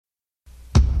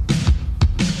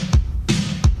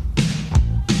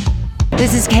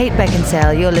This is Kate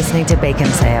Beckinsale. You're listening to Bacon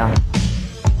Sale.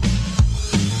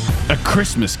 A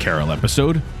Christmas Carol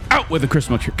episode? Out with a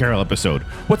Christmas Carol episode.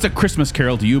 What's a Christmas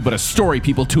Carol to you but a story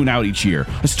people tune out each year?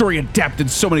 A story adapted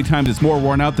so many times it's more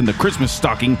worn out than the Christmas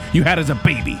stocking you had as a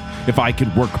baby. If I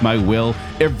could work my will,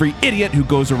 every idiot who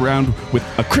goes around with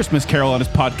a Christmas Carol on his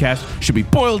podcast should be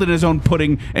boiled in his own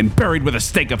pudding and buried with a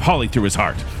stake of holly through his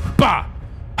heart. Bah!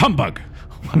 Humbug!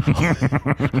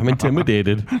 I'm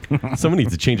intimidated. Someone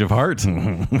needs a change of heart.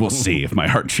 We'll see if my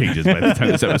heart changes by the time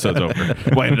this episode's over.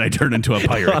 Why did I turn into a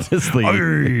pirate? Honestly.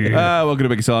 Welcome to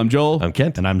Bacon Sale. I'm Joel. I'm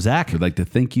Kent. And I'm Zach. We'd like to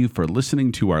thank you for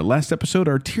listening to our last episode,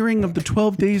 our tiering of the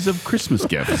 12 days of Christmas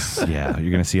gifts. Yeah,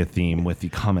 you're going to see a theme with the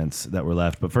comments that were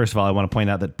left. But first of all, I want to point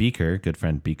out that Beaker, good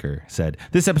friend Beaker, said,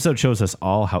 this episode shows us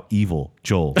all how evil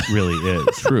Joel really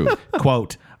is. True.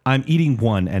 Quote, I'm eating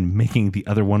one and making the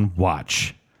other one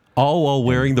watch. All while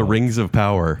wearing the rings of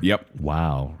power. Yep.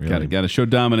 Wow. Really? Got to show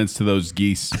dominance to those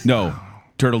geese. No,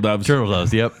 turtle doves. Turtle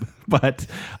doves, yep. But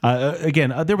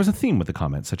again, there was a theme with the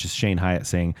comments, such as Shane Hyatt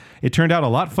saying, it turned out a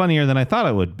lot funnier than I thought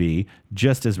it would be.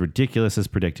 Just as ridiculous as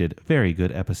predicted. Very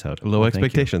good episode. Low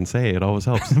expectations. Hey, it always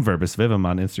helps. Verbis Vivum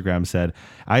on Instagram said,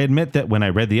 I admit that when I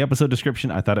read the episode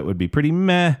description, I thought it would be pretty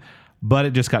meh, but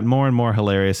it just got more and more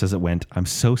hilarious as it went. I'm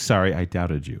so sorry I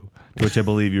doubted you. To which I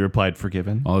believe you replied,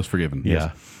 forgiven. All is forgiven. Yeah.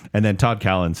 Yes. And then Todd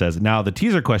Callan says, now the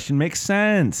teaser question makes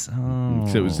sense. Oh.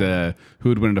 So it was who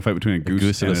would win in a fight between a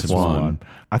goose and a swan.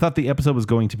 I thought the episode was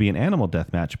going to be an animal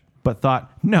death match, but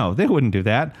thought, no, they wouldn't do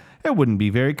that. It wouldn't be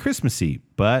very Christmassy.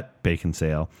 But Bacon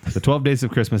Sale. The 12 Days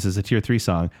of Christmas is a tier 3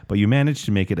 song, but you managed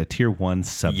to make it a tier 1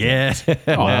 subject.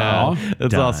 Yeah. Wow.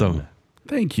 That's awesome.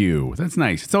 Thank you. That's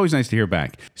nice. It's always nice to hear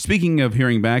back. Speaking of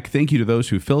hearing back, thank you to those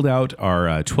who filled out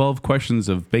our 12 questions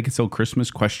of Bacon Sale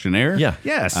Christmas questionnaire. Yeah.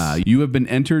 Yes. You have been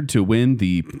entered to win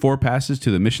the 4 passes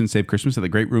to the Mission Save Christmas at the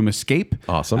Great Room Escape.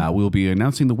 Awesome. We'll be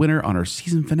announcing the winner on our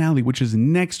season finale, which is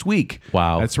next week.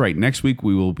 Wow. That's right. Next week,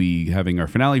 we will be having our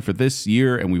finale for this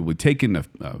year, and we will be taking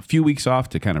a few weeks off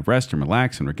to kind of rest and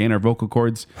relax and regain our vocal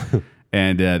cords.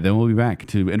 And then we'll be back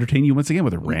to entertain you once again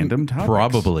with a random topic.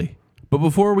 Probably. But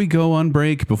before we go on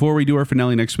break, before we do our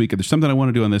finale next week, there's something I want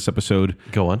to do on this episode.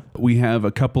 Go on. We have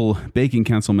a couple Bacon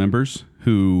Council members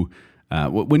who,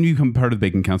 when you become part of the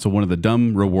Bacon Council, one of the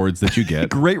dumb rewards that you get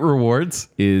Great rewards.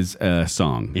 is a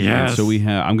song. Yes. So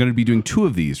I'm going to be doing 2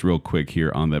 of these real quick here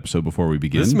on the episode before we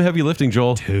begin. This is some heavy lifting,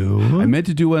 Joel. I meant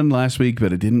to do one last week,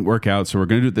 but it didn't work out. So we're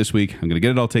going to do it this week. I'm going to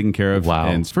get it all taken care of. Wow.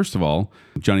 And first of all,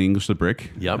 Johnny English the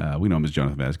Brick. Yep. We know him as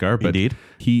Jonathan Vasgar, but Indeed.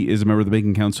 he is a member of the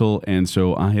Bacon Council. And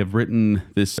so I have written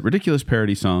this ridiculous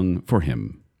parody song for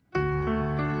him.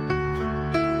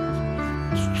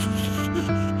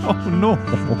 Oh, no.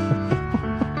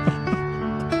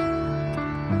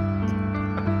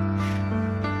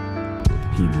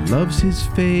 He loves his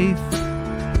faith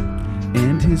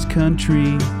and his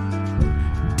country,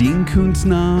 Dean Koontz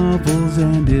novels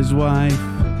and his wife.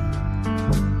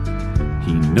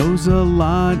 He knows a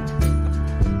lot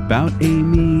about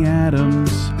Amy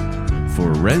Adams,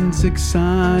 forensic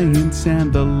science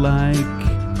and the like.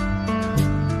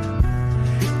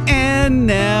 And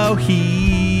now he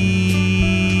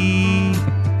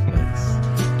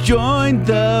joined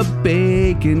the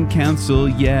Bacon Council,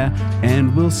 yeah,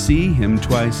 and we'll see him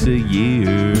twice a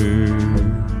year.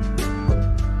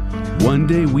 One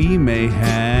day we may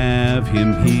have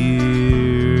him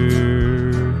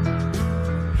here.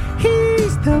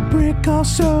 He's the Brick,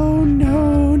 also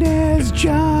known as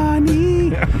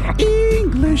Johnny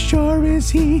English, or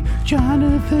is he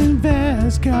Jonathan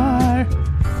Vasgar?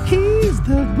 He's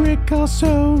the Brick,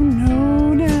 also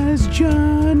known as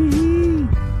Johnny.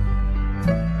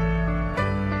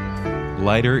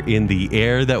 Lighter in the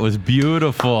air. That was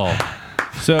beautiful.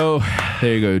 So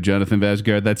there you go, Jonathan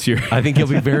Vasgar. That's your. I think he'll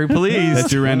be very pleased.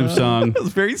 That's your random song. That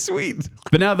was very sweet.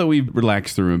 But now that we've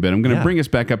relaxed the room a bit, I'm going to Yeah. bring us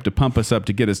back up to pump us up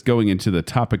to get us going into the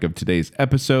topic of today's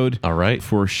episode. All right.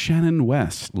 For Shannon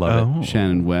West. Love it.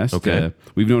 Shannon West. Okay.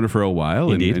 We've known her for a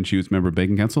while, Indeed. and she was a member of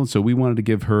Bacon Council. And so we wanted to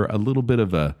give her a little bit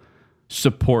of a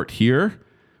support here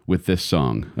with this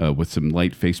song, with some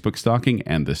light Facebook stalking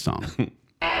and this song.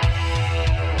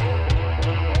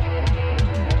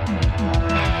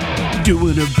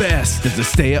 Doing her best as a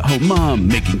stay-at-home mom,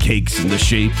 making cakes in the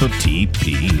shape of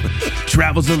TP.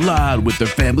 Travels a lot with her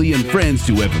family and friends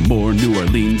to Evermore, New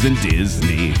Orleans, and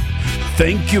Disney.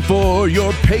 Thank you for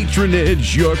your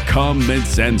patronage, your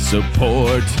comments, and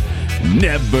support.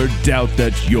 Never doubt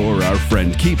that you're our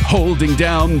friend. Keep holding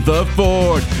down the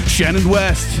fort. Shannon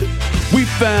West, we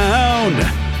found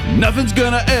nothing's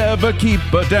gonna ever keep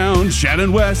her down.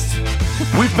 Shannon West,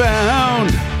 we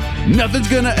found nothing's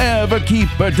gonna ever keep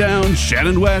her down.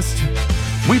 Shannon West,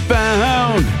 We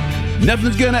found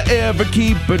nothing's gonna ever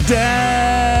keep her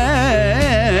down.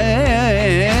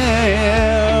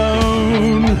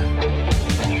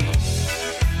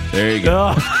 There you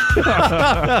go.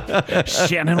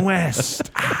 Shannon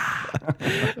West.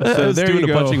 So there doing you a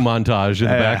go. punching montage in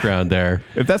the background there.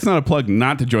 If that's not a plug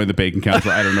not to join the Bacon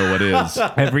Council, I don't know what is.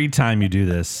 Every time you do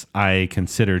this, I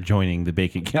consider joining the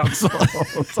Bacon Council.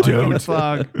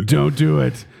 Don't do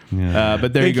it.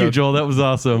 But there Thank you go. you, Joel. That was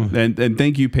awesome. And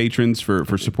thank you, patrons, for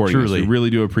supporting us. Truly. We really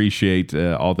do appreciate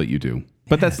all that you do.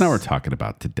 But that's not what we're talking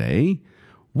about today.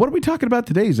 What are we talking about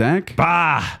today, Zach?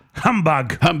 Bah!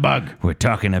 Humbug! Humbug. We're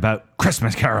talking about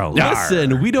Christmas Carol.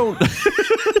 Listen, we don't.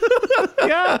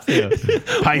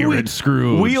 Pirate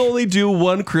Scrooge. We only do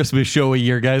one Christmas show a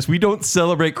year, guys. We don't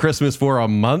celebrate Christmas for a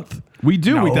month. We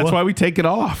do. No. That's why we take it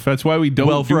off. That's why we don't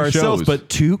Well, do for ourselves, shows. but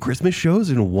 2 Christmas shows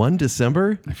in 1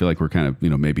 December? I feel like we're kind of,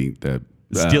 maybe Stealing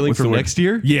what's the from word? next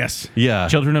year? Yes. Yeah.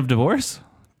 Children of Divorce?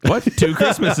 What? 2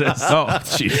 Christmases. Oh,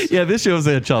 jeez. Yeah, this show's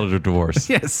a child of divorce.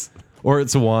 Yes. Or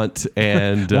it's want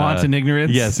and... Want and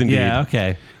ignorance? Yes, indeed. Yeah,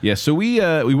 okay. Yeah, so we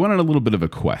went on a little bit of a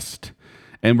quest.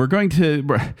 And it's going to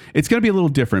be a little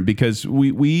different because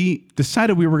we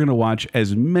decided we were going to watch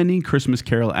as many Christmas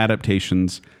Carol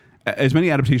adaptations, as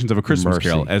many adaptations of A Christmas Mercy.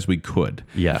 Carol as we could.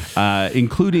 Yeah.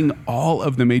 Including all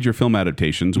of the major film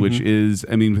adaptations, which is, I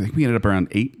think we ended up around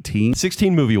 18.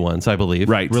 16 movie ones, I believe.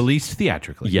 Right. Released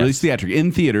theatrically. Yes. Released theatrically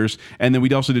in theaters. And then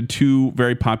we also did 2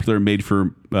 very popular made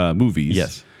for movies.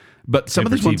 Yes. But some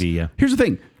of Made these for ones, TV, yeah. here's the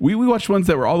thing. We watched ones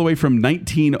that were all the way from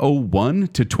 1901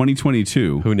 to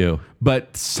 2022. Who knew?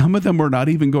 But some of them we're not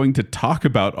even going to talk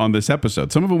about on this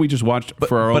episode. Some of them we just watched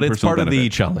for our own But it's personal part of the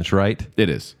benefit. challenge, right? It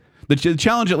is. The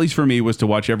challenge, at least for me, was to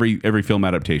watch every film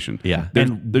adaptation. Yeah.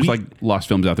 There's like lost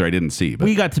films out there I didn't see. But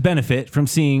We got to benefit from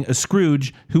seeing a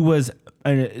Scrooge who was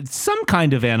some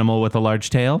kind of animal with a large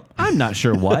tail. I'm not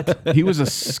sure what. he was a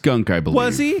skunk, I believe.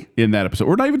 Was he? In that episode.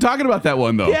 We're not even talking about that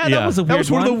one, though. Yeah, that was a weird That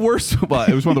was one of the worst. Well,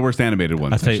 it was one of the worst animated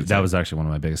ones. I'll tell I you, should that say. was actually one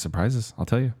of my biggest surprises. I'll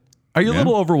tell you. Are you a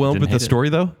little overwhelmed Didn't with the hate it. story,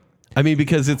 though? I mean,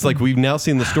 because it's like we've now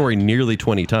seen the story nearly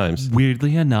 20 times.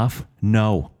 Weirdly enough,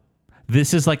 no.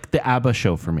 This is like the ABBA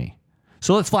show for me.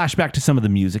 So let's flash back to some of the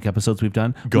music episodes we've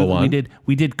done. Go on.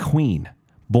 We did Queen.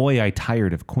 Boy, I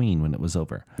tired of Queen when it was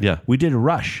over. Yeah. We did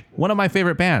Rush, one of my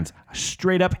favorite bands. I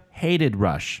straight up hated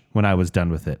Rush when I was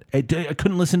done with it. I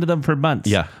couldn't listen to them for months.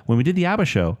 Yeah. When we did the ABBA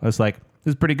show, I was like,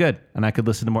 this is pretty good. And I could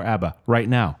listen to more ABBA right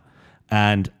now.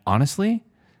 And honestly,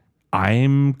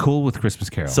 I'm cool with Christmas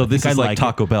Carol. So I this think is I like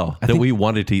Taco it. Bell, I that think- we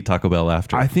wanted to eat Taco Bell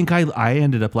after. I think I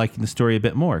ended up liking the story a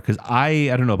bit more because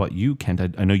I don't know about you, Kent.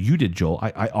 I know you did, Joel.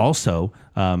 I also,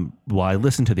 I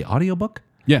listened to the audiobook.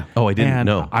 Yeah. Oh, I didn't and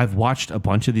know. I've watched a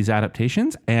bunch of these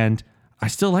adaptations and I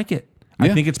still like it. I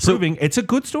Yeah. think it's proving it's a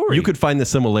good story. You could find the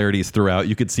similarities throughout.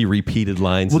 You could see repeated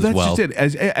lines Well, as that's well.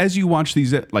 just it. As you watch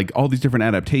these, like all these different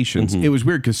adaptations, it was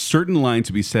weird because certain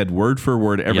lines would be said word for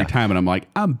word every Yeah. time, and I'm like,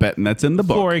 I'm betting that's in the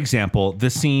book. For example,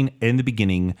 the scene in the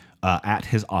beginning at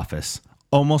his office,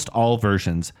 almost all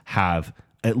versions have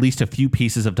at least a few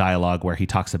pieces of dialogue where he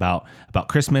talks about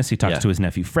Christmas. He talks Yeah. to his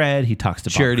nephew Fred. He talks to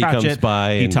Bob Charity comes Cratchit.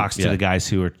 by He and- talks to yeah. the guys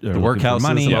who are the looking for workhouses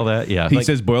money and all that. Yeah. He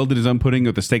says Boyle did his own pudding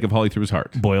with the steak of holly through his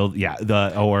heart. Boiled, yeah.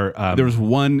 There was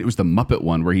one, it was the Muppet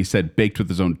one, where he said baked with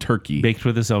his own turkey. baked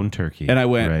with his own turkey. And I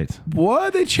went, right.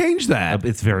 what? They changed that.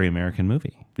 It's a very American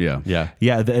movie. Yeah. yeah.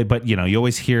 Yeah, but you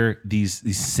always hear these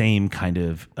same kind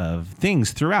of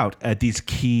things throughout at these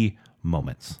key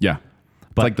moments. Yeah.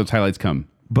 It's like those highlights come.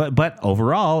 But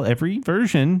overall, every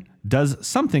version does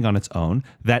something on its own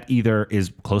that either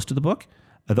is close to the book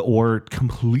or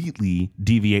completely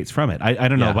deviates from it. I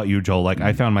don't know Yeah. about you, Joel. Like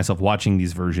I found myself watching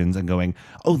these versions and going,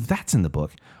 "Oh, that's in the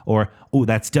book," or "Oh,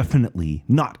 that's definitely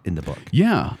not in the book."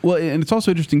 Yeah. Well, and it's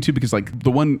also interesting, too, because like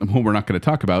the one we're not going to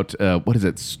talk about, what is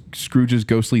it? Scrooge's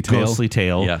Ghostly Tale? Ghostly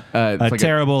Tale, Yeah. It's a like a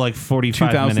terrible 45-minute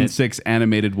 2006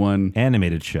 animated one.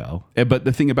 animated show. But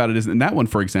the thing about it is, in that one,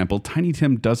 for example, Tiny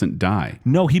Tim doesn't die.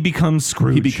 No, he becomes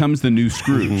Scrooge. He becomes the new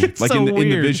Scrooge. Like so in the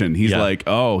weird. Vision, he's Yeah. like,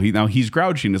 oh, now he's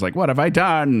grouchy and is like, what have I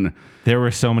done? There were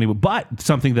so many, but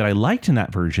something that I liked in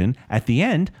that version, at the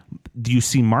end, you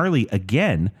see Marley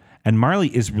again, and Marley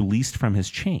is released from his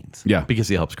chains. Yeah. Because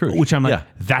he helps Scrooge. Which I'm like, Yeah.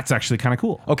 that's actually kind of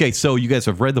cool. Okay, so you guys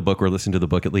have read the book or listened to the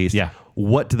book at least. Yeah.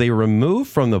 What do they remove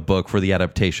from the book for the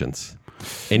adaptations?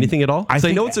 Anything at all? I So I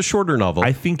think- know it's a shorter novel.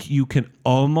 I think you can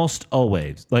almost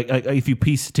always, like if you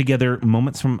piece together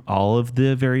moments from all of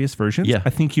the various versions, Yeah. I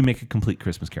think you make a complete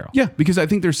Christmas Carol. Yeah, because I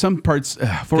think there's some parts,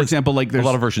 for example, like a there's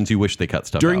lot of versions you wish they cut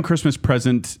stuff during out. Christmas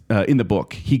Present in the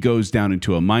book, he goes down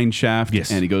into a mine shaft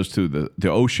Yes. and he goes to the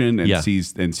ocean and Yeah.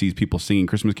 sees people singing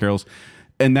Christmas carols.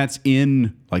 And that's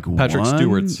in like Patrick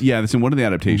Stewart's. Yeah, that's in one of the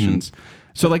adaptations.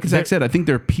 So like Zach said, I think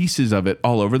there are pieces of it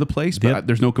all over the place, but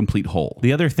there's no complete whole.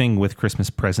 The other thing with Christmas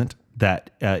Present that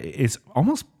is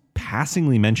almost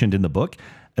passingly mentioned in the book,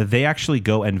 they actually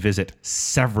go and visit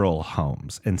several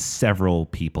homes and several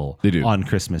people They do. on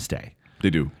Christmas Day. They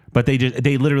do. But they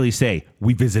literally say,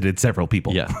 we visited several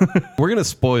people. Yeah. We're going to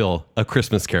spoil A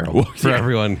Christmas Carol for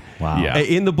everyone. Wow. Yeah.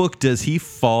 In the book, does he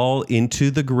fall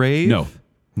into the grave? No.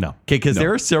 No. Okay, because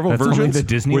there are several That's only versions the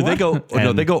Disney where they one? go. No,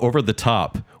 And- they go over the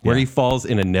top, where Yeah. he falls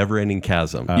in a never-ending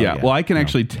chasm. Yeah. yeah. Well, I can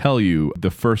actually tell you the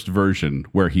first version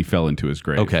where he fell into his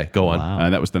grave. Okay, go on.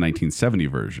 That was the 1970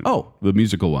 version. Oh. The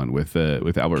musical one with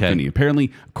Albert Okay. Finney.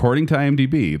 Apparently, according to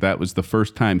IMDb, that was the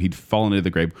first time he'd fallen into the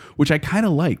grave, which I kind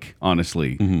of like,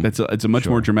 honestly. It's a much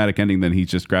more dramatic ending than he's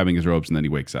just grabbing his robes and then he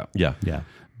wakes up. Yeah. Yeah.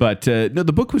 But no,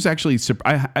 the book was actually.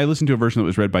 I listened to a version that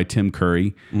was read by Tim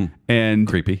Curry, and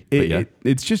Creepy, but yeah.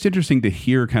 It's just interesting to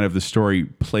hear kind of the story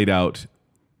played out.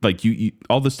 Like you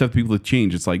all the stuff people have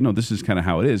changed. It's like, no, this is kind of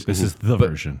how it is. This is the But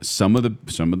version. Some of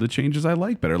the changes I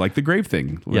like better, like the grave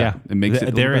thing. Yeah. it makes it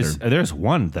a little better. There's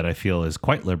one that I feel is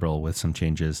quite liberal with some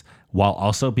changes while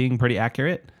also being pretty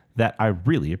accurate that I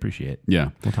really appreciate. Yeah,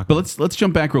 but let's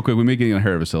jump back real quick. We may get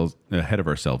ahead of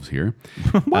ourselves here.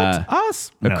 What? Us?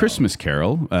 A No. Christmas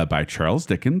Carol by Charles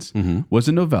Dickens was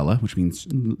a novella, which means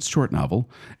short novel,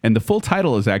 and the full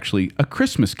title is actually A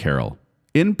Christmas Carol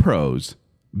in prose,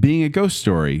 being a ghost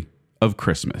story of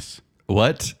Christmas.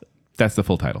 What? That's the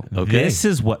full title. Okay. This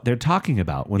is what they're talking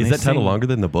about when Is they that title sing longer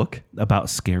than the book? about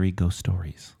scary ghost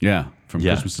stories. Yeah, from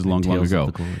Yeah. Christmas is long, long Tales of ago.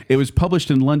 the Glory. It was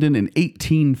published in London in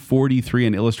 1843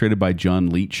 and illustrated by John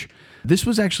Leech. This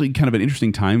was actually kind of an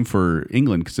interesting time for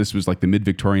England because this was like the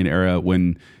mid-Victorian era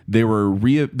when they were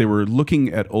looking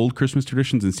at old Christmas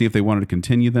traditions and see if they wanted to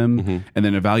continue them, and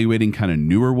then evaluating kind of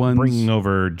newer ones. Bringing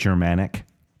over Germanic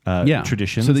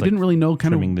traditions. So they like didn't really know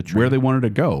kind trimming the of tree. where they wanted to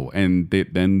go. And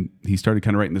then he started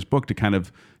kind of writing this book to kind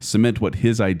of cement what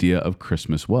his idea of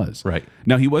Christmas was. Right.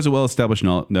 Now, he was a well-established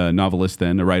novelist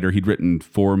then, a writer. He'd written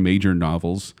 4 major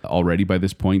novels already by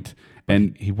this point.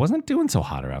 And, He wasn't doing so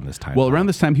hot around this time. well, around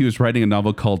this time, he was writing a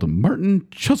novel called Martin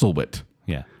Chuzzlewit.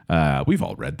 yeah. We've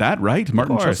all read that, right?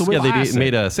 Martin course. Chuzzlewit. Yeah, they Classic.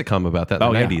 made a sitcom about that in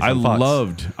Oh the yeah, 90s. I on Fox.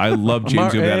 loved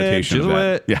James Young adaptation of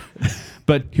that. Chuzzlewit. Yeah,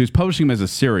 but he was publishing them as a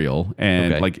serial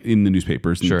and Okay. like in the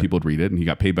newspapers, and Sure. people would read it, and he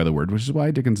got paid by the word, which is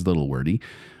why Dickens is a little wordy.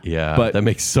 Yeah, But that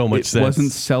makes so much it sense.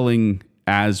 wasn't selling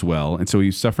as well, and so he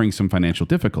was suffering some financial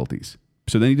difficulties.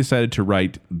 So then he decided to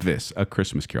write this, A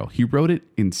Christmas Carol. He wrote it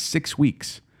in 6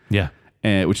 weeks, Yeah.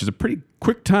 which is a pretty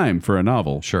quick time for a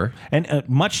novel. Sure. And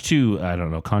much to, I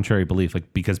don't know, contrary belief,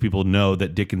 like because people know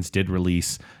that Dickens did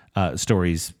release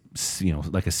stories,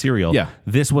 like a serial. Yeah.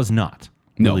 This was not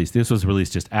No. released. This was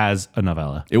released just as a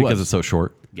novella. It Because was. it's so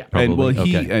short. Yeah. And well,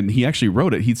 Okay. he actually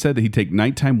wrote it. He said that he'd take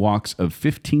nighttime walks of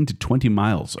 15 to 20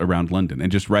 miles around London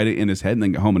and just write it in his head and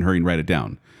then go home and hurry and write it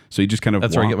down. So he just kind of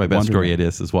That's where I get my best wandered story around.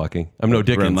 ideas is walking. I'm no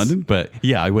Dickens, London? but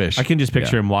yeah, I wish. I can just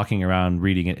picture Yeah. him walking around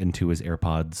reading it into his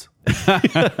AirPods.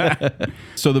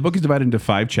 So the book is divided into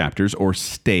 5 chapters, or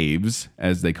staves,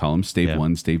 as they call them. Stave Yeah.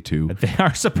 1, stave 2. They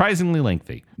are surprisingly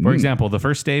lengthy. For example, the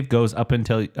first stave goes up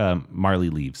until Marley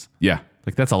leaves. Yeah.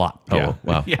 Like that's a lot. Oh,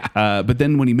 wow. Yeah. But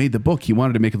then when he made the book, he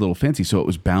wanted to make it a little fancy. So it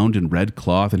was bound in red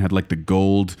cloth and had like the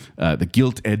gold, the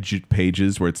gilt-edged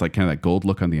pages where it's like kind of that gold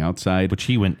look on the outside. Which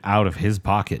he went out of his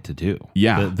pocket to do.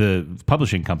 Yeah. The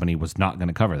publishing company was not going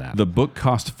to cover that. The book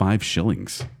cost 5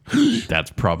 shillings.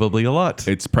 That's probably a lot.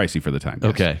 It's pricey for the time.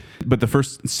 yes. Okay. But the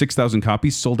first 6,000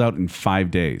 copies sold out in 5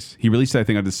 days. He released it, I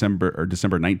think, on December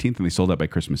 19th, and they sold out by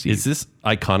Christmas Eve. Is this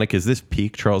iconic? Is this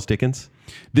peak Charles Dickens?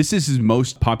 This is his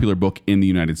most popular book in the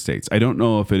United States. I don't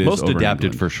know if it is Most over in adapted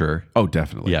England. for sure. Oh,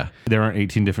 definitely. Yeah. There aren't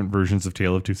 18 different versions of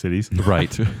Tale of Two Cities.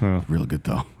 Right. Real good,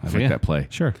 though. I like Yeah. that play.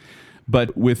 Sure.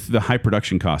 But with the high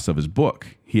production costs of his book,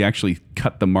 he actually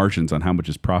cut the margins on how much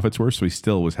his profits were, so he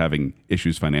still was having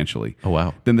issues financially. Oh,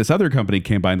 wow. Then this other company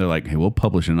came by and they're like, hey, we'll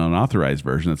publish an unauthorized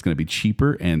version that's going to be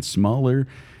cheaper and smaller,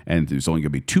 and there's only going to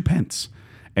be 2 pence.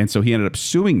 And so he ended up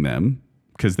suing them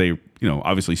because they,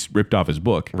 obviously ripped off his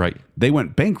book. Right. They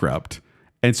went bankrupt.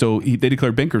 And so they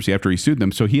declared bankruptcy after he sued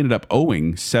them. So he ended up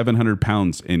owing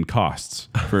 £700 in costs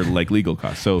for like legal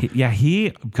costs. So Yeah,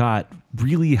 he got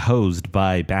really hosed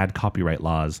by bad copyright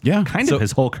laws. Yeah. Kind So of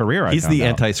his whole career. I He's found the out.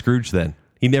 anti-Scrooge then.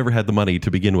 He never had the money to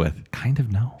begin with. Kind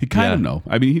of no. He kind of Yeah. know.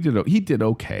 I mean, he did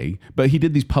okay, but he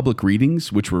did these public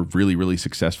readings, which were really, really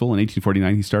successful. In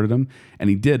 1849, he started them, and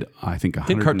he did, I think, 100.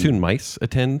 Didn't cartoon mice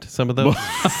attend some of those?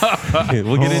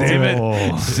 We'll get into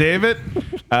it. Save it.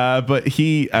 But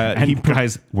he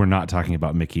Guys, we're not talking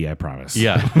about Mickey, I promise.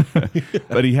 Yeah.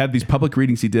 but he had these public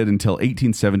readings he did until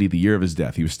 1870, the year of his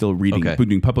death. He was still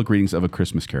doing public readings of A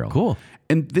Christmas Carol. Cool.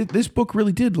 And this book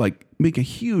really did make a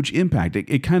huge impact.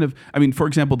 It kind of, I mean, for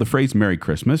example, the phrase "Merry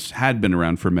Christmas" had been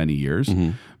around for many years,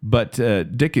 but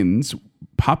Dickens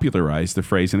popularized the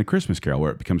phrase in A Christmas Carol,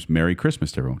 where it becomes "Merry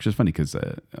Christmas" to everyone, which is funny because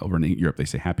over in Europe they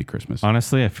say "Happy Christmas."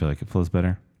 Honestly, I feel like it flows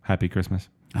better. Happy Christmas.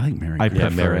 I think "Merry." I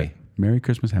Christmas. prefer Mary. it. Merry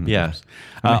Christmas, Happy Yeah. Christmas.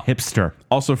 I'm a hipster.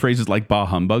 Also, phrases like "bah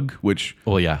humbug," which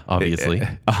Well, yeah, obviously.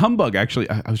 a humbug, actually,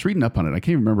 I was reading up on it. I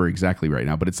can't remember exactly right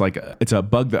now, but it's like it's a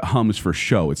bug that hums for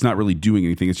show. It's not really doing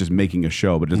anything. It's just making a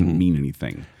show, but it doesn't mean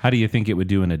anything. How do you think it would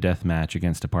do in a death match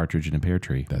against a partridge in a pear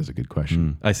tree? That is a good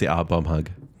question. I say bum hug.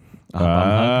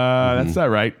 That's not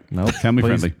right. Nope. Family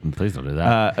please, friendly. Please don't do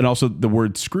that. And also the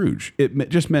word Scrooge. It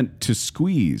just meant to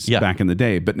squeeze Yeah. back in the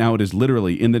day, but now it is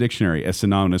literally in the dictionary as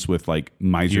synonymous with like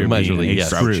miserly, Miserly, and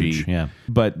yes. grouchy. Scrooge, yeah.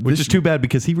 But Which is too bad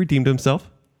because he redeemed himself,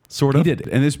 sort He of. did.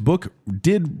 And this book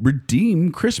did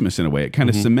redeem Christmas in a way. It kind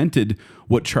of cemented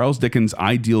what Charles Dickens'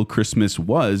 ideal Christmas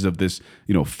was of this,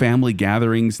 family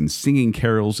gatherings and singing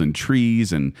carols and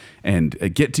trees and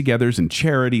get-togethers and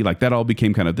charity. Like that all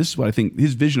became this is what I think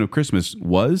his vision of Christmas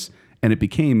was, and it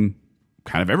became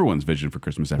kind of everyone's vision for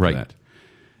Christmas after Right. that.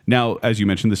 Now, as you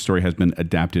mentioned, this story has been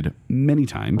adapted many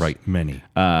times. Right. Many.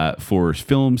 For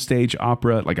film, stage,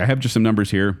 opera. Like I have just some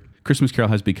numbers here. Christmas Carol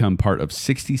has become part of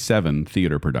 67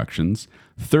 theater productions,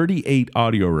 38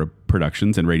 audio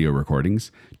productions and radio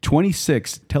recordings,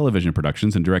 26 television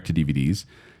productions and direct-to-DVDs,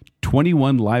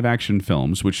 21 live-action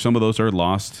films, which some of those are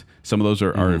lost, some of those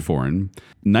are foreign,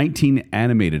 19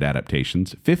 animated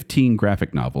adaptations, 15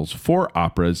 graphic novels, 4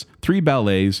 operas, 3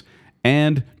 ballets,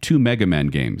 and 2 Mega Man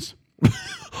games.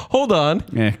 Hold on.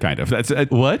 Kind of. That's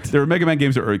What? There were Mega Man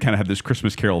games that kind of had this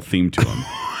Christmas Carol theme to them.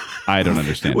 I don't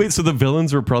understand. Wait, so the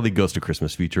villains were probably Ghost of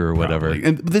Christmas Future or whatever. Probably.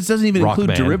 And this doesn't even include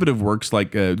Rockman. derivative works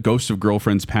like Ghosts of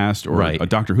Girlfriends Past or Right.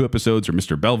 Doctor Who episodes or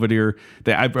Mr. Belvedere.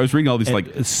 I was reading all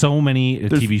these So many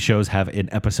TV shows have an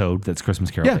episode that's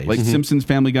Christmas Carol based. like Simpsons,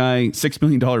 Family Guy, $6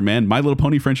 Million Man, My Little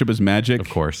Pony, Friendship is Magic. Of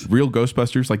course. Real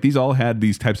Ghostbusters. Like these all had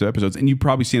these types of episodes. And you've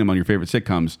probably seen them on your favorite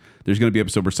sitcoms. There's going to be an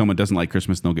episode where someone doesn't like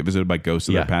Christmas and they'll get visited by ghosts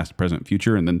of Yeah. their past, present,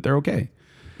 future, and then they're okay.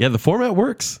 Yeah, the format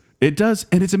works. It does,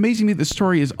 and it's amazing to me. The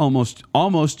story is almost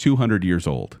 200 years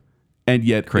old, and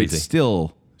yet Crazy. it's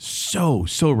still so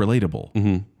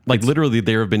relatable. Like literally,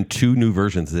 there have been 2 new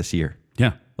versions this year.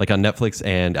 Yeah, Like on Netflix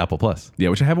and Apple Plus. yeah.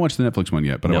 Which I haven't watched the Netflix one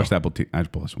yet, but I No. watched the Apple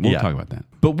Plus one. We'll Yeah. talk about that.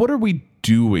 But what are we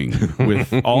doing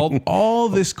with all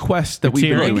this quest that we've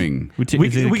been Tiering? doing?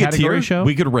 Is it a category tier, show?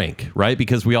 we could rank, right?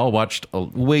 Because we all watched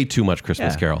way too much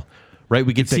Christmas Yeah. Carol, right?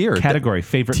 We could tier category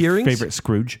favorite Tierings? favorite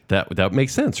Scrooge. That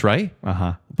makes sense, right?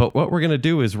 But what we're gonna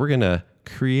do is we're gonna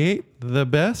create the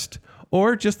best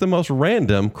or just the most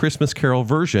random Christmas Carol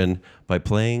version by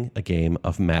playing a game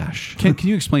of MASH. Can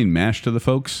you explain MASH to the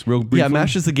folks real briefly? Yeah,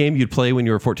 MASH is the game you'd play when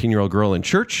you were a 14-year-old girl in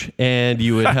church, and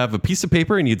you would have a piece of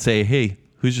paper and you'd say, hey,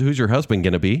 who's your husband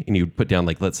going to be? And you'd put down,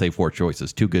 like, let's say 4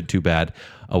 choices. Too good, too bad.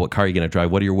 What car are you going to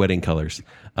drive? What are your wedding colors?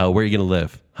 Where are you going to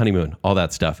live? Honeymoon, all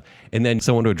that stuff. And then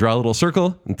someone would draw a little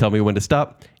circle and tell me when to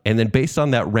stop. And then based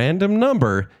on that random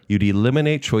number, you'd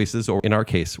eliminate choices, or in our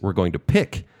case, we're going to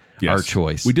pick our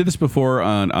choice. We did this before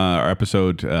on our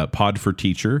episode Pod for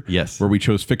Teacher. Yes. Where we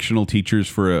chose fictional teachers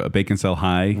for a Bacon Cell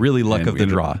High. Really luck And of the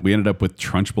draw. We ended up with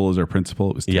Trunchbull as our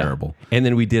principal. It was terrible. And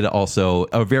then we did also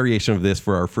a variation of this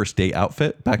for our first day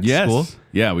outfit back to school.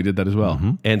 Yeah, we did that as well.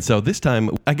 And so this time,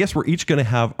 I guess we're each going to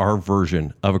have our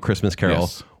version of A Christmas Carol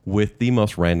Yes. with the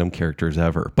most random characters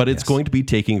ever. But it's going to be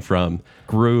taking from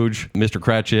Scrooge, Mr.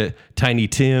 Cratchit, Tiny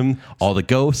Tim, all the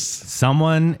ghosts,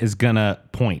 Someone is gonna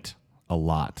point a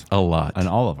lot a lot. on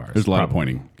all of ours. There's a lot of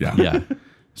probably. pointing. Yeah. Yeah.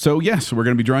 So, yes, we're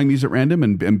going to be drawing these at random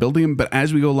and building them. But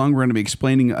as we go along, we're going to be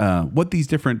explaining what these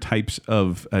different types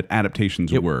of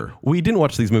adaptations were. We didn't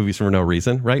watch these movies for no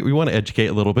reason, right? We want to educate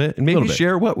a little bit and maybe Little bit.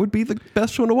 share what would be the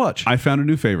best one to watch. I found a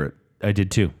new favorite. I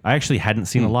did too. I actually hadn't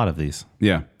seen a lot of these.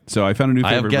 Yeah. So I found a new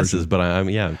I favorite. have guesses, version. but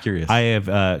I'm curious. I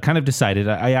have kind of decided.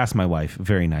 I asked my wife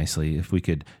very nicely if we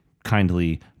could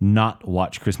kindly not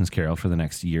watch Christmas Carol for the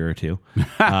next year or two.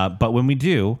 But when we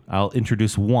do, I'll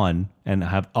introduce one and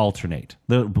have alternate.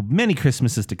 There are many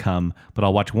Christmases to come, but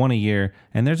I'll watch one a year,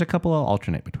 and there's a couple I'll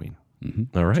alternate between.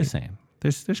 All right. Just saying.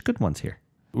 There's good ones here.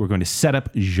 We're going to set up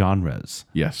genres.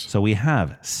 Yes. So we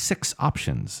have 6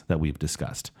 options that we've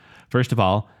discussed. First of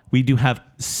all, we do have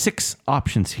 6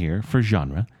 options here for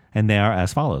genre, and they are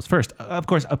as follows. First, of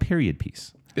course, a period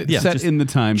piece. It's set in the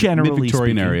time, generally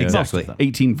mid-Victorian speaking, area. exactly.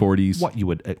 1840s. What you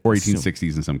would or assume.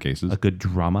 1860s in some cases. A good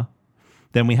drama.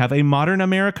 Then we have a modern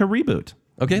America reboot.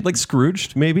 Okay, like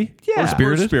Scrooged, maybe? Yeah. Or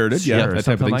Spirited? Spirited, yeah, Sure, that type of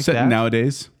something thing. like Set that.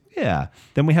 nowadays. Yeah.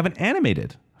 Then we have an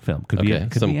animated film. Could Okay,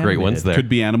 could some be great ones animated. there. Could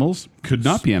be animals. Could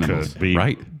not be animals. Could be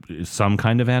Right. some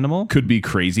kind of animal. Could be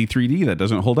crazy 3D that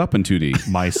doesn't hold up in 2D.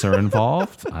 Mice are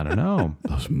involved. I don't know.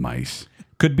 Those mice.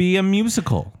 Could be a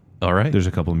musical. All right. There's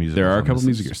a couple of musicals. There are a on couple this.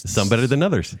 musicals. some better than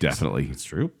others. Definitely. It's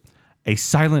true. A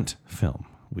silent film.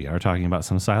 We are talking about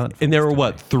some silent films. And there were,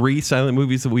 what, 3 silent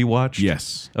movies that we watched?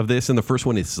 Yes. Of this, and the first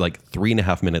one is like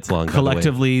 3.5 minutes long. by the way.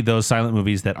 Collectively, those silent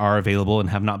movies that are available and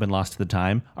have not been lost to the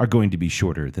time are going to be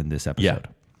shorter than this episode. Yeah.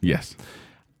 Yes.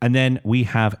 And then we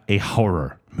have a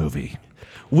horror movie.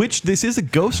 Which this is a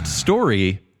ghost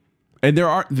story, And there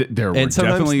are there were and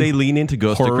sometimes definitely they lean into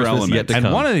Ghost of horror Christmas yet to And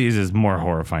come. one of these is more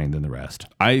horrifying than the rest.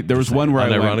 There was one where I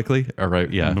went, Unironically, all right,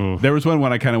 yeah. there was one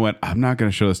when I kind of went, I'm not going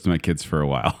to show this to my kids for a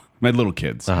while. My little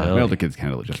kids. My older kids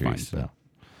handle it just fine. So.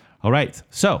 All right.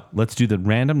 So let's do the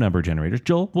random number generators.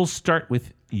 Joel, we'll start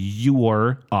with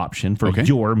your option for Okay.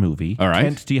 your movie. All right.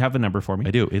 Kent, do you have a number for me? I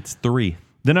do. It's 3.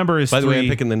 The number is By the 3. way, I'm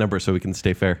picking the number so we can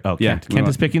stay fair. Oh, Yeah, Kent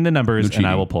is picking the numbers, no and I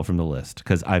cheating. will pull from the list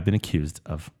because I've been accused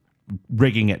of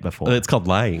rigging it before. It's called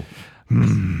lying.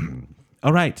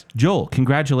 All right, Joel,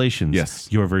 congratulations.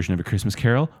 Yes. Your version of A Christmas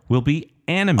Carol will be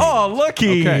animated.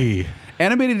 lucky! Okay.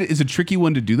 Animated is a tricky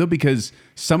one to do though because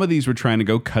some of these were trying to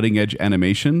go cutting edge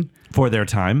animation For their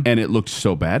time. and it looked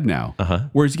so bad now.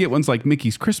 Whereas you get ones like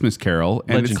Mickey's Christmas Carol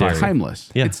and Legendary. it's timeless.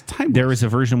 Yeah. It's timeless. There is a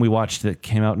version we watched that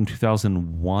came out in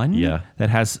 2001 Yeah. that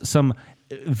has some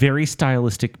very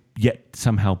stylistic yet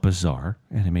somehow bizarre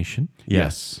animation.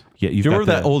 Yes. Yeah, you've Do you got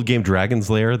remember that the- old game Dragon's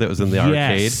Lair that was in the arcade?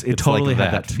 Yes, it It's totally like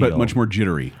had that feel. But much more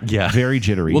jittery. Yeah. very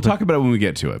jittery. We'll but- talk about it when we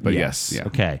get to it. But yes. Yeah.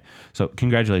 Okay. So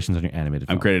congratulations on your animated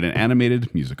film. I'm creating an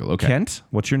animated musical. Okay. Kent,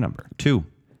 what's your number? 2.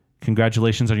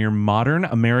 Congratulations on your modern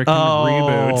American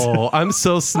reboot. Oh, I'm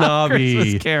so snobby.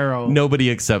 Christmas Carol. Nobody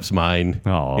accepts mine.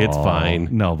 Oh, It's fine.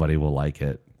 Nobody will like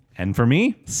it. And for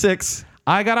me, 6.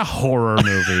 I got a horror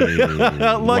movie.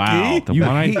 Wow. The You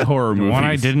one I- hate horror the one I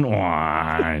movies. didn't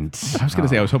want. I was going to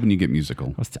say, I was hoping you'd get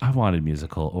musical. I wanted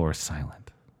musical or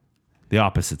silent. The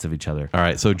opposites of each other. All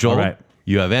right, so Joel, All right.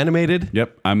 you have animated.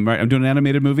 Yep. I'm right. I'm doing an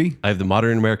animated movie. I have the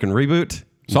modern American reboot.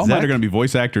 So all mine Zach? are going to be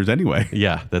voice actors anyway.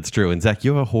 Yeah, that's true. And Zach,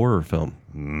 you have a horror film.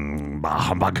 Bah,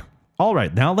 humbug. All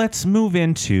right, now let's move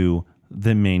into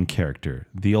the main character,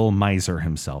 the old miser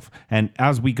himself. And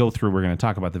as we go through, we're going to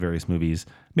talk about the various movies.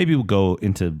 Maybe we'll go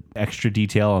into extra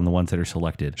detail on the ones that are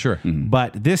selected. Sure.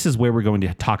 But this is where we're going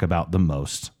to talk about the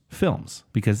most films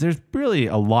because there's really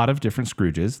a lot of different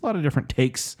Scrooges, a lot of different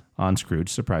takes on Scrooge,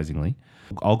 surprisingly.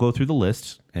 I'll go through the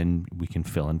list and we can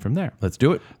fill in from there. Let's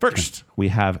do it. First, we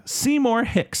have Seymour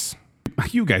Hicks.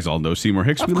 You guys all know Seymour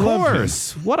Hicks. Of We love him.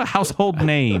 course. What a household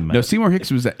name. No, Seymour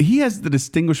Hicks he has the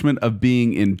distinguishment of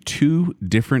being in 2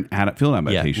 different film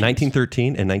Yeah, adaptations. 1913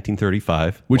 and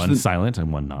 1935. Which one the, silent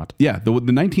and one not. yeah, the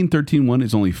 1913 one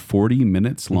is only 40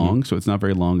 minutes long, so it's not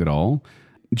very long at all.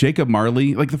 Jacob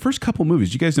Marley, like the first couple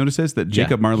movies, you guys notice this? That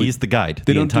Jacob Marley, he's the guide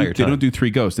They the don't entire They time. don't do 3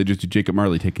 ghosts. They just do Jacob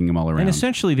Marley taking them all around. And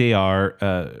essentially, they are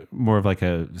more of like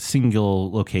a single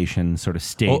location sort of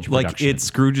stage Oh, like production. it's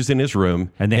Scrooge is in his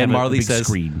room, And they have a Marley big says,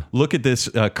 screen. "Look at this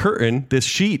curtain, this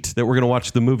sheet that we're going to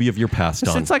watch the movie of your past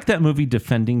on." It's like that movie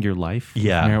Defending Your Life. with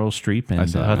Yeah. Meryl Streep and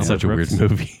saw that. That's such a weird Brooks.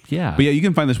 movie. Yeah, But yeah, you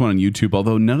can find this one on YouTube,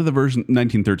 although none of the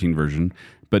 1913 version,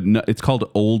 but no, it's called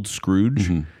Old Scrooge.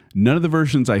 None of the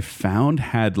versions I found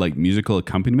had like musical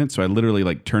accompaniment, so I literally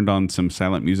like turned on some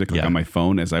silent music like Yeah. on my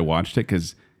phone as I watched it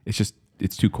because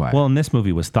it's too quiet. Well, and this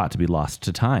movie was thought to be lost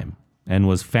to time and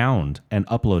was found and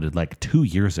uploaded like 2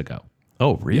 years ago.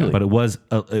 Oh, really? But it was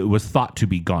thought to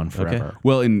be gone forever.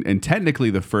 Well, and technically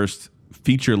the first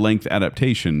feature-length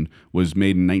adaptation was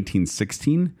made in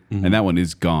 1916, and that one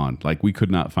is gone. Like we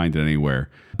could not find it anywhere.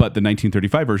 But the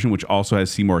 1935 version, which also has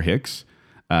Seymour Hicks,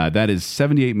 that is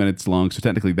 78 minutes long. So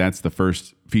technically, that's the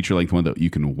first feature-length one that you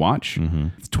can watch.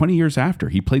 It's 20 years after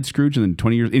he played Scrooge, and then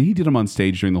 20 years, and he did him on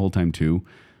stage during the whole time too.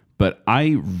 But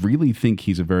I really think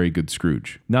he's a very good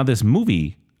Scrooge. Now, this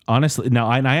movie, honestly,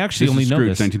 I actually This only is know Scrooge,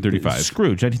 this. 1935.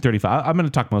 Scrooge, 1935. I'm going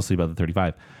to talk mostly about the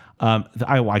 35.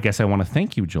 I guess I want to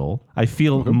thank you, Joel. I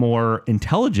feel more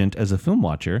intelligent as a film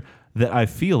watcher that I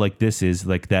feel like this is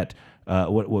like that.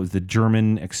 What was the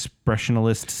German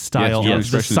expressionist style German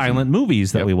of the expressionism. silent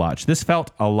movies that Yep. we watch? This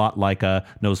felt a lot like a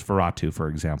Nosferatu, for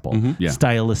example, Yeah.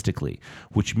 stylistically,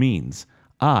 which means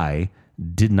I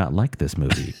did not like this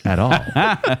movie at all.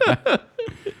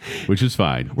 which is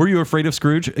fine. Were you afraid of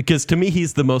Scrooge? Because to me,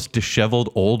 he's the most disheveled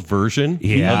old version of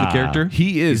the character.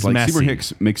 He is. He's Like messy. Seymour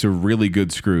Hicks makes a really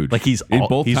good Scrooge. Like he's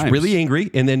times. really angry,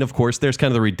 and then of course there's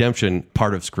kind of the redemption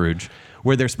part of Scrooge,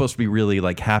 where they're supposed to be really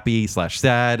like happy /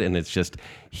 sad, and it's just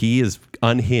he is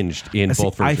unhinged in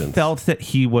both versions. I felt that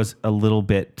he was a little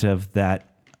bit of that.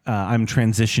 I'm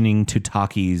transitioning to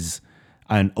talkies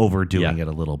and overdoing Yeah. it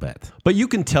a little bit. But you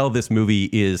can tell this movie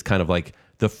is kind of like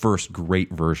the first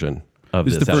great version of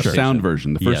This is this. the first adaptation. sound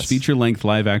version, the first Yes. feature-length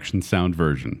live-action sound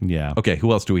version. Yeah. Okay,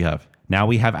 who else do we have? Now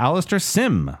we have Alistair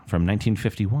Sim from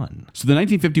 1951. So the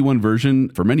 1951 version,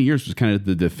 for many years, was kind of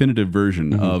the definitive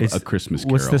version of It's- A Christmas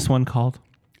Carol. What's this one called?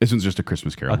 This one's just A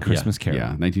Christmas Carol. A Christmas Carol.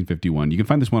 Yeah, 1951. You can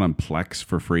find this one on Plex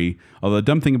for free. Although the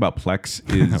dumb thing about Plex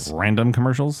is, Random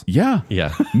commercials. yeah, Yeah,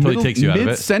 totally takes you out of it.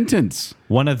 Mid-sentence.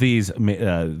 One of these,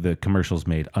 the commercials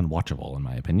made unwatchable, in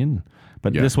my opinion.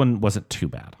 But Yeah. this one wasn't too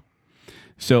bad.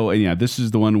 So, and yeah, this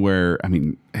is the one where, I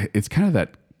mean, it's kind of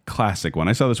that classic one.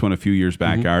 I saw this one a few years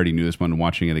back. Mm-hmm. I already knew this one.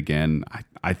 Watching it again,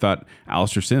 I thought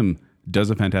Alistair Sim does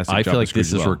a fantastic I job. feel like with Scrooge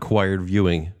this as is well. required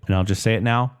viewing. And I'll just say it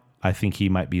now. I think he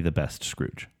might be the best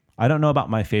Scrooge. I don't know about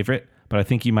my favorite, but I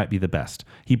think he might be the best.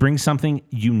 He brings something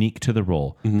unique to the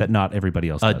role that not everybody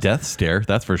else A does. death stare,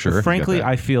 that's for sure. Frankly,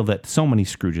 I feel that so many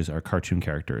Scrooges are cartoon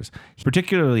characters,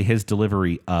 particularly his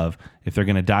delivery of if they're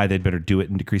going to die, they'd better do it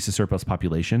and decrease the surplus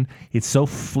population. It's so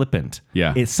flippant.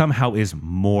 Yeah. It somehow is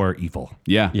more evil.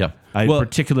 Yeah. Yeah. I Well,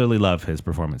 particularly love his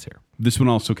performance here. this one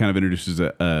also kind of introduces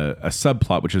a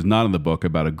subplot, which is not in the book,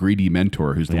 about a greedy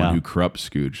mentor who's the Yeah. one who corrupts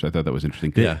Scrooge. I thought that was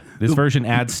interesting. Yeah. This version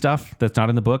adds stuff that's not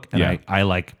in the book, and Yeah. I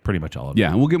like pretty much all of it. Yeah,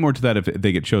 and we'll get more to that if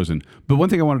they get chosen. But one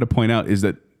thing I wanted to point out is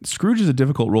that Scrooge is a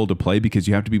difficult role to play because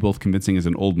you have to be both convincing as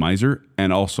an old miser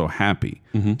and also happy.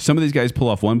 Some of these guys pull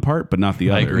off one part, but not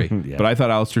the I other. agree. Yeah. But I thought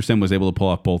Alistair Sim was able to pull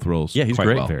off both roles. Yeah, he's quite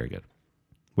great. well. Very good.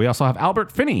 We also have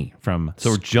Albert Finney from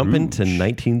So we're jumping to Scrooge,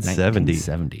 1970.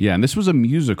 1970. Yeah, and this was a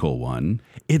musical one.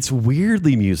 It's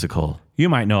weirdly musical. You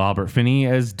might know Albert Finney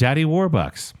as Daddy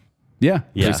Warbucks. Yeah,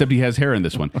 Yeah. except he has hair in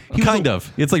this one. Kind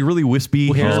of. It's like really wispy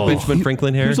hair, Oh. Benjamin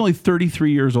Franklin hair. He was only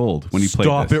 33 years old when he played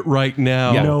Stop this. it right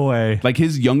now. Yeah. No way. Like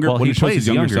his younger, Well, when he it shows plays his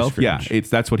younger younger self, yeah, Scrooge.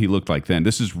 that's what he looked like then.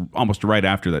 This is almost right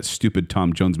after that stupid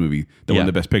Tom Jones movie that Yeah. won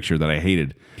the Best Picture that I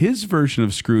hated. His version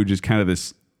of Scrooge is kind of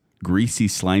this greasy,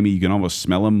 slimy, you can almost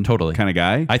smell him Totally. kind of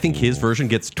guy. I think his version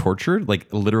gets tortured,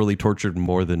 like literally tortured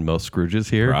more than most Scrooges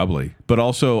here. Probably. But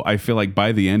also, I feel like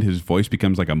by the end, his voice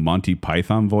becomes like a Monty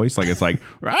Python voice. Like it's like,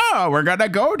 oh, we're going to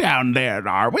go down there,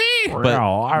 are we?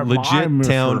 But legit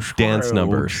town dance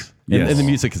numbers. Yes. And the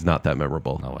music is not that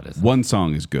memorable. No, it is. One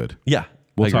song is good. Yeah.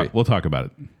 We'll I agree. talk. We'll talk about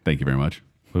it. Thank you very much.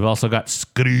 We've also got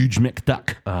Scrooge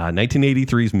McDuck.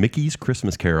 1983's Mickey's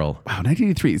Christmas Carol. Wow,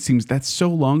 1983. It seems that's so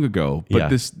long ago, but Yeah.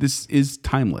 this is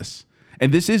timeless.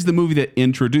 And this is the movie that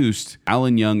introduced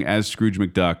Alan Young as Scrooge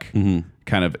McDuck,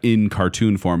 kind of in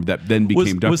cartoon form. That then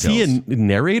became DuckTales. Was he a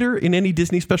narrator in any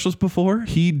Disney specials before?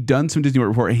 He'd done some Disney work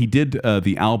before. He did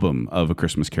the album of A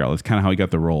Christmas Carol. That's kind of how he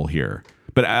got the role here.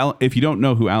 But if you don't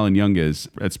know who Alan Young is,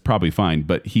 that's probably fine.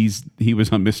 But he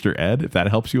was on Mr. Ed, if that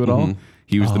helps you at all.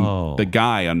 He was the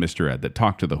guy on Mr. Ed that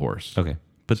talked to the horse. Okay.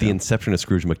 But the inception of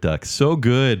Scrooge McDuck, so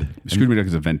good. Scrooge McDuck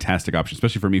is a fantastic option,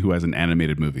 especially for me who has an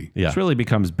animated movie. Yeah. This really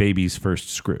becomes baby's first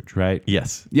Scrooge, right?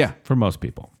 Yes. Yeah, For most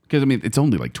people. because I mean, it's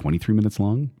only like 23 minutes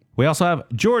long. We also have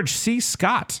George C.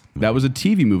 Scott. That was a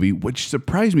TV movie, which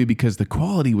surprised me because the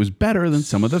quality was better than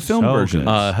some of the film So versions.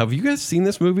 good. Have you guys seen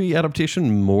this movie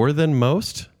adaptation more than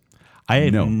most? I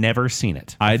had No. never seen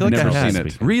it. I'd feel like never I have. seen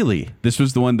it. Really? This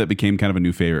was the one that became kind of a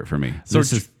new favorite for me. So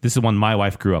this is one my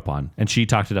wife grew up on, and she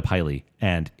talked it up highly,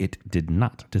 and it did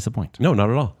not disappoint. No, not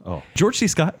at all. Oh. George C.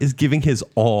 Scott is giving his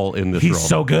all in this He's role.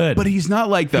 so good. But he's not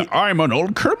like the I'm an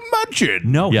old curmudgeon.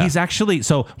 no, Yeah. he's actually He's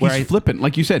flippant,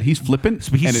 like you said. He's flippant.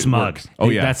 But he's and it smug. works. Oh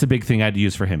yeah, That's the big thing I'd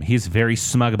use for him. He's very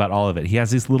smug about all of it. He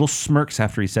has these little smirks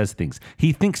after he says things.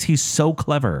 He thinks he's so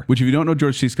clever. Which, if you don't know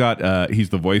George C. Scott, he's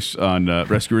the voice on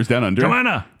Rescuers Down Under.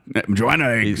 Joanna!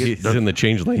 Joanna. He's in the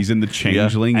Changeling. He's in the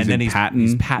Changeling. And then in he's Patton.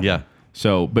 He's Patton. Yeah.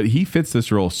 So, but he fits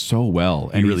this role so well.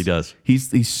 And really he's-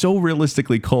 does. He's so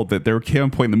realistically cold that there came a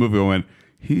point in the movie where I went,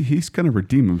 he's going to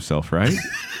redeem himself, right?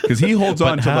 Because he holds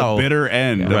on to how? the bitter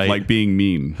end of Right. like being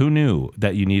mean. Who knew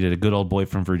that you needed a good old boy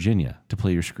from Virginia to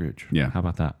play your Scrooge? Yeah. How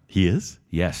about that? He is?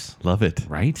 Yes. Love it.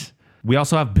 Right? We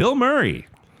also have Bill Murray.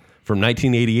 From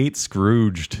 1988,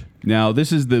 Scrooged. Now,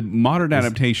 this is the modern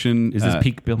adaptation. Is this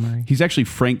peak Bill Murray? He's actually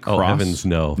Frank Cross. Oh, heavens,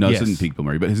 no. No, Yes. this isn't Peak Bill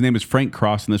Murray, but his name is Frank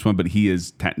Cross in this one, but he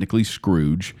is technically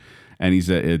Scrooge, and he's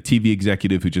a TV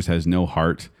executive who just has no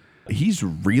heart. He's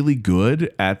really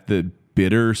good at the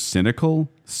bitter, cynical,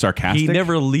 sarcastic. He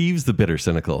never leaves the bitter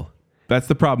cynical. That's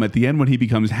the problem. At the end, when he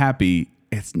becomes happy,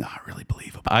 it's not really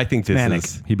believable. I think this Manic.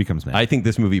 is. He becomes manic. I think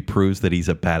this movie proves that he's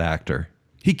a bad actor.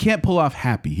 He can't pull off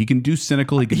happy. He can do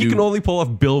cynical. He He can only pull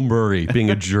off Bill Murray being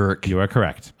a jerk. You are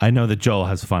correct. I know that Joel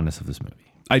has fondness of this movie.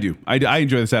 I do. I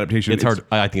enjoy this adaptation. It's hard.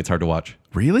 I think it's hard to watch.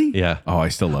 Really? Yeah. Oh, I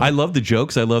still love it. I love the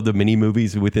jokes. I love the mini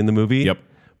movies within the movie. Yep.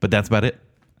 But that's about it.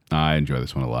 I enjoy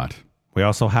this one a lot. We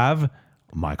also have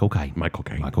Michael Caine. Michael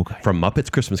Caine. Michael Caine. From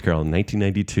Muppets Christmas Carol in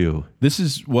 1992. This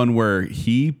is one where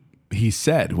he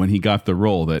said when he got the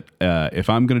role that if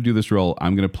I'm going to do this role,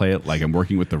 I'm going to play it like I'm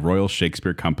working with the Royal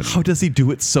Shakespeare Company. How does he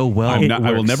do it so well?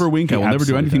 I will never wink. He I will never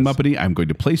do absolutely anything does. Muppety. I'm going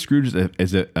to play Scrooge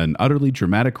as an utterly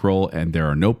dramatic role, and there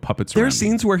are no puppets There are around.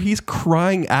 scenes where he's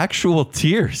crying actual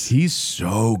tears. He's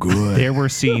so good. There were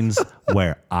scenes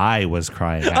where I was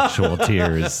crying actual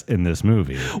tears in this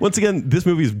movie. Once again, this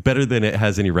movie is better than it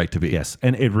has any right to be. Yes,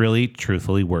 and it really,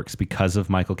 truthfully works because of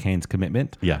Michael Caine's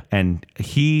commitment. Yeah. And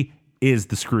he is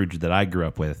the Scrooge that I grew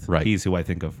up with. Right. He's who I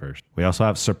think of first. We also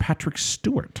have Sir Patrick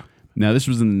Stewart. Now, this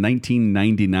was in the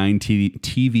 1999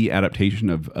 TV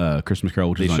adaptation of Christmas Carol,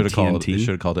 which They is on should have called. They TNT. should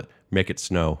have called it "Make It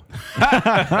Snow."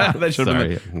 That should have Sorry.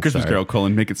 been I'm Christmas sorry. Carol: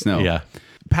 Make It Snow. Yeah.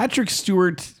 Patrick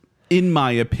Stewart, in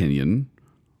my opinion,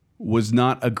 was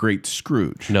not a great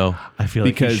Scrooge. No, I feel like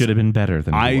he Because should have been better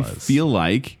than he I was. feel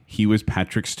like he was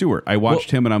Patrick Stewart. I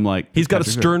watched him and I'm like, he's got a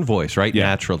Patrick stern voice, right? Yeah.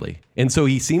 Naturally, and so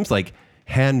he seems like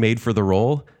handmade for the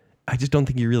role. I just don't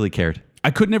think he really cared.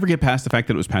 I could never get past the fact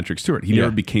that it was Patrick Stewart. He Yeah.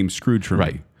 never became Scrooge for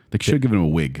Right. me. They should have given him a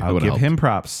wig. That I'll would've give helped. him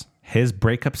props. His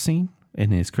breakup scene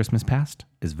in his Christmas past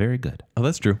is very good. Oh,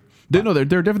 that's true. There are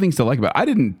different things to like about it. I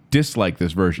didn't dislike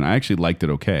this version. I actually liked it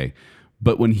okay.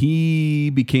 But when he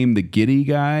became the giddy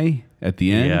guy at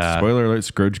the end, Yeah. spoiler alert,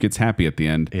 Scrooge gets happy at the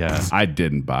end. Yeah. I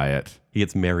didn't buy it. He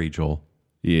gets Mary Joel.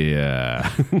 Yeah.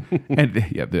 And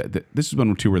yeah, this is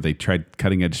one too where they tried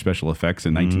cutting edge special effects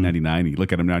in 1999. You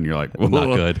look at them now and you're like, Not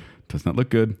 "Whoa, good. Does not look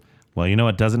good. Well, you know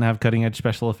what doesn't have cutting edge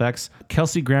special effects?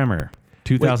 Kelsey Grammer,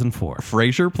 2004.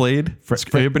 Frasier played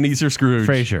Ebenezer Scrooge.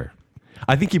 Frasier.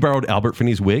 I think he borrowed Albert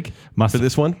Finney's wig Must for have.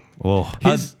 this one. Oh,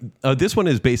 This one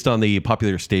is based on the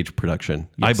popular stage production,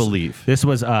 I believe. this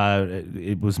was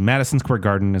it was Madison Square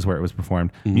Garden is where it was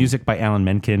performed. Mm-hmm. Music by Alan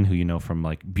Menken, who you know from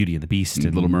like Beauty and the Beast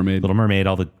and Little Mermaid.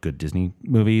 all the good Disney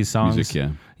movies, songs. Music, yeah.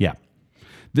 Yeah.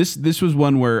 This was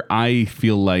one where I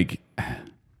feel like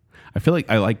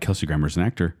I like Kelsey Grammer as an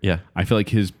actor. Yeah. I feel like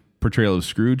his portrayal of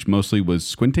Scrooge mostly was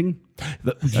squinting.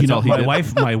 You know, all he my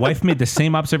did. wife made the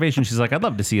same observation. She's like, I'd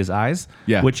love to see his eyes.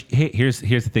 Yeah. Which here's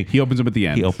the thing. He opens them at the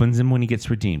end. He opens them when he gets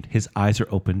redeemed. His eyes are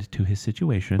opened to his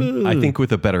situation. I think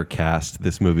with a better cast,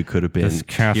 this movie could have been This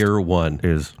cast tier one.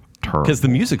 Is terrible. Because the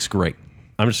music's great.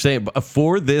 I'm just saying,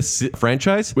 for this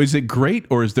franchise, Is it great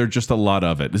or is there just a lot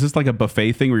of it? Is this like a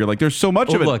buffet thing where you're like, there's so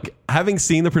much of it? look, having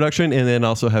seen the production and then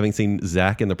also having seen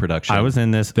Zach in the production, I was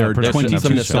in this. There are production of 22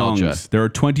 some nostalgia. songs. There are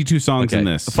 22 songs in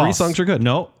Okay. this. Three songs are good.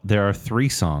 No, there are 3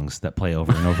 songs that play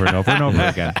over and over and over and over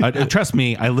again. Trust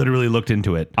me, I literally looked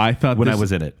into it. I thought when this- I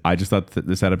was in it. I just thought that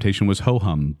this adaptation was ho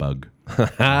hum bug.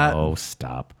 Oh,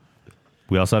 stop.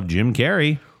 We also have Jim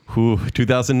Carrey. Who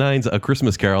 2009's A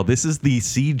Christmas Carol. This is the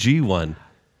CG one.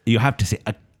 You have to say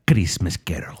a Christmas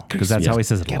Carol because that's how he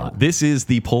says it a lot. This is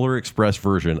the Polar Express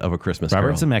version of A Christmas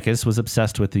Robert Carol. Zemeckis was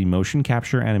obsessed with the motion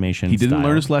capture animation. He didn't style.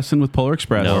 learn his lesson with Polar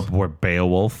Express. No. Or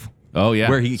Beowulf. Oh, yeah.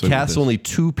 where he So casts this- only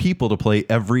 2 people to play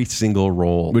every single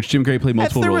role. Which Jim Carrey played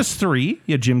multiple There roles. was 3.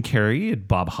 You had Jim Carrey, you had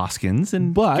Bob Hoskins,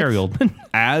 and But Gary Oldman.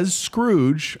 as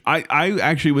Scrooge, I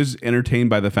actually was entertained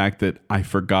by the fact that I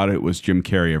forgot it was Jim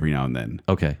Carrey every now and then.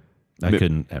 Okay. I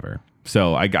couldn't ever.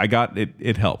 So I got it.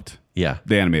 It helped. Yeah.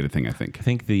 The animated thing, I think. I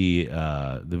think the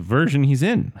version he's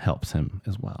in helps him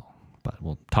as well. But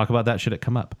we'll talk about that should it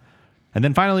come up. And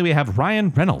then finally we have Ryan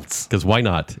Reynolds. Because why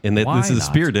not? And Why this is not?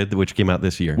 Spirited, which came out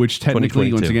this year. Which technically,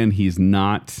 2022. once again, he's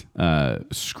not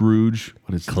Scrooge.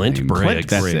 What is his Clint name? Briggs.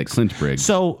 That's it. Clint Briggs.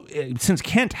 So since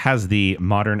Kent has the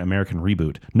modern American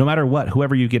reboot, no matter what,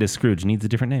 whoever you get as Scrooge needs a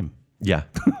different name. Yeah.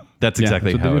 That's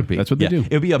exactly that's what how they it do. would be. That's what they do.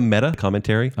 It would be a meta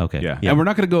commentary. Okay. yeah. And we're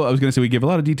not going to go. I was going to say we give a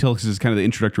lot of detail because it's kind of the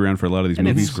introductory round for a lot of these And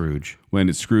movies. it's Scrooge. When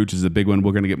it's Scrooge is the big one.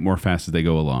 We're going to get more fast as they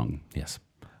go along. Yes.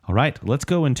 All right. Let's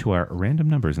go into our random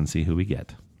numbers and see who we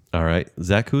get. All right.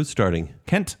 Zach, who's starting?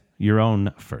 Kent, your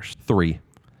own first. 3.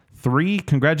 3.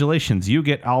 Congratulations. You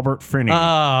get Albert Finney.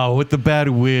 Oh, with the bad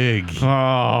wig.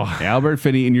 oh. Albert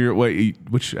Finney in your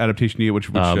which adaptation do you get?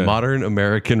 Which Modern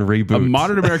American reboot. a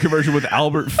modern American version with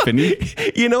Albert Finney.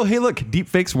 You know, hey, look, deep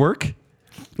fakes work.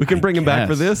 We can bring him back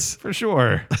for guess. this. For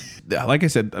sure. Like I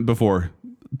said before,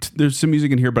 there's some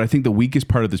music in here, but I think the weakest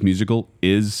part of this musical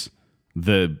is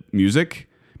the music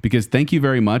because Thank You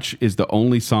Very Much is the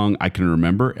only song I can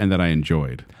remember and that I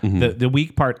enjoyed. The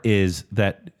weak part is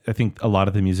that I think a lot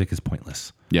of the music is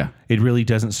pointless. Yeah. It really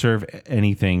doesn't serve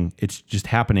anything. It's just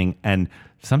happening, and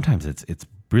sometimes it's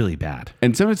really bad.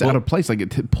 And sometimes it's out of place. Like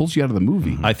it pulls you out of the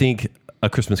movie. I think A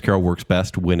Christmas Carol works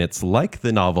best when it's like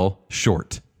the novel,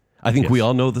 short. I think we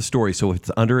all know the story, so if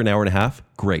it's under an hour and a half,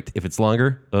 great. If it's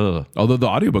longer, Although the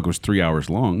audiobook was 3 hours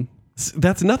long,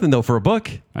 that's nothing though for a book.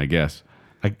 I guess.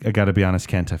 I got to be honest,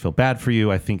 Kent. I feel bad for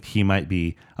you. I think he might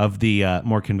be of the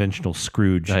more conventional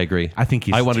Scrooge. I agree. I think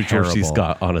he's. I wanted George C. terrible.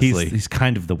 Scott, honestly. He's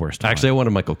kind of the worst. Actually, I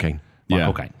wanted Michael Caine. Yeah.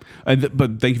 Okay.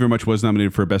 But Thank You Very Much was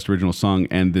nominated for Best Original Song,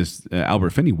 and this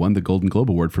Albert Finney won the Golden Globe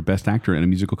Award for Best Actor in a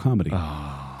Musical Comedy.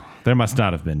 There must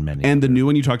not have been many. And the new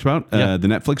one you talked about, the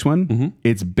Netflix one,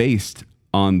 it's based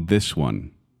on this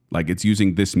one. Like it's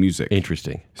using this music.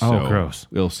 Interesting. Oh, gross.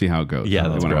 We'll see how it goes. Yeah, I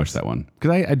that's want to gross. watch that one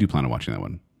because I do plan on watching that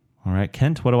one. All right,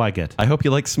 Kent. What do I get? I hope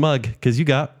you like Smug because you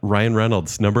got Ryan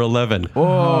Reynolds, number 11.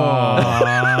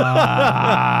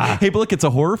 Hey, but look, it's a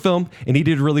horror film, and he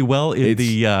did really well in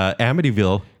the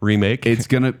Amityville remake.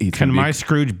 Can my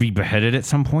Scrooge be beheaded at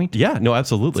some point? Yeah, no,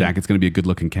 absolutely. Zach? It's going to be a good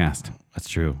looking cast. That's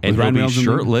true. And Ryan he'll be Reynolds in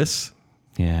there? shirtless.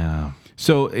 Yeah.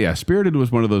 So yeah, Spirited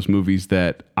was one of those movies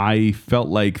that I felt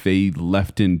like they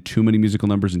left in too many musical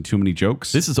numbers and too many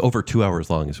jokes. This is over 2 hours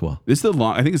long as well. This is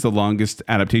I think it's the longest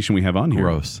adaptation we have on here.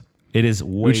 Gross. It is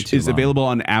way Which too is long. available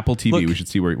on Apple TV. Look, We should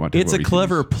see where you want to. It's a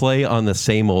clever play on the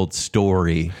same old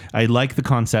story. I like the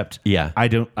concept. Yeah. I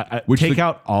don't. Take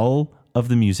out all of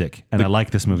the music, and I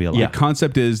like this movie a lot. The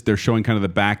concept is they're showing kind of the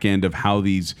back end of how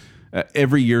these.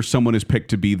 Every year, someone is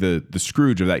picked to be the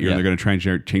Scrooge of that year, and they're going to try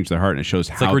and change their heart, and it shows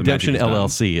It's how like the Redemption magic is done.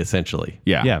 LLC, essentially.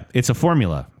 Yeah, Yeah, it's a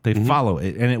formula. They follow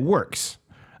it, and it works.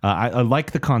 I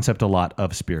like the concept a lot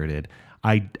of Spirited.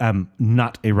 I am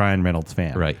not a Ryan Reynolds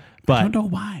fan, Right. But I don't know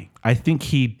why. I think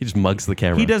He just mugs the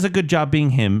camera. he does a good job being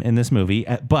him in this movie.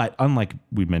 But unlike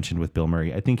we mentioned with Bill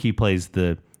Murray, I think he plays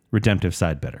the redemptive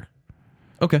side better.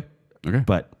 Okay. Okay,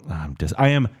 But I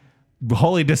am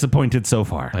wholly disappointed so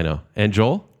far. I know. And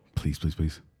Joel? please.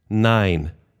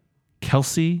 9.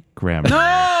 Kelsey Grammer.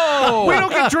 No! We don't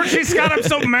get George C. Scott. I'm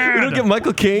so mad. We don't get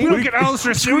Michael Caine. We don't get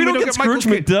Alistair Sim. We don't get Michael Scrooge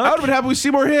Caine. I would McDuck. have been happy with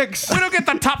Seymour Hicks. We don't get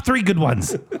the top 3 good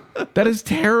ones. That is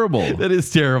terrible. That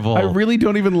is terrible. I really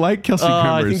don't even like Kelsey Grammer.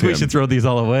 I think we should throw these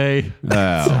all away.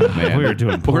 Oh man, We were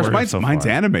doing Of course, poor mine's so far.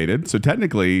 animated, so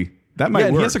technically that might Yeah,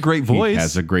 and work. he has a great voice. He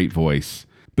has a great voice.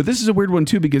 But this is a weird one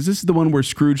too because this is the one where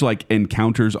Scrooge like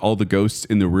encounters all the ghosts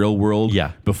in the real world.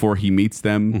 Yeah. Before he meets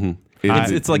them.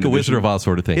 It's like a Wizard of Oz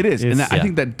sort of thing. It is, and It's- I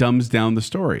think that dumbs down the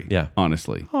story. Yeah.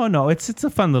 honestly. Oh no, it's a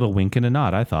fun little wink and a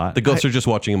nod. I thought The ghosts are just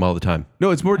watching him all the time.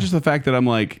 No, it's more just the fact that I'm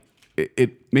like,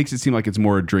 it makes it seem like it's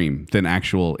more a dream than it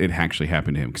actually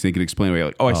happened to him because they can explain away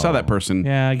like, oh, I saw that person.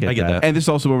 Yeah, I get that. And this is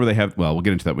also where they have. Well, we'll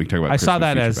get into that. We can talk about. I saw Christmas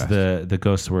that as Future Fest. the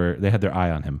ghosts were they had their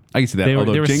eye on him. I can see that. They were,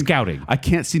 Although they were Jane- scouting. I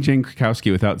can't see Jane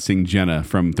Krakowski without seeing Jenna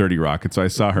from 30 Rock, and so I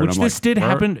saw her. Which and I'm this like, did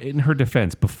happen in her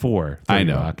defense before 30 I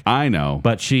know. Rock. I know.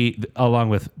 But she, along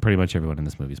with pretty much everyone in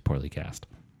this movie, is poorly cast.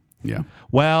 Yeah.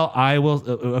 Well, I will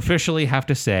officially have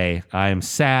to say I am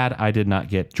sad I did not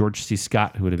get George C.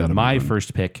 Scott, who would have been my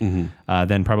first pick,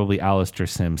 then probably Alistair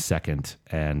Sim second,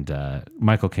 and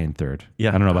Michael Caine third. Yeah.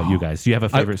 I don't know about you guys. Do you have a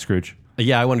favorite Scrooge?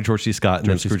 Yeah, I wanted George C. Scott and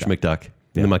then C. Scrooge Scott. McDuck.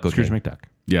 And then Michael Scrooge Caine. McDuck.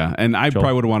 Yeah. And I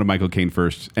probably would have wanted Michael Caine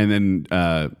first, and then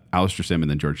Alistair Sim, and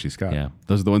then George C. Scott. Yeah.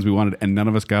 Those are the ones we wanted, and none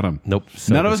of us got them. Nope.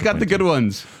 None of us got the good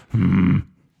ones.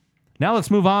 Now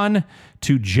let's move on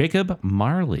to Jacob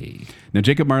Marley. Now,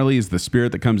 Jacob Marley is the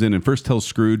spirit that comes in and first tells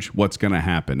Scrooge what's going to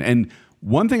happen. And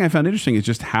one thing I found interesting is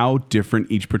just how different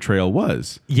each portrayal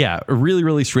was. Yeah, really,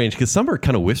 really strange because some are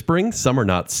kind of whispering, some are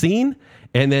not seen,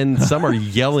 and then some are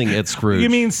yelling at Scrooge. You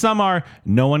mean some are,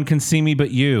 no one can see me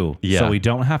but you, Yeah. so we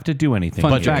don't have to do anything.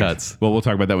 Fun Budget fact. cuts. Well, we'll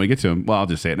talk about that when we get to him. Well, I'll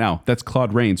just say it now. That's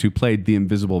Claude Rains, who played the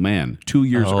Invisible Man 2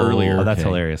 years earlier. Oh, that's Okay.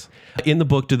 hilarious. In the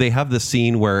book, do they have the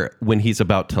scene where when he's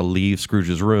about to leave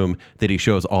Scrooge's room that he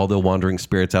shows all the wandering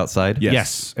spirits outside?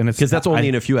 Yes. And it's Because that's only I-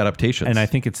 in a few adaptations. And I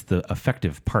think it's the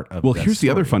effective part of Well, that here's the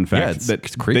other story. fun fact Yeah, it's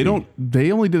that creepy. they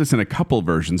only did this in a couple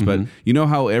versions, but you know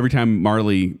how every time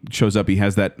Marley shows up, he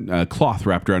has that cloth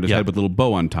wrapped around his Yep. head with a little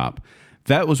bow on top.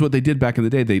 That was what they did back in the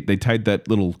day. They tied that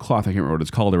little cloth, I can't remember what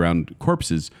it's called, around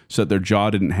corpses so that their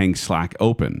jaw didn't hang slack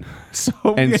open.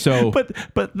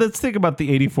 But let's think about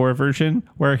the 84 version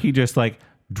where he just like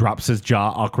drops his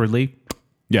jaw awkwardly.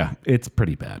 Yeah. It's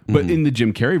pretty bad. But in the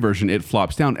Jim Carrey version, it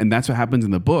flops down, and that's what happens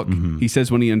in the book. He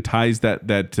says when he unties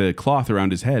that cloth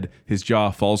around his head, his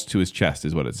jaw falls to his chest,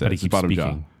 is what it says. he His keeps bottom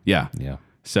speaking. jaw. Yeah. Yeah.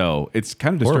 So it's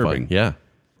kind of horrifying. disturbing. Yeah.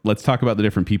 Let's talk about the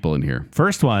different people in here.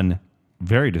 First one,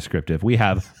 very descriptive. We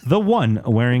have the one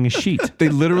wearing a sheet. They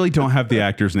literally don't have the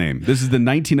actor's name. This is the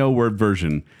 19-0 word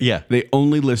version. Yeah. They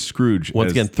only list Scrooge. Once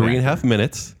as again, the 3.5 actor.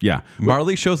 minutes. Yeah.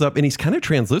 Marley shows up and he's kind of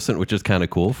translucent, which is kind of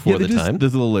cool for the they just- time.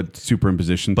 There's a little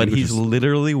superimposition. But thing, which he's is-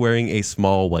 literally wearing a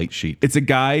small white sheet. It's a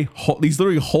guy. He's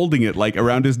literally holding it like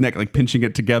around his neck, like pinching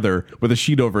it together with a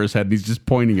sheet over his head, and he's just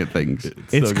pointing at things.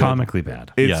 It's so good. comically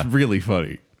bad. It's Yeah. really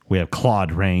funny. We have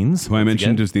Claude Rains. Who I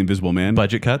mentioned again, is the Invisible Man.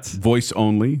 Budget cuts. Voice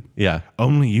only. Yeah.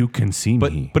 Only you can see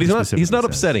But me. but he's he not specifically says.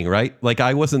 upsetting, right? Like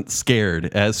I wasn't scared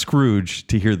as Scrooge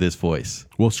to hear this voice.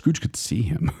 Well, Scrooge could see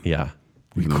him. Yeah.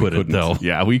 We No, couldn't though.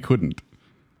 Yeah, we couldn't.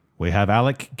 We have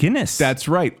Alec Guinness. That's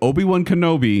right. Obi-Wan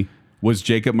Kenobi was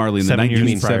Jacob Marley in the 7 years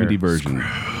 1970 prior. version.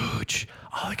 Scrooge.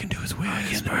 All I can do is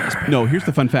whisper. No, here's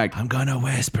the fun fact. I'm gonna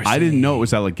whisper. I didn't know it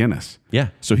was Alec Guinness. Yeah.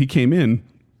 So he came in,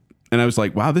 and I was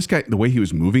like, wow, this guy, the way he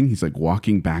was moving, he's like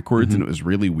walking backwards, and it was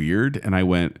really weird. And I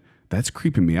went, that's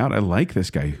creeping me out. I like this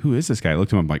guy. Who is this guy? I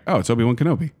looked at him, I'm like, oh, it's Obi-Wan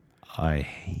Kenobi. I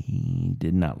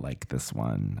did not like this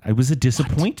one. It was a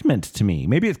disappointment to me.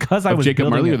 Maybe it's because I Of was Jacob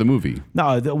building Marley it. or the movie?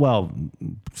 No,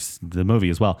 the movie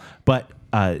as well. But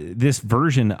this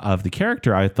version of the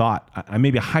character, I thought I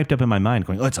maybe hyped up in my mind,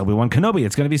 going, "Oh, it's Obi-Wan Kenobi.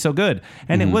 It's going to be so good."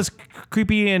 And it was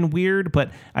creepy and weird,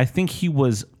 but I think he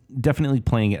was definitely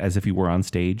playing it as if he were on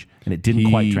stage, and it didn't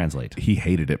quite translate. He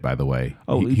hated it, by the way.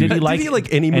 Oh, he, did he like? he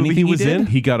like any movie anything he was did? in?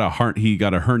 He got a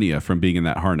hernia from being in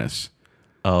that harness.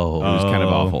 Oh. It was kind of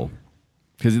awful.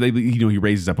 Because he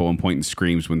raises up at one point and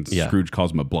screams when Yeah. Scrooge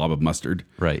calls him a blob of mustard.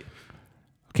 Right.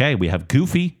 Okay, we have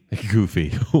Goofy, Goofy.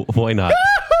 Why not?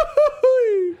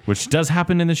 which does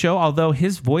happen in the show, although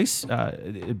his voice.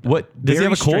 What does he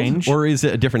have a cold, strange. or is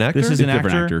it a different actor? This is an It's a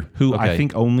different actor, actor. who I Okay.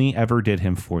 think only ever did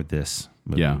him for this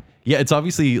movie. Yeah. Yeah, it's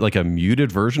obviously like a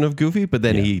muted version of Goofy, but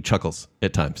then he chuckles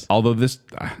at times. Although this,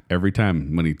 every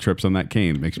time when he trips on that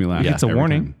cane, it makes me laugh. It's a Every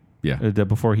warning. time. Yeah.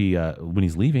 Before he, when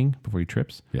he's leaving, before he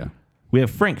trips. Yeah. We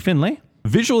have Frank Finlay.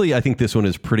 Visually, I think this one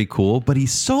is pretty cool, but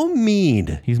he's so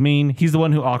mean. He's mean. He's the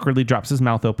one who awkwardly drops his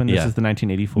mouth open. This Yeah. is the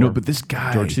 1984. No, but this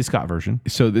guy. George C. Scott version.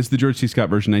 So this is the George C. Scott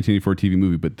version 1984 TV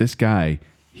movie, but this guy,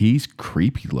 he's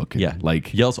creepy looking. Yeah,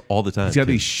 Like, yells all the time. he's got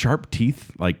too. these sharp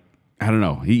teeth. Like, I don't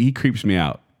know. He creeps me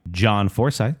out. John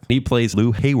Forsythe. He plays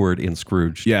Lou Hayward in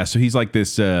Scrooge. Yeah, so he's like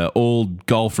this old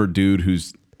golfer dude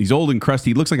he's old and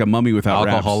crusty. He looks like a mummy without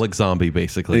wraps. Alcoholic zombie, And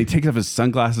basically. he takes off his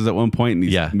sunglasses at one point, and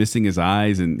he's Yeah. missing his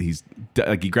eyes, and he's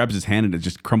like he grabs his hand and it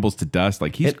just crumbles to dust.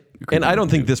 Like he's And I don't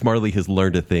think this Marley has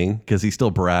learned a thing because he still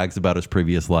brags about his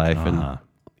previous life and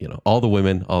all the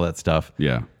women, all that stuff.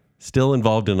 Yeah. Still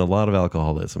involved in a lot of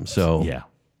alcoholism. So Yeah.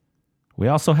 We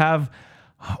also have,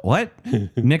 what?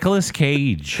 Nicolas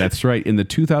Cage. That's right. In the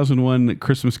 2001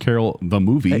 Christmas Carol, the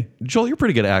movie. Joel, you're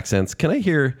pretty good at accents. Can I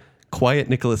hear quiet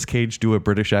Nicolas Cage do a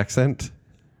British accent?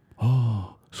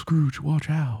 Scrooge, watch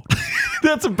out.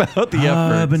 That's about the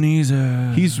effort.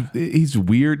 Ebenezer. He's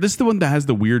weird. This is the one that has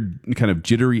the weird kind of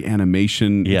jittery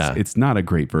animation. Yeah. It's not a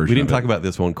great version. We didn't of it. talk about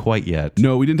this one quite yet.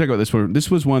 No, we didn't talk about this one. This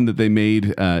was one that they made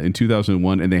in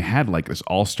 2001, and they had like this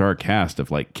all-star cast of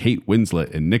like Kate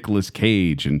Winslet and Nicolas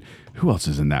Cage, and who else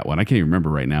is in that one? I can't even remember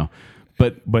right now.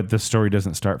 But the story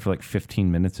doesn't start for like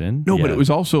 15 minutes in. no, but Yeah. it was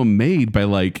also made by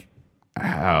like,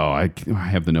 I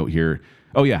have the note here.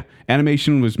 Oh yeah,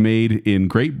 animation was made in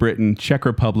Great Britain, Czech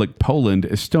Republic, Poland,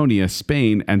 Estonia,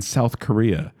 Spain, and South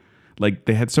Korea. Like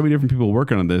they had so many different people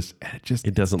working on this, and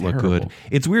It doesn't look terrible. good.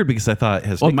 It's weird because I thought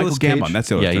has Oh, Nicolas Michael Cage, Gambon, that's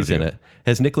the other yeah, he's in too. it.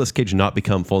 Has Nicolas Cage not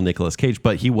become full Nicolas Cage?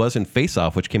 But he was in Face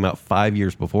Off, which came out 5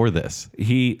 years before this.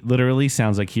 He literally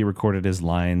sounds like he recorded his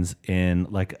lines in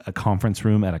like a conference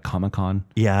room at a Comic-Con.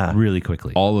 Yeah. Really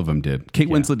quickly. All of them did. Kate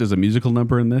Winslet does a musical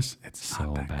number in this. It's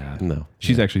so bad. No,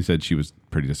 She's actually said she was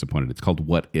pretty disappointed. It's called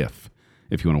What If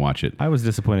you want to watch it. I was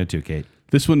disappointed too, Kate.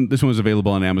 This one was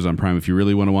available on Amazon Prime if you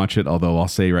really want to watch it. Although I'll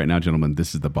say right now, gentlemen,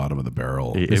 this is the bottom of the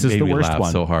barrel. This is made the me worst laugh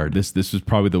one. so hard. This is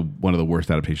probably one of the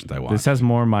worst adaptations I watched. This has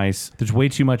more mice. There's way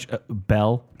too much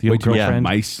Belle, the Way old too much girlfriend.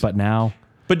 mice. But now.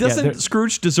 But doesn't there-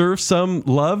 Scrooge deserve some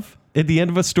love at the end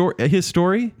of his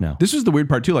story? No. This was the weird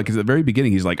part too. Like, 'cause at the very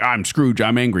beginning, he's like, "I'm Scrooge.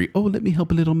 I'm angry. Oh, let me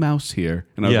help a little mouse here."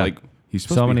 And I was Yeah. like, "He's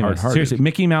supposed So to be many mice. hard-hearted." Seriously,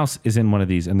 Mickey Mouse is in one of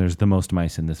these, and there's the most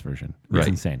mice in this version. It's Right.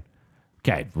 insane.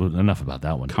 Okay, well, enough about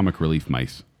that one. Comic relief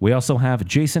mice. We also have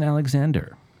Jason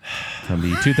Alexander from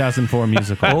the 2004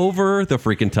 musical. Over the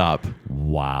freaking top.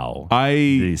 Wow. I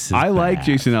is like bad.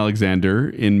 Jason Alexander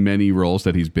in many roles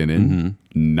that he's been in.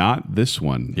 Not this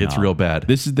one. It's real bad.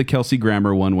 This is the Kelsey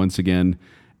Grammer one once again,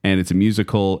 and it's a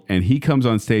musical. And he comes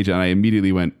on stage, and I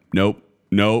immediately went, "Nope,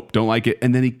 don't like it."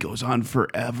 And then he goes on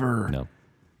forever. No.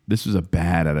 This was a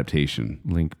bad adaptation.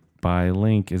 Link by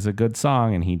Link is a good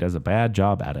song, and he does a bad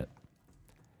job at it.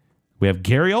 We have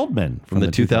Gary Oldman From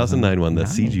the 2009 one, the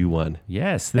CG one.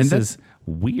 Yes, this is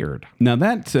weird. Now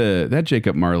that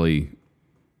Jacob Marley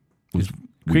was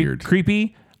weird.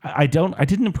 Creepy. I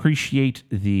didn't appreciate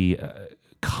the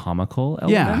comical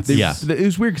Yeah, elements. it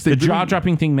was weird because The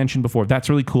jaw-dropping thing mentioned before, that's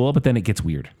really cool, but then it gets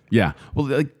weird. Yeah, well,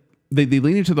 like they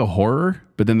lean into the horror,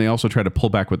 but then they also try to pull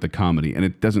back with the comedy,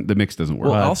 and the mix doesn't work.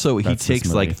 Well, also, he that's this takes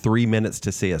movie. like 3 minutes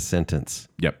to say a sentence.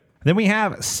 Yep. Then we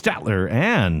have Statler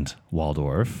and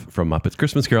Waldorf. From Muppets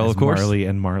Christmas Carol, of course. Marley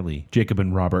and Marley. Jacob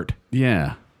and Robert.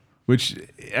 Yeah, which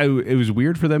it was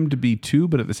weird for them to be two,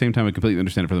 but at the same time, I completely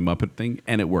understand it for the Muppet thing,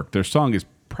 and it worked. Their song is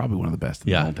probably one of the best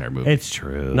in the whole entire movie. It's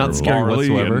true. Not scary Marley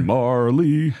whatsoever. and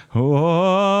Marley.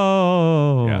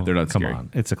 Oh. Yeah, they're not Come scary. on.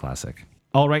 It's a classic.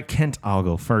 All right, Kent, I'll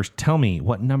go first. Tell me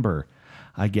what number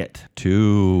I get.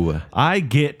 2. I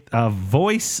get a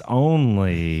voice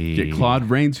only. Get Claude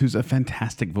Rains, who's a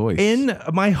fantastic voice. In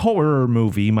my horror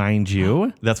movie, mind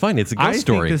you. That's fine. It's a ghost I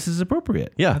story. think this is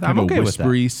appropriate. Yeah. I'm have okay a with that.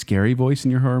 whispery, scary voice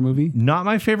in your horror movie. Not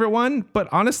my favorite one, but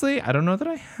honestly, I don't know that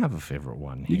I have a favorite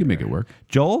one. You can make it work.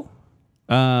 Joel?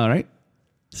 All right.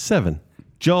 7.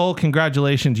 Joel,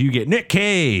 congratulations. You get Nick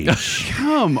Cage.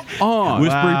 Come on.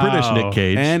 Whispery British Nick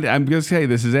Cage. And I'm going to say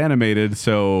this is animated,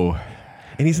 so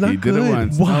And he's not he good. did it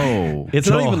once. No. It's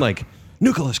not Joel. even like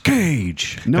Nicolas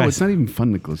Cage. No, Guys. it's not even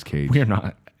fun, Nicolas Cage. We're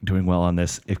not doing well on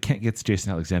this. If Kent gets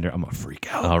Jason Alexander, I'm going to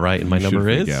freak out. All right. And my You should number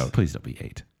freak is out. Please don't be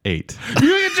 8. 8. You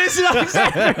get Jason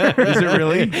Alexander. Is it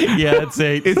really? Yeah, it's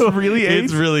 8. It's really 8?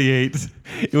 It's really 8.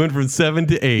 It went from 7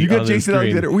 to 8. You got on the Jason screen.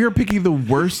 Alexander. We are picking the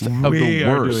worst of We the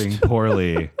are worst. doing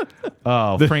poorly.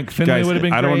 Oh, Frank Finlay Guys, would have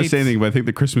been great. I don't want to say anything, but I think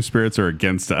the Christmas spirits are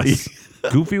against us.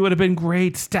 Goofy would have been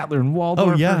great. Statler and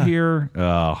Waldorf Oh, yeah. are here.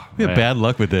 Oh, We have bad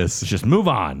luck with this. Let's just move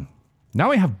on. Now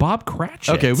we have Bob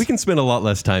Cratchit. Okay, we can spend a lot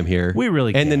less time here. We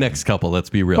really And the can. next couple, let's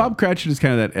be real. Bob Cratchit is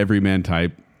kind of that everyman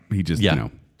type. He just, Yeah. you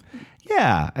know.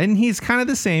 Yeah, and he's kind of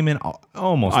the same in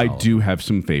almost I all of do have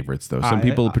some favorites, though. Some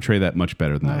people portray that much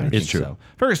better than them. I others. think It's true. so.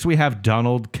 First, we have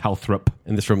Donald Calthrop.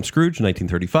 And this from Scrooge,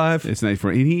 1935. It's nice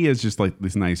for, and he is just like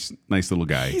this nice little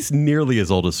guy. He's nearly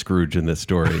as old as Scrooge in this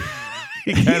story.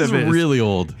 He kind He's of is. really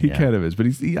old. He kind of is, but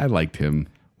I liked him.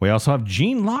 We also have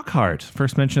Gene Lockhart,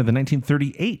 first mention of the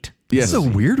 1938. Yes. It's a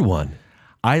weird one.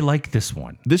 I like this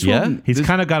one. This Yeah? one, He's this-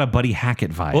 kind of got a Buddy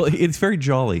Hackett vibe. Well, it's very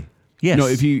jolly. yes. No,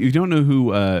 if you don't know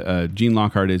who Gene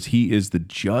Lockhart is, he is the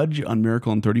judge on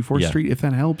Miracle on 34th Yeah. Street, if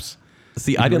that helps.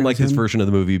 See, I didn't like this him? version of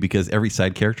the movie because every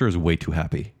side character is way too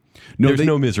happy. No, There's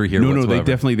no misery here No,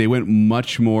 whatsoever. they went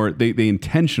much more. They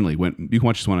intentionally went. You can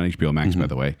watch this one on HBO Max, Mm-hmm. by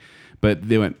the way. But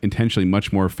they went intentionally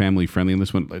much more family friendly. And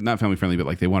this one, like, not family friendly, but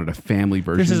like they wanted a family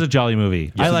version. this is a jolly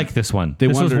movie. I like this one. This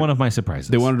was wanted- one of my surprises.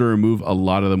 They wanted to remove a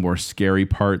lot of the more scary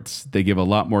parts. They give a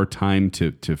lot more time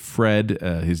to Fred,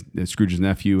 his Scrooge's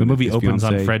nephew. the movie his opens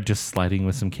on fiancée. Fred just sliding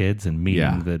with some kids and meeting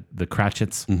Yeah. the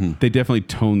Cratchits. They definitely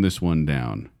toned this one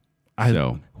down.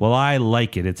 Well, I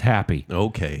like it. It's happy.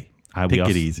 Okay. We Take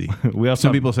also- it easy. We also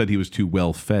Some people said he was too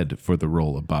well fed for the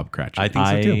role of Bob Cratchit. I think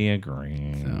so I too.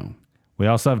 agree. So. We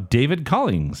also have David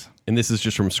Collings. And this is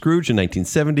just from Scrooge in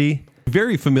 1970.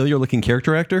 Very familiar looking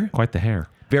character actor. Quite the hair.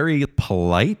 Very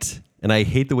polite. And I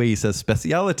hate the way he says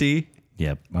speciality.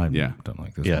 Yep. I Yeah. don't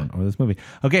like this Yeah. one or this movie.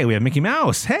 Okay, we have Mickey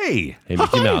Mouse. Hey. Hey,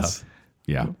 Mickey Mouse.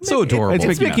 Yeah. So adorable.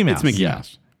 It's Mickey Mouse. It's Mickey Yeah.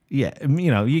 Mouse. Yeah,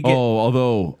 you get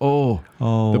Although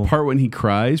the part when he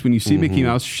cries, when you see Mickey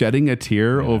Mouse shedding a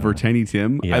tear over Tiny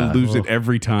Tim, I Yeah. lose it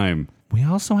every time. We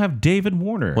also have David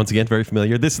Warner. Once again, very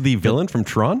familiar. This is the villain from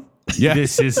Tron. Yeah,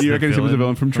 This is you the reckon he was a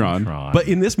villain from Tron? But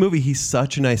in this movie, he's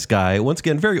such a nice guy. Once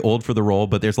again, very old for the role,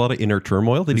 but there's a lot of inner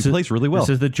turmoil that he plays really well. This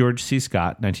is the George C.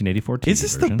 Scott 1984 TV Is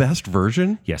this version. the best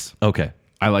version? Yes. Okay.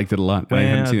 I liked it a lot. I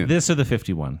haven't seen it. This or the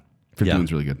 51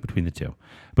 51's really good. between the two.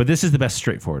 But this is the best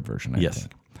straightforward version, I Yes.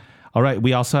 think. All right,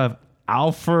 we also have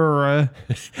Alfred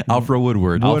Alfred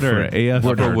Woodward. Woodard.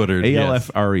 Alfred Woodard. yes.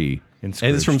 ALFRE. in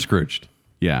And it's from Scrooge. Scrooged.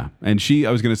 Yeah, and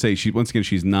I was going to say,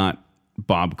 she's not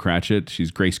Bob Cratchit.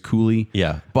 She's Grace Cooley.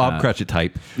 Yeah. Bob Cratchit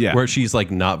type. yeah. Where she's like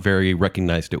not very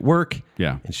recognized at work.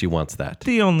 Yeah. And she wants that.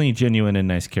 The only genuine and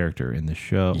nice character in the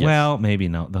show. Yes. Well, maybe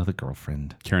not. The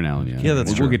girlfriend. Karen Allen. Yeah, Yeah, that's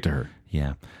we'll true. get to her.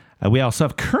 Yeah. We also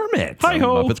have Kermit. Hi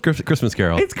ho. Muppets Christmas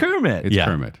Carol. It's Kermit. It's Yeah.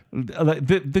 Kermit.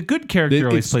 The good character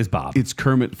always plays Bob. It's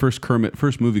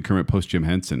first movie Kermit post Jim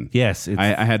Henson. Yes,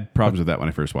 it's- I had problems with that when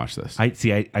I first watched this.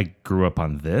 I grew up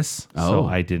on this, so Oh.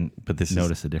 I didn't but this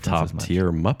notice is the difference top as much.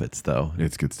 tier Muppets, though.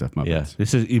 It's good stuff, Muppets. Yeah.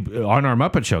 This is on our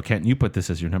Muppet Show. Kent, you put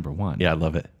this as your number one. Yeah, I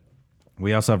love it.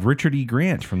 We also have Richard E.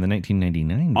 Grant from the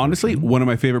 1999. Honestly, version. one of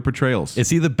my favorite portrayals. Is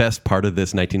he the best part of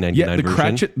this 1999 the version?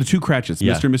 Cratchit, the two Cratchits,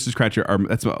 Yeah. Mr. and Mrs. Cratchit,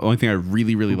 that's the only thing I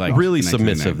really, really like. Really in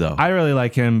submissive 1999. though. I really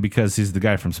like him because he's the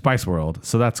guy from Spice World,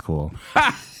 so that's cool.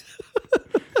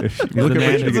 Look at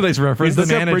That's a nice reference. Look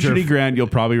the up manager. Richard E. Grant. You'll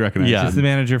probably recognize Yeah. him. He's the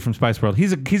manager from Spice World.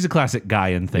 He's a classic guy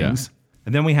in things.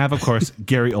 And then we have, of course,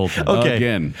 Gary Oldman. Okay.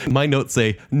 Again. My notes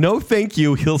say, no thank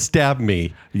you, he'll stab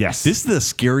me. Yes. This is the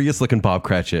scariest looking Bob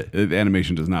Cratchit. The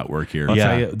animation does not work here. I'll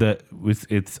Yeah. tell you,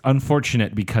 it's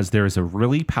unfortunate because there is a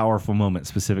really powerful moment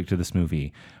specific to this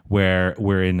movie where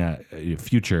we're in a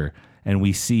future and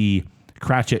we see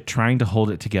Cratchit trying to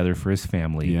hold it together for his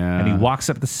family. Yeah. And he walks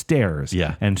up the stairs.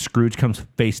 Yeah. And Scrooge comes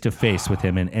face to face with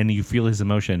him and you feel his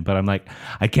emotion. But I'm like,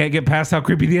 I can't get past how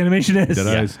creepy the animation is. Dead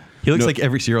eyes. He looks No, like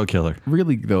every serial killer.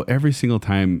 Really though, every single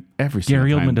time,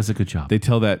 Gary Oldman does a good job. They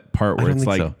tell that part where don't it's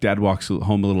think like so. Dad walks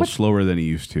home a little slower than he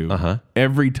used to. Uh-huh.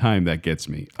 Every time that gets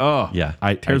me. Oh Yeah.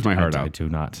 tears my heart I out. do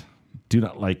not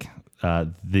like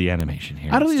the animation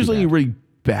here. I don't It's think there's too any bad. really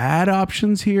bad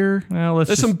options here. Well, let's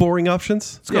There's just some boring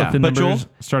options. go with the but Joel, numbers,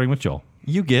 starting with Joel.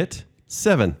 you get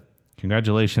 7.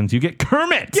 Congratulations, you get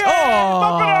Kermit.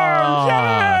 Oh,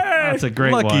 That's a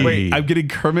great Lucky. one. Wait, I'm getting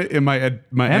Kermit in my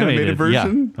animated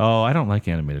version. Oh, I don't like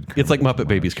animated. Kermit It's like Muppet much.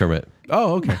 Babies Kermit.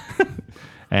 Oh, okay.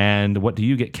 And what do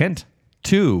you get, Kent?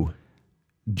 2.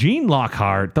 Gene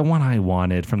Lockhart, the one I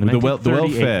wanted from the The well-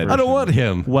 1938 well-fed. I don't version. want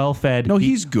him. Well-fed. No, He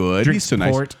he's good. drinks He's so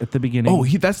nice. port at the beginning. Oh,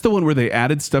 that's the one where they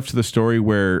added stuff to the story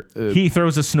where he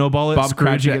throws a snowball at Bob Scrooge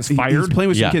Cratchit and gets he's fired. playing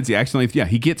with some Yeah. kids. He accidentally,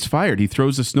 he gets fired. He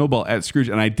throws a snowball at Scrooge,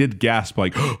 and I did gasp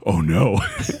like, "Oh no!"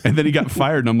 And then he got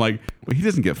fired, and I'm like, "Well, he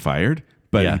doesn't get fired."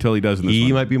 But until he does in this He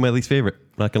one. might be my least favorite.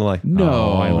 Not going to lie.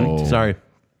 No. I liked it. Sorry.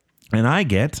 And I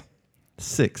get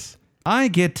 6.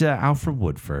 Alfred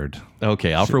Woodford.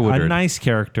 Okay, Alfred Woodward. A nice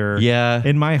character. Yeah.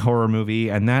 In my horror movie,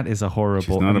 and that is a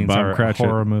horrible. not a Bob sorry, Cratchit.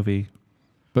 horror movie.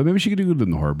 But maybe she could do good in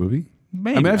the horror movie.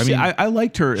 Maybe. I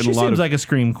liked her in she a lot seems of. like a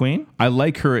scream queen. I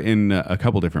like her in a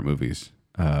couple different movies.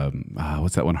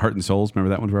 What's that one? Heart and Souls. Remember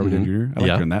that one, Robert Downey Jr. I like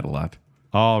Yeah. her in that a lot.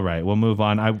 All right, we'll move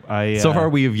on. I So far,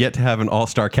 we have yet to have an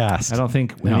all-star cast. I don't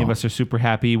think any of us are super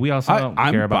happy. We also don't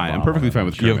I'm care about. fine. I'm Bob. perfectly fine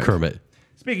with Kermit. You have Kermit.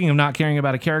 Speaking of not caring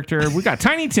about a character, we got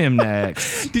Tiny Tim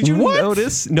next. Did you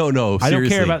notice? No, I don't seriously.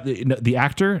 care about the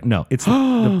actor. No, it's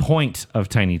the point of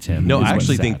Tiny Tim. No, is I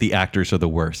actually what's think sad. the actors are the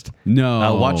worst.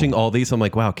 No. Watching all these, I'm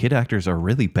like, wow, kid actors are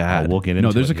really bad. We'll get into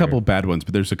No, there's it a couple here. bad ones,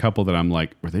 but there's a couple that I'm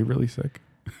like, were they really sick?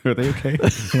 Are they okay?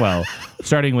 Well,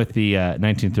 starting with the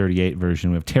 1938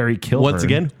 version with Terry Kilburn. Once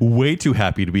again, way too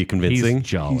happy to be he's convincing.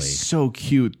 jolly. He's so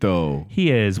cute, though.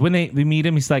 He is. When they meet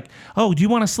him, he's like, "Oh, do you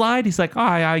want to slide?" He's like, "Oh,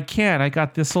 I can't. I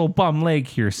got this old bum leg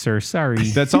here, sir. Sorry."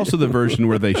 That's also the version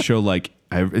where they show like,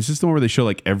 is this the one where they show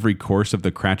like every course of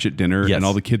the Cratchit dinner Yes. and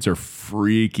all the kids are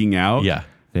freaking out? Yeah.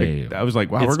 They- I was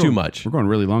like, wow, It's we're too going, much. We're going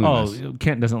really long on this. oh,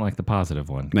 Kent doesn't like the positive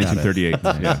one. Got it.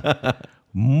 1938. Yeah.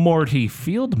 Morty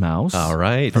Fieldmouse. All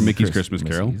right. From Mickey's Christmas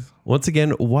Carol. Once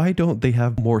again, why don't they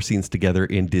have more scenes together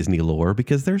in Disney lore?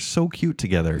 Because they're so cute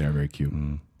together. They're very cute.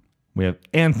 We have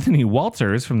Anthony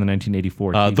Walters from the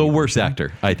 1984. TV The worst version.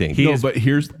 actor, I think. He No, is- but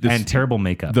here's this, and terrible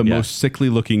makeup. the Yeah. most sickly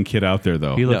looking kid out there,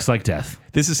 though. He looks like death.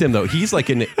 This is him, though. He's like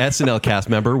an SNL cast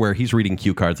member where he's reading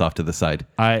cue cards off to the side.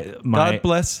 God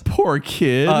bless Poor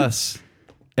kid. us.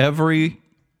 Everyone.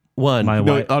 My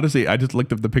No, wife. honestly, I just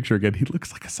looked up the picture again. He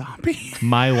looks like a zombie.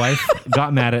 My wife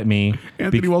got mad at me.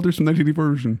 Anthony Walters from 1984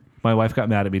 version. My wife got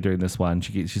mad at me during this one.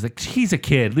 She's like, "He's a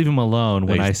kid. Leave him alone."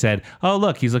 When Nice. I said, "Oh,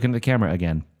 look, he's looking at the camera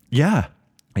again." Yeah.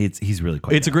 He's really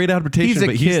quite. It's a great adaptation, He's a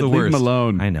but kid. he's the Leave worst. him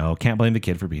alone. I know. Can't blame the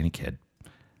kid for being a kid.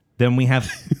 Then we have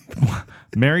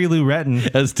Mary Lou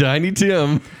Retton. As Tiny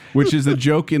Tim. Which is a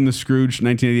joke in the Scrooge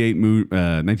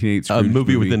 1988 Scrooge A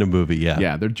movie within a movie, yeah.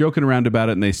 Yeah, they're joking around about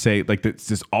it, and they say like it's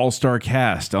this all-star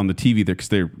cast on the TV because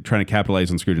they're trying to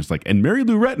capitalize on Scrooge. It's like, and Mary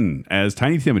Lou Retton as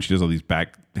Tiny Tim, and she does all these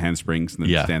back handsprings and then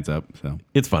Yeah. stands up. So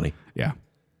It's funny. yeah,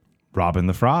 Robin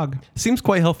the Frog. Seems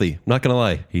quite healthy, not going to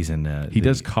lie. He's in. he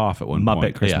does cough at one Muppet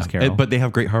point. Christmas Yeah. Carol. But they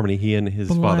have great harmony, he and his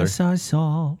father. Bless us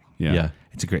all. Yeah.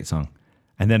 It's a great song.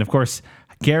 And then, of course,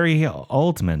 Gary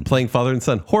Oldman. Playing father and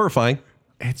son. Horrifying.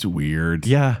 It's weird.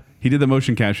 Yeah. he did the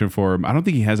motion capture for him. I don't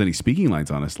think he has any speaking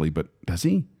lines, honestly, but does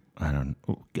he? I don't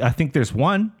know. I think there's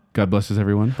one. God blesses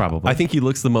everyone. Probably. I think he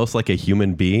looks the most like a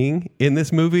human being in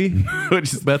this movie.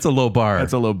 Which is- That's a low bar.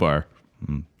 That's a low bar.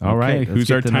 All right. let's who's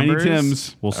get our the Tiny numbers.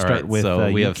 Tims? We'll All start right, with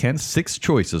we you, have Kent. 6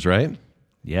 choices, right?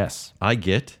 Yes. I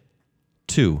get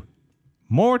 2.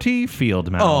 Morty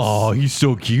Fieldmouse. Oh, he's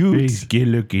so cute. he's a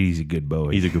good boy.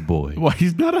 He's a good boy. Well,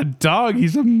 he's not a dog.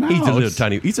 He's a mouse. He's a little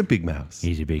tiny. He's a big mouse.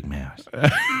 He's a big mouse.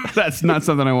 That's not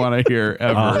something I want to hear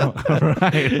ever. All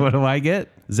right. What do I get?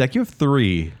 Zach, you have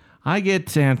 3. I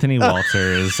get Anthony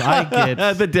Walters. I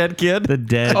get The dead kid. the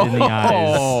dead in the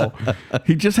eyes. Oh,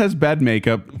 he just has bad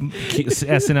makeup.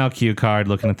 SNL cue card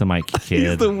looking at the mic kid.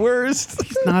 He's the worst.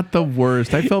 He's not the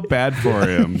worst. I felt bad for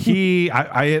him.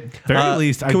 I at very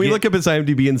least, Can we look up his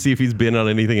IMDb and see if he's been on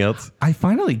anything else? I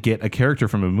finally get a character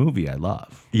from a movie I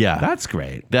love. Yeah. That's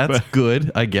great. That's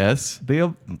good, I guess.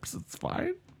 It's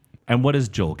fine. And what does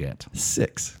Joel get?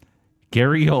 6.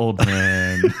 Gary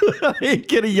Oldman.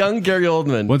 Get a young Gary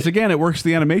Oldman. Once again, it works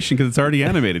the animation because it's already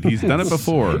animated. He's done it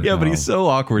before. Yeah, but he's so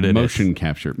awkward in Motion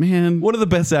capture. Man, One of the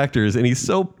best actors, and he's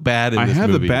so bad in I this have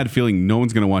movie. a bad feeling no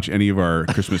one's going to watch any of our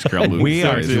Christmas Carol movies. We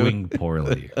are guys. doing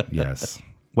poorly. Yes.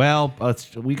 Well,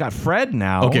 we got Fred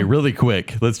now. Okay, really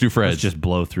quick. Let's do Fred. Let's just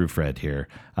blow through Fred here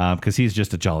because he's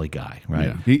just a jolly guy,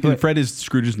 right? Yeah. And Fred is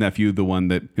Scrooge's nephew, the one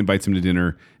that invites him to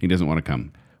dinner. He doesn't want to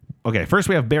come. Okay, first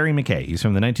we have Barry McKay. He's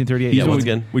from the 1938. Yeah, the once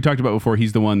one again. we talked about before.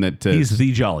 He's the one that He's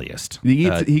the jolliest. he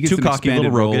gets too an cocky, expanded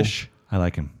little role. roguish. I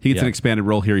like him. He gets Yeah. an expanded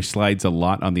role here. He slides a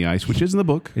lot on the ice, which is in the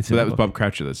book. It's So in that the was book. Bob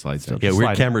Croucher that slides. down. Yeah, weird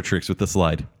Slide. camera tricks with the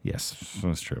slide. Yes,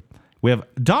 that's true. We have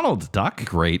Donald Duck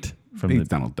Great. from It's the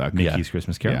Donald Duck. Mickey's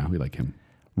Christmas Carol. Yeah, we like him.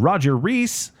 Roger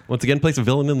Reese, Once again, plays a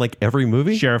villain in like every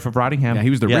movie. Sheriff of Rottingham. Yeah,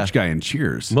 he was the Yeah. rich guy in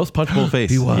Cheers. Most punchable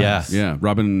face. He was. Yeah. Yeah,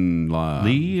 Robin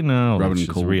Lee, no, Robin that's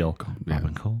just Cole. real. Yeah.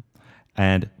 Robin Cole.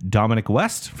 And Dominic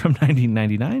West from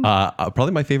 1999.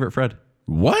 Probably my favorite Fred.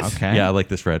 What? Okay. Yeah, I like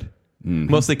this Fred.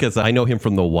 Mostly because I know him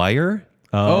from The Wire.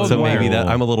 Oh, so The maybe Wire. that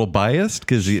I'm a little biased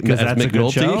because that's a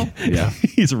good show? Yeah.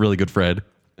 he's a really good Fred.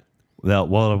 Well,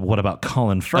 what about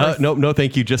Colin Firth? No,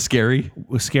 thank you. Just scary.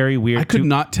 Scary, weird. I could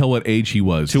not tell what age he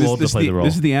was. Too old to play the role.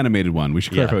 This is the animated one. We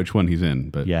should clarify Yeah. which one he's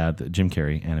in. But Yeah, the Jim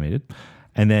Carrey animated.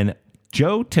 And then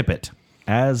Joe Tippett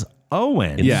as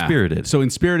Owen. Yeah. Spirited. So in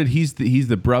Spirited, he's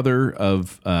the brother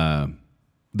of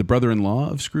the brother-in-law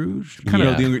of Scrooge. Kind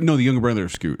Yeah. of the younger brother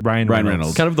of Scrooge. Ryan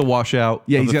Reynolds. Kind of the washout.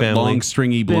 Yeah, of he's the got family. long,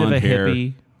 stringy Bit of blonde a hair.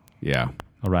 hippie. Yeah.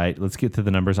 All right, let's get to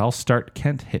the numbers. I'll start.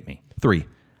 Kent, hit me. 3.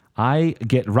 I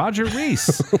get Roger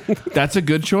Reese. That's a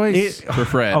good choice for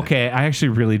Fred. Okay, I actually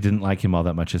really didn't like him all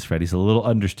that much as Fred. He's a little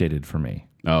understated for me.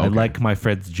 Oh, I okay. like my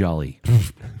Fred's jolly.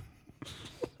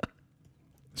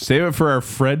 Save it for our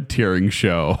Fred tiering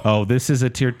show. Oh, this is a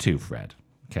tier 2, Fred.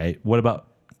 Okay, what about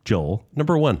Joel?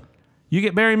 Number 1. You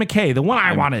get Barry McKay, the one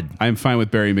I wanted. I'm fine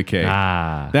with Barry McKay.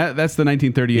 That's the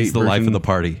 1938 He's the life version. of the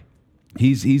party.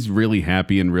 He's really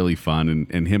happy and really fun,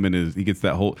 and him and he gets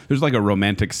that whole. There's like a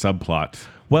romantic subplot.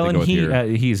 Well, to and go with here.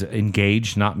 he's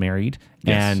engaged, not married,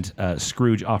 Yes. and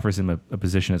Scrooge offers him a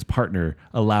position as partner,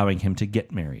 allowing him to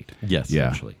get married. Yes. Yeah.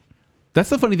 Essentially. That's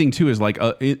the funny thing too is like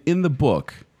in the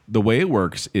book, the way it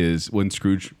works is when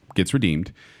Scrooge gets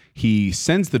redeemed, he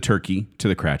sends the turkey to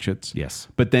the Cratchits. Yes.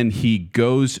 But then he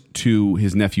goes to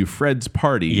his nephew Fred's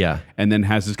party. Yeah. And then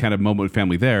has this kind of moment with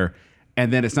family there.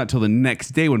 And then it's not till the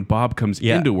next day when Bob comes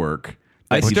Yeah. into work.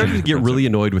 I that he started to shows get Fred's- really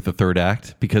annoyed with the third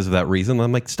act because of that reason.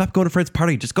 I'm like, stop going to Fred's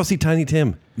party. Just go see Tiny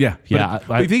Tim. Yeah. Yeah,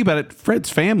 But if you think about it, Fred's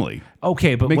family.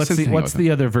 Okay, but Makes what's sense the to hang out what's with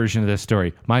the other version of this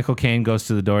story? Michael Caine goes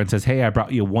to the door and says, "Hey, I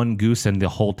brought you one goose and the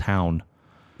whole town."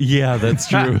 Yeah, that's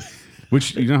true.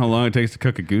 Which, you know how long it takes to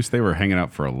cook a goose? They were hanging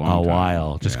out for a long A time.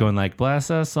 while, just going like,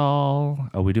 "Bless us all."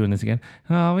 Are we doing this again?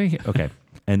 Oh, okay.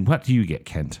 And what do you get,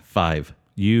 Kent? 5.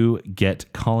 You get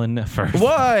Colin Firth.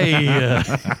 Why?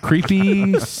 Creepy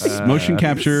motion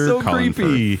capture. so Colin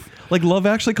creepy. Firth. Like Love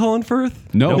Actually Colin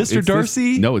Firth? No, Mr. it's this-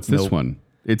 Darcy? no, it's this one.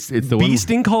 It's the one.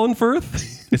 Beasting Colin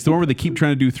Firth? It's the one where they keep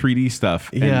trying to do 3D stuff.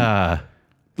 And, Yeah.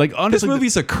 like This honestly,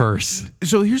 movie's a curse.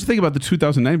 so here's the thing about the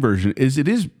 2009 version is it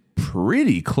is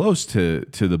pretty close to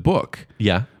the book.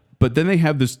 Yeah. But then they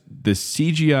have this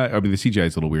CGI. I mean, the CGI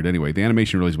is a little weird anyway. The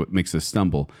animation really is what makes this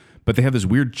stumble. But they have this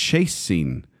weird chase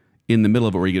scene in the middle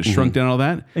of it where you get shrunk down and all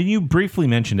that. And you briefly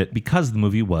mentioned it because the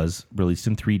movie was released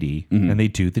in 3D, and they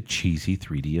do the cheesy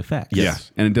 3D effects.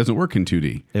 Yes. And it doesn't work in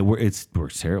 2D. It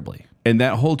works terribly. And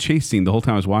that whole chase scene, the whole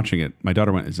time I was watching it, my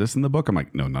daughter went, "Is this in the book?" I'm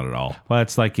like, "No, not at all." Well,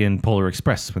 it's like in Polar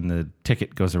Express when the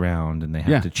ticket goes around and they have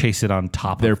Yeah. to chase it on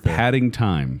top They're of the... padding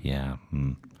time. Yeah.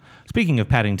 Speaking of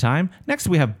padding time, next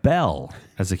we have Belle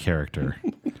as a character.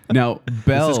 Now,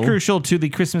 Belle, This is crucial to the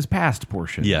Christmas past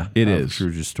portion. Yeah. It of is.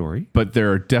 Scrooge's story. but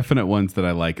there are definite ones that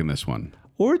I like in this one.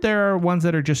 Or there are ones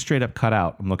that are just straight up cut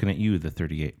out. I'm looking at you, the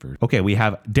 38 version. Okay, we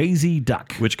have Daisy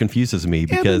Duck. Which confuses me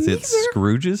because it's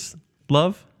Scrooge's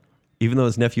love, even though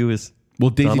his nephew is. Well,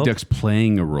 Daisy Donald? Duck's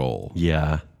playing a role.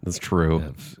 Yeah, that's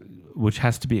true. which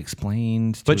has to be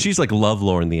explained. But she's like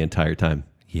lovelorn the entire time.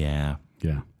 yeah.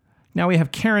 Yeah. Now we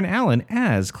have Karen Allen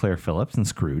as Claire Phillips in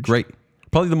Scrooge. Great.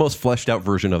 Probably the most fleshed out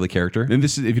version of the character. And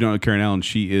this is, if you don't know Karen Allen,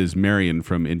 she is Marion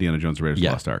from Indiana Jones and Raiders of the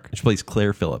Lost Ark. She plays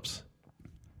Claire Phillips.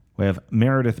 We have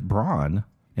Meredith Braun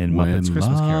in Muppets When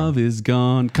Christmas Carol. love is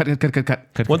gone. Cut.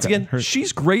 Once again,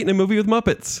 she's great in a movie with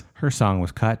Muppets. her song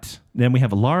was cut. Then we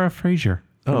have Laura Frazier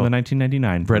from the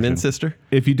 1999 Brendan's version. sister.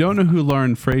 If you don't know who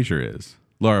Lauren Frazier is,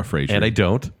 Laura Frazier. And I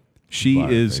don't. She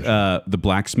is the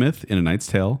blacksmith in A Knight's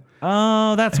Tale,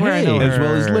 Oh, that's where I know her. as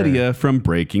well as Lydia from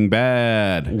Breaking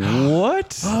Bad.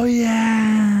 What? Oh,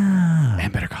 yeah.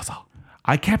 And Better Call Saul.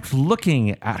 I kept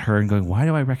looking at her and going, why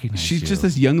do I recognize She's you? just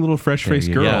this young little fresh-faced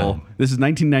you girl. go. This is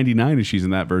 1999 and she's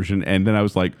in that version. And then I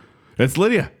was like, that's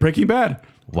Lydia, Breaking Bad.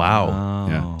 Wow.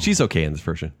 Yeah. She's okay in this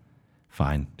version.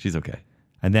 Fine. She's okay.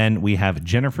 And then we have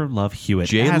Jennifer Love Hewitt.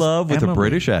 J as Love with a Emily.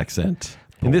 British accent.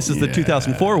 And this is the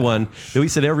 2004 one that we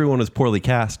said everyone was poorly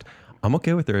cast. I'm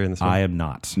okay with her in this one. I am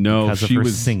not. No, because she of her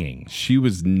was singing. She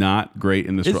was not great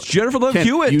in this It's role. Jennifer Love Ken,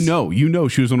 Hewitt. You know,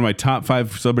 she was one of my top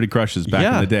 5 celebrity crushes back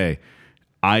in Yeah. the day.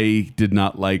 I did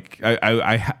not like.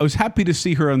 I was happy to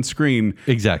see her on screen.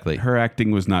 exactly. Her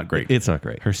acting was not great. It's not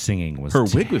great. Her singing was Her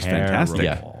wig was fantastic.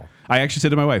 Yeah. I actually said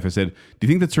to my wife, I said, "Do you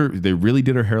think that's her? They really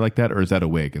did her hair like that, or is that a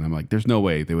wig?" And I'm like, "There's no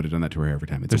way they would have done that to her hair every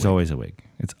time." It's There's a wig. always a wig.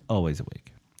 It's always a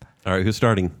wig. All right, who's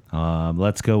starting?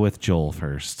 Let's go with Joel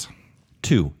first.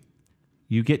 2.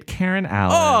 You get Karen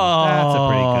Allen. That's a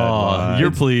pretty good one.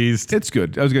 You're pleased. It's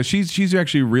good. I was good. She's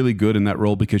actually really good in that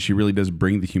role because she really does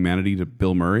bring the humanity to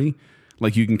Bill Murray.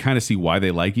 Like you can kind of see why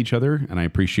they like each other, and I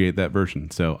appreciate that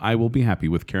version. So I will be happy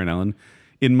with Karen Allen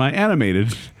in my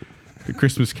animated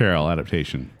Christmas Carol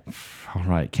adaptation. All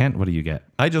right, Kent, what do you get?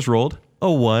 I just rolled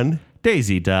a 1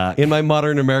 Daisy Duck. in my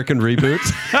modern American reboot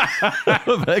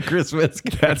of that Christmas.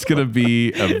 That's going to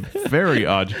be a very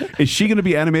odd. Is she going to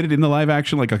be animated in the live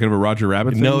action, like kind of a Roger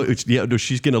Rabbit thing? No, no,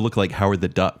 she's going to look like Howard the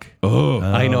Duck. Oh.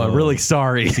 I know. I'm really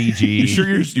sorry. You CG. sure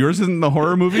yours isn't the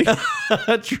horror movie?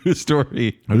 True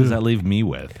story. What does that leave me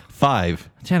with? 5.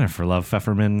 Jennifer Love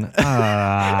Pfefferman.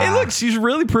 Hey, look, she's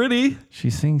really pretty. She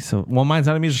sings so well. Mine's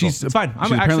not a musical. It's fine.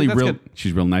 She's apparently real.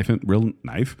 She's real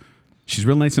knife. She's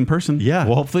real nice in person. Yeah.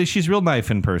 Well, hopefully she's real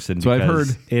knife in person. So I've because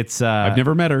heard. It's. I've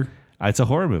never met her. It's a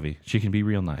horror movie. She can be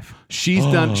real knife. She's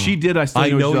done. She did. I still I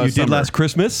know what you did last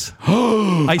Christmas.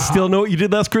 I still know what you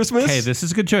did last Christmas. Hey, this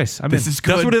is a good choice. This is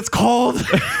good. That's what it's called.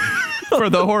 for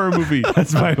the horror movie.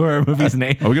 That's my horror movie's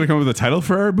name. Are we gonna come up with a title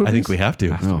for our movie? I think we have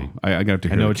to. Oh, I got to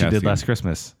hear I know the what you did casting. last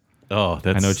Christmas. Oh,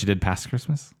 that's I know what you did past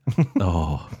Christmas.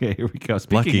 Oh, Okay, here we go.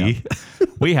 Speaking lucky.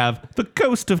 of, we have The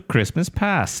Ghost of Christmas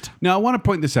Past. Now I want to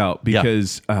point this out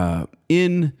because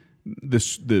in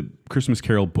the Christmas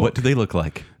Carol book, What do they look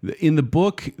like? in the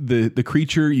book, the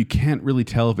creature, you can't really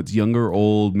tell if it's young or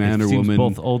old, man It or seems woman.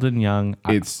 both old and young.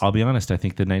 It's- I'll be honest. I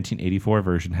think the 1984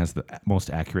 version has the most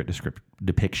accurate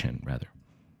depiction, rather,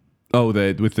 Oh,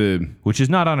 with the which is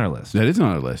not on our list. that is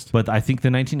on our list. But I think the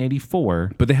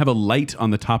 1984. But they have a light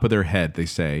on the top of their head, they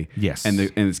say. Yes. And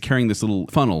it's carrying this little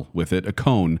funnel with it, a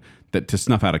cone that to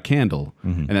snuff out a candle.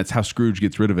 And that's how Scrooge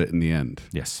gets rid of it in the end.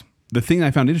 Yes, The thing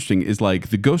I found interesting is like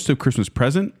the Ghost of Christmas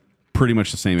Present, pretty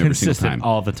much the same every single consistent time.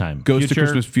 all the time. Ghost Future, of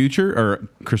Christmas Future or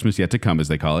Christmas Yet to Come, as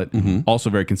they call it, also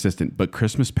very consistent. But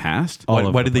Christmas Past, All Why,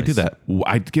 over why the did they do place. that?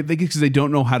 I get because they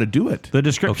don't know how to do it. The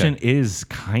description is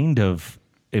kind of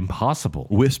impossible.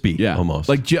 Wispy, Yeah, almost.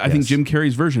 Like I think Jim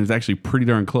Carrey's version is actually pretty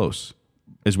darn close.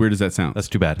 As weird as that sounds. That's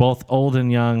too bad. Both old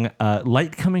and young.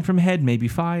 Light coming from head, maybe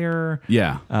fire.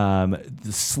 Yeah.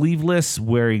 The sleeveless,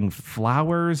 wearing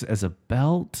flowers as a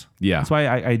belt. Yeah. That's why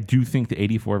I do think the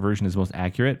 84 version is most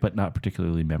accurate, but not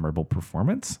particularly memorable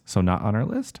performance. So not on our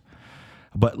list.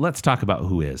 But let's talk about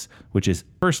who is, which is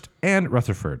First Anne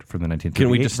Rutherford from the 1938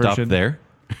 Can we just stop version. there?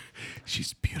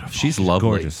 She's beautiful. She's lovely.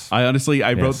 Gorgeous. I honestly,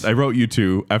 Yes. I wrote you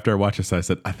two after I watched this. I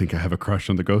said, I think I have a crush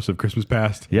on the Ghost of Christmas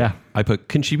Past. Yeah. I put,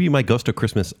 can she be my Ghost of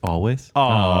Christmas always?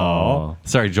 Oh.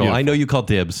 Sorry, Joel. Beautiful. I know you called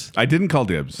dibs. I didn't call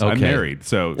dibs. I'm Okay. married,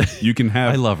 so you can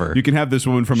have. I love her. You can have this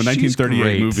woman from a She's 1938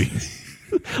 great.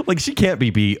 movie. Like, she can't be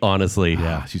beat, honestly.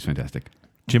 Ah, she's fantastic.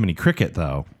 Jiminy Cricket,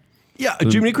 though. Yeah,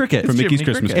 Jiminy Cricket. From Mickey's Jiminy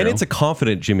Christmas Cricket. Carol. And it's a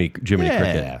confident Jiminy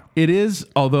Cricket. It is,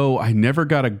 although I never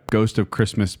got a Ghost of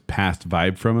Christmas Past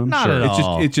vibe from him. Not at it's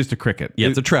all. It's just a cricket. Yeah,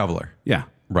 it's a traveler. Yeah.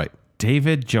 Right.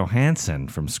 David Johansen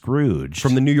from Scrooge.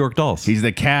 From the New York Dolls. He's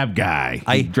the cab guy.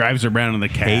 I He drives around in the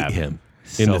cab. hate him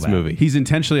So in this bad. movie. He's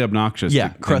intentionally obnoxious. Yeah,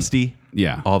 And- crusty.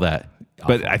 Yeah. All that.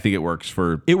 But I think it works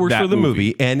for It works that for the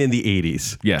movie and in the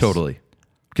 80s. Yes. Totally.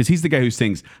 Because he's the guy who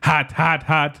sings hot, hot,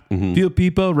 hot. Mm-hmm. Feel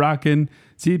people rocking,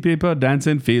 see people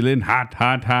dancing, feeling hot,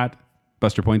 hot, hot.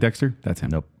 Buster Poindexter, that's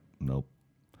him. Nope.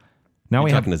 Now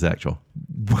we have. Talking to Zach, Joel.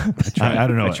 I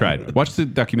don't know. I tried. Watch the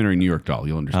documentary New York Doll.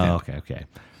 You'll understand. Oh, okay.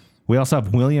 We also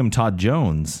have William Todd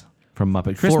Jones from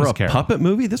Muppet Christmas For a Carol. puppet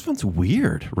movie, this one's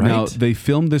weird, right? Now, they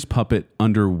filmed this puppet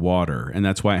underwater, and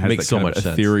that's why it has Makes that so kind much of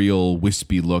sense. ethereal,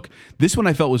 wispy look. This one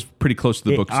I felt was pretty close to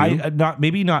the book, too.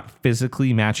 Maybe not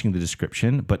physically matching the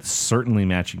description, but certainly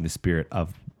matching the spirit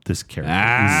of this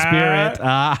character.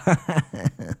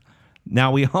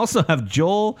 Now we also have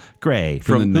Joel Grey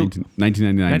from the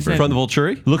 1999 version. From the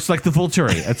Volturi? Looks like the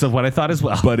Volturi. That's what I thought as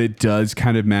well. But it does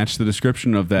kind of match the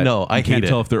description of that. No, I You can't hate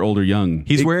tell it. if they're old or young.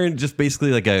 He's wearing just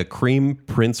basically like a cream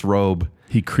prince robe.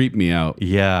 He creeped me out.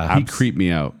 Yeah. He creeped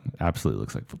me out. Absolutely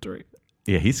looks like Volturi.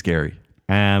 Yeah, he's scary.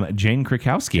 Jane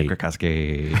Krakowski,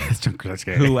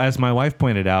 who, as my wife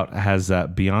pointed out, has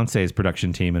Beyonce's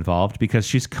production team involved because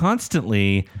she's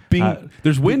constantly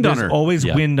there's wind on her. There's always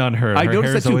wind on her. I Her noticed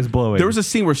hair that is too. always blowing. There was a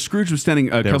scene where Scrooge was standing,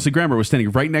 Kelsey Grammer was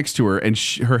standing right next to her, and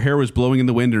her hair was blowing in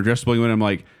the wind, and her dress was blowing in the wind. I'm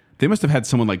like, they must have had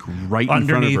someone like right in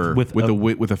front of her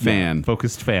with a fan.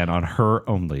 Focused fan on her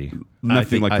only.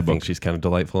 Nothing like the I book. think she's kind of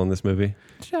delightful in this movie.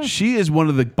 She is one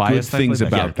of the good Biased, things I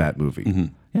believe. about that movie.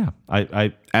 Yeah,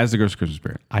 I As the Ghost of Christmas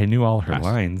Spirit. I knew all her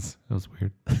lines. It was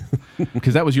weird.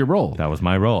 Because that was your role. That was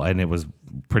my role, and it was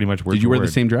pretty much word Did you for wear word.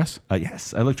 the same dress?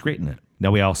 Yes, I looked great in it. Now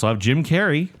we also have Jim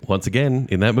Carrey, Once again,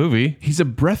 in that movie. He's a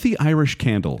breathy Irish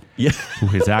candle. Yeah. who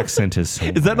his accent is so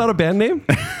Is that not a band name?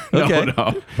 Okay.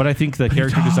 No. But I think the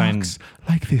character design, Talks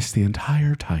like this the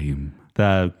entire time.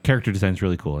 the character design is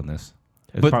really cool in this.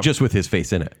 It's But just with his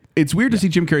face in it. It's weird to see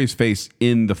Jim Carrey's face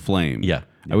in the flame. Yeah.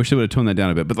 I wish they would have toned that down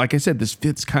a bit. But like I said, this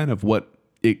fits kind of what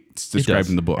it's described does.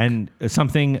 in the book. And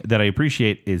something that I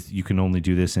appreciate is you can only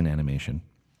do this in animation.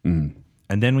 And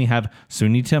then we have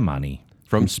Sunita Mani.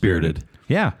 From Spirited.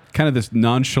 Yeah, kind of this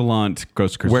nonchalant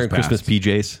Ghost of Christmas Wearing Past. Christmas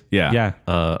PJs. Yeah. yeah,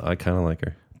 I kind of like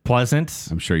her. pleasant,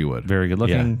 I'm sure you would. very good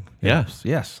looking. Yeah.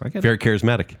 yes, I get it. Very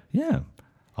charismatic. Yeah.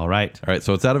 All right. All right,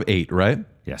 so it's out of 8, right?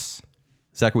 Yes,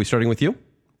 Zach, are we starting with you?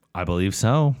 I believe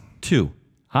so. 2.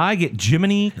 I get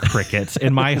Jiminy Cricket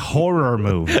in my horror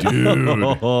movie.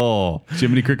 Oh.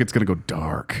 Jiminy Cricket's going to go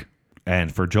dark.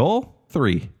 And for Joel,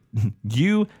 3.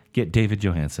 you get David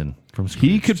Johansen from Scrooge.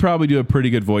 He could probably do a pretty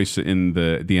good voice in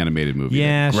the animated movie.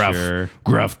 Yeah, gruff, sure.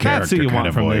 Gruff character That's who you kind want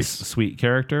of from voice. this sweet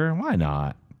character. Why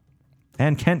not?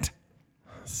 And Kent.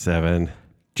 7.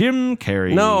 Jim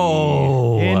Carrey.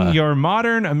 No. In your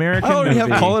modern American I already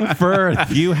movie, have Colin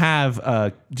Firth. you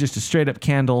have just a straight up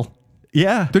candle.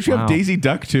 Yeah. Don't you have Wow. Daisy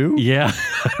Duck too? Yeah.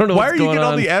 I don't know Why what's are you going getting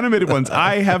all on. the animated ones?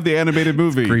 I have the animated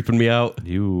movie. Creeping me out.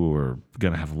 You are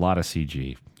going to have a lot of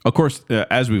CG. Of course,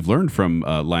 as we've learned from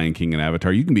Lion King and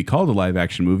Avatar, you can be called a live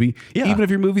action movie, Yeah. even if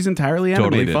your movie's entirely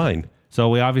animated. Totally fine. So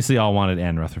we obviously all wanted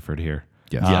Anne Rutherford here.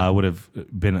 Yes. I would have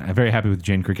been very happy with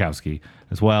Jane Krakowski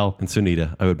as well. And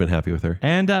Sunita, I would have been happy with her.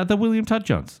 And the William Todd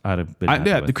Jones, I'd have been happy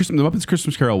Yeah, with. the Muppets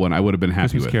Christmas Carol one, I would have been happy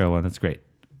Christmas with. Carol one, that's great.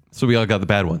 So we all got the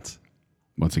bad ones.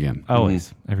 Once again,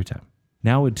 Always, every time.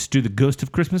 Now let's do the Ghost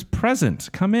of Christmas Present.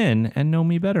 Come in and know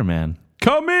me better, man.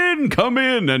 come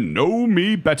in, and know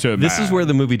me better. Man. This is where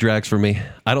the movie drags for me.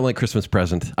 I don't like Christmas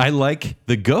Present. I like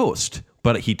the ghost,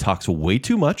 but he talks way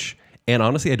too much. And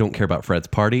honestly, I don't care about Fred's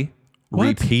party.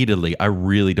 Repeatedly, I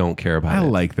really don't care about I it.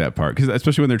 like that part because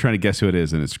especially when they're trying to guess who it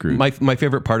is and it's Scrooge. My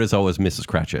favorite part is always Mrs.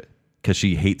 Cratchit because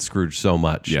she hates Scrooge so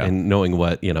much Yeah. and knowing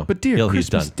what, but dear, ill he's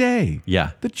Christmas done. Day,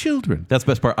 Yeah. the children. That's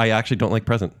the best part. I actually don't like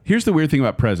Present. Here's the weird thing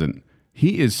about Present.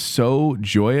 He is so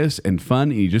joyous and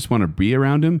fun, and you just want to be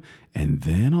around him. And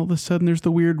then all of a sudden, there's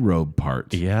the weird robe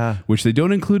part. Yeah. Which they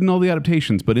don't include in all the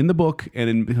adaptations, but in the book and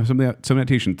in some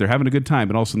adaptations, they're having a good time.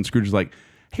 And all of a sudden, Scrooge is like,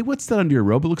 hey, what's that under your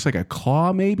robe? It looks like a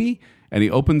claw, maybe? And he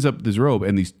opens up this robe,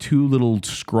 and these two little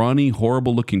scrawny,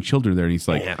 horrible-looking children there. And he's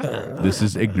like, this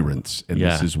is ignorance, and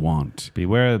Yeah. this is want.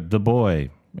 Beware the boy,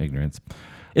 ignorance.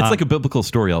 It's like a biblical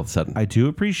story all of a sudden. I do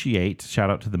appreciate, shout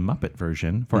out to the Muppet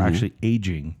version, for actually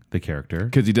aging the character.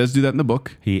 Because he does do that in the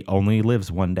book. He only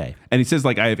lives one day. And he says,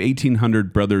 like, I have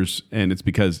 1,800 brothers, and it's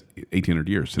because 1,800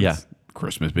 years since Yeah.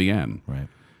 Christmas began. Right.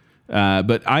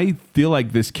 But I feel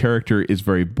like this character is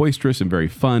very boisterous and very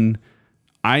fun.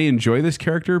 I enjoy this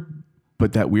character,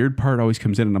 but that weird part always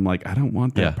comes in, and I'm like, I don't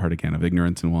want that Yeah. part again of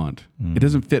ignorance and want. It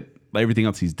doesn't fit everything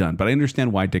else he's done. But I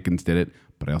understand why Dickens did it,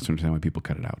 but I also understand why people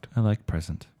cut it out. I like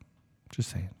present. Just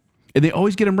saying. And they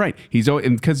always get him right. He's always,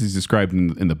 and because he's described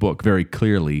in the book very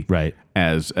clearly, Right.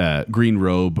 as green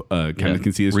robe, kind of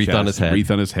can see his Wreath chest, on his head. wreath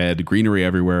on his head, greenery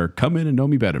everywhere. Come in and know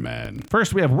me better, man.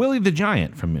 First, we have Willie the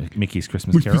Giant from Mickey's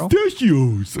Christmas Carol.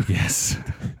 Pistachios. Yes.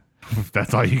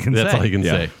 That's all you can say. That's all you can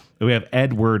Yeah. say. We have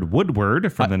Edward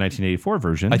Woodward from the 1984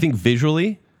 version. I think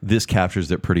visually, this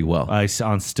captures it pretty well.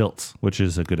 On stilts, which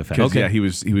is a good effect. Okay. Yeah, he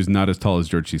was not as tall as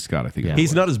George C. Scott, I think. Yeah.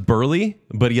 He's not as burly,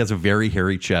 but he has a very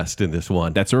hairy chest in this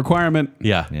one. That's a requirement.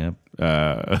 Yeah. Yeah.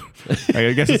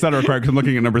 I guess it's not a requirement because I'm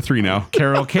looking at number 3 now.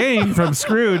 Carol Kane from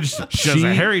Scrooge. She has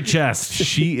a hairy chest.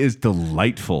 She is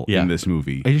delightful Yeah. in this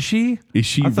movie. Is she?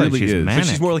 She I thought really she's is. manic. But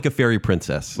she's more like a fairy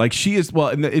princess. Like she is, well,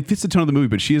 and it fits the tone of the movie,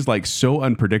 but she is like so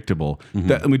unpredictable.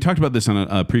 That, and we talked about this on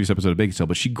a previous episode of Bacon Sale,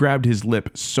 but she grabbed his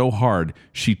lip so hard,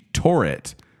 she tore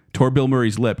Bill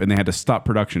Murray's lip, and they had to stop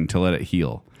production to let it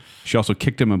heal. She also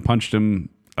kicked him and punched him.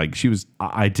 Like she was.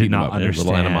 I did beating him not up. understand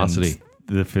little animosity.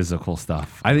 the physical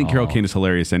stuff. I think Carol Kane is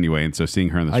hilarious anyway, and so seeing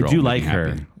her in this I role do made me like her.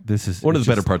 happy. This is One of it's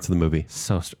the better just parts of the movie.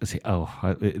 So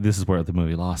this is where the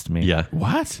movie lost me. Yeah.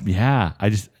 What? Yeah,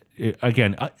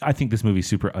 I think this movie's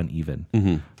super uneven.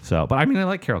 Mm-hmm. So, but I mean, I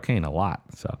like Carol Kane a lot.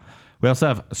 So, we also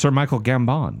have Sir Michael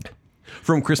Gambon.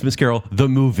 From Christmas Carol, the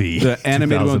movie. The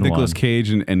animated one with 2001. Nicolas Cage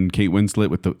and Kate Winslet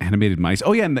with the animated mice.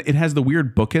 Oh yeah, and it has the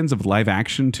weird bookends of live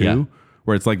action too, Yeah.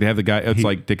 where it's like they have the guy. It's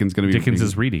like Dickens going to be. Dickens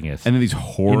is reading it. And then these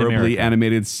horribly America.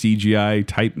 animated CGI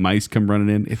type mice come running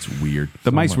in. It's weird.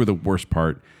 The mice were the worst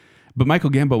part. But Michael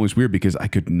Gambon was weird because I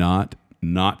could not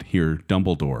hear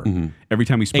Dumbledore. Every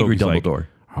time he spoke, Angry he's like, Dumbledore.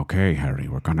 okay, Harry,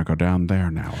 we're going to go down there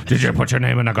now. Did you put your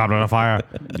name in a goblet of fire?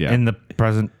 Yeah. In the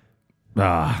present.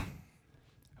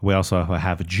 We also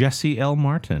have Jesse L.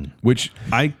 Martin. Which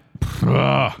I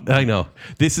I know.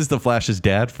 This is the Flash's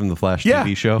dad from the Flash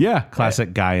TV show. Yeah.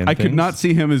 Classic guy in I could things. not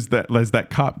see him as that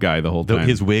cop guy the whole time.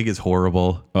 His wig is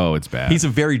horrible. Oh, it's bad. He's a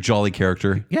very jolly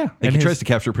character. Yeah, Like and he his- tries to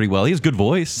capture it pretty well. He has good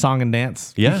voice. Song and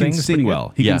dance. Yeah. He can things sing pretty well.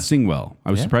 good. He Yeah. can sing well.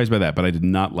 I was Yeah. surprised by that, but I did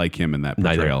not like him in that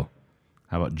Neither. portrayal.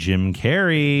 How about Jim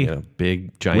Carrey? Yeah,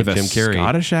 big, giant With a Jim Carrey.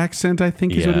 Scottish accent, I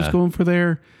think is what Yeah. it's going for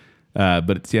there. But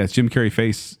it's Jim Carrey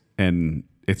face, and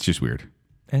it's just weird.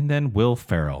 And then Will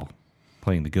Ferrell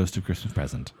playing the Ghost of Christmas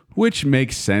Present. Which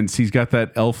makes sense. He's got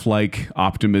that elf-like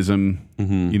optimism,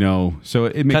 so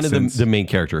it makes Kind of sense. the main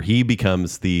character. He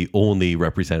becomes the only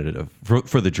representative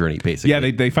for the journey, basically.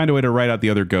 Yeah, they find a way to write out the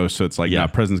other ghosts, so it's like, Yeah. nah,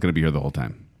 President's going to be here the whole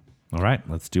time. All right,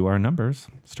 let's do our numbers,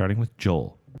 starting with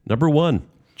Joel. Number 1.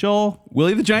 Joel.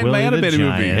 Willie the Giant, Willie my the animated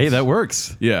movie. Giant. Hey, that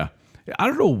works. Yeah. I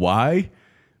don't know why,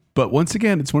 but once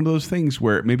again, it's one of those things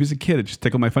where maybe as a kid, it just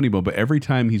tickled my funny bone. But every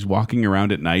time he's walking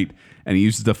around at night and he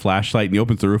uses the flashlight and he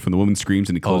opens the roof and the woman screams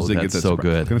and he closes it, that's gets that so surprise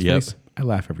good. look on his Yep. face, I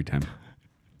laugh every time.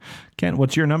 Kent,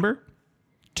 what's your number?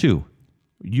 2.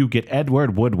 You get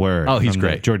Edward Woodward. Oh, he's from the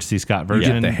great. George C. Scott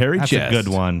version. Yeah, the hairy That's chest. a good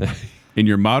one. In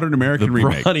your modern American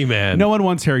remake, Brawny man. no one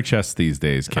wants hairy chests these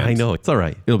days, Kent. I know. It's all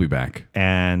right. It'll be back.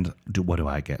 And what do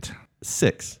I get?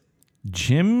 6.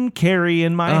 Jim Carrey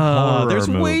in my horror There's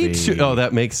movie. way too. Oh,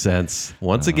 that makes sense.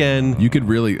 Once again, You could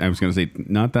really, I was going to say,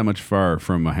 not that much far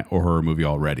from a horror movie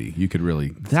already. You could really.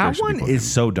 scare That some one people is with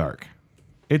so dark.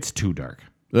 It's too dark.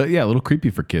 him. Yeah, a little creepy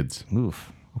for kids.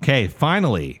 Oof. Okay,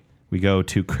 finally, we go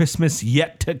to Christmas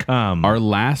Yet to Come. Our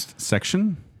last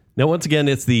section. now once again,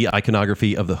 it's the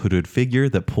iconography of the hooded figure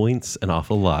that points an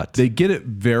awful lot. They get it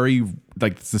very,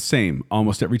 like, it's the same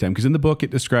almost every time. Because in the book,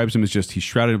 it describes him as just, he's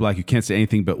shrouded in black. You can't say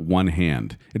anything but one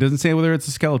hand. It doesn't say whether it's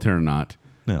a skeleton or not.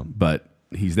 No. But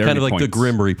he's there. Kind of and he like the points.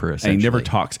 Grim Reaper, And he never essentially.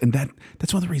 talks. And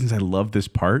that's one of the reasons I love this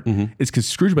part. Mm-hmm. Is because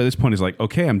Scrooge by this point is like,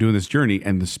 okay, I'm doing this journey.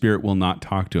 And the spirit will not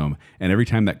talk to him. And every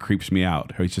time that creeps me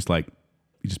out, he's just like,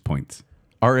 he just points.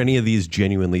 Are any of these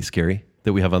genuinely scary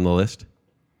that we have on the list?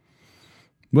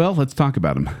 Well, let's talk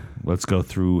about him. Let's go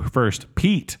through first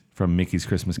Pete from Mickey's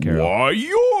Christmas Carol. Why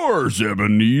yours,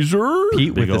 Ebenezer? Pete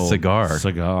with Big the ol' cigar.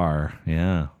 Cigar,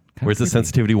 yeah. Where's the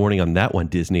sensitivity warning on that one,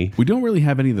 Disney? We don't really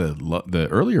have any of the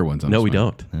earlier ones on No, this we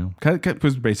one. don't. It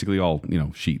was basically all,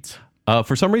 sheets.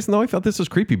 For some reason, though, I felt this was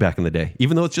creepy back in the day,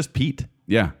 even though it's just Pete,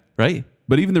 Yeah. right?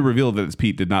 But even the reveal that it's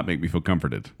Pete did not make me feel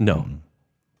comforted. No.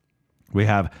 We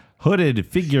have hooded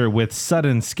figure with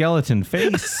sudden skeleton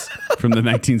face From the from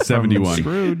 1971.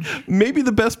 Scrooge. Maybe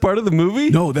the best part of the movie?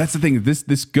 No, that's the thing.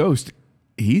 This ghost,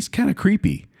 he's kind of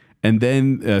creepy. And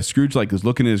then Scrooge is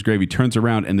looking at his grave. He turns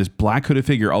around, and this black hooded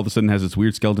figure all of a sudden has this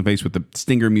weird skeleton face with the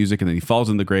stinger music, and then he falls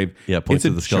in the grave. Yeah, points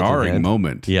it's to a the skeleton jarring hand.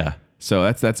 moment. Yeah. So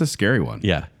that's a scary one.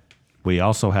 Yeah. We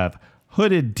also have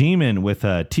hooded demon with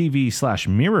a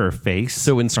TV/mirror face.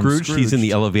 So in from Scrooge, he's in the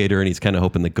Scrooged. elevator and he's kind of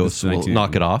hoping the ghosts This is will 19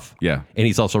 knock it off. Yeah. And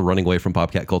he's also running away from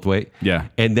Bobcat Goldthwait. Yeah.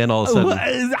 And then all of a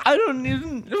sudden, I don't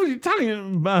even know what you're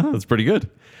talking about. that's pretty good.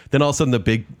 Then all of a sudden, the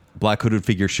big black hooded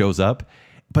figure shows up,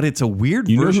 but it's a weird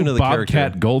You know version who of the Bobcat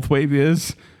character. Goldthwait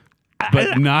is?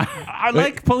 But not. I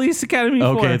like Police Academy 4.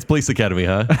 Okay, it's Police Academy,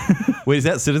 huh? Wait, is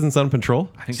that Citizens on Patrol?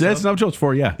 So that's not Jones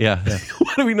 4, yeah. Yeah.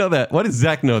 Why do we know that? Why does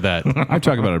Zach know that? I've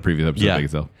talked about it in a previous episode Yeah. of Big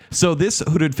As Hell. So this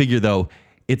hooded figure, though,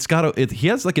 he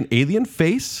has like an alien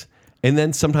face, and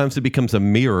then sometimes it becomes a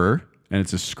mirror. And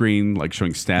it's a screen like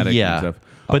showing static Yeah. and stuff.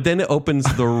 But then it opens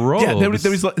the robes. Yeah, there was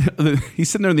he's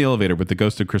sitting there in the elevator with the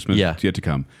ghost of Christmas yet to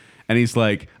come. And he's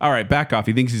like, all right, back off.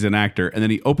 He thinks he's an actor. And then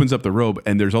he opens up the robe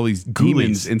and there's all these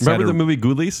demons inside. Remember the movie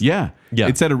Ghoulies? Yeah. Yeah.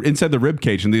 Inside the rib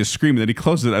cage, and they just scream. And then he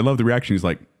closes it. I love the reaction. He's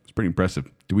like, it's pretty impressive.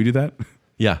 Do we do that?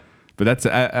 Yeah. But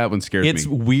that one scares It's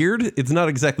me. weird. It's not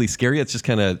exactly scary. It's just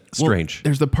kind of strange. Well,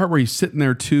 there's the part where he's sitting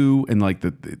there too, and like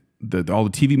all the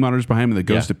TV monitors behind him, and the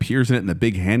ghost appears in it, and the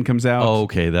big hand comes out. Oh,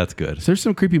 okay, that's good. So there's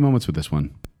some creepy moments with this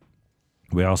one.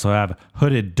 We also have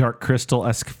hooded Dark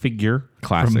Crystal-esque figure.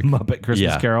 Classic. From Muppet Christmas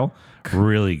Yeah. Carol.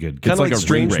 Really good. Kind of like a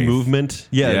strange ring wraith. movement.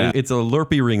 Yeah, it's a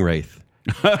Lurpy ring wraith.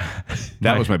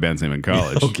 That was my band's name in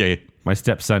college. Okay. My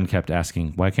stepson kept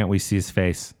asking, why can't we see his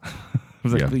face? I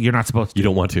was like, Yeah. you're not supposed to. You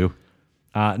don't want to.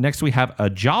 Next, we have a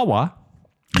Jawa,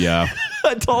 Yeah.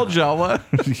 A tall Jawa.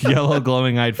 yellow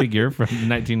glowing-eyed figure from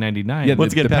 1999. Yeah,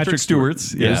 Once again, the Patrick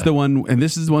Stewart's. Yeah. This is the one, and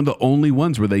this is one of the only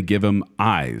ones where they give him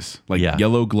eyes, like Yeah.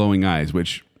 yellow glowing eyes,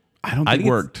 which I don't think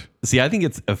worked. I think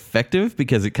it's effective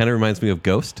because it kind of reminds me of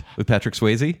Ghost with Patrick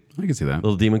Swayze, I can see that.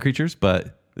 little demon creatures,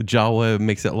 but the Jawa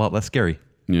makes it a lot less scary.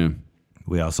 Yeah.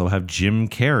 We also have Jim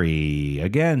Carrey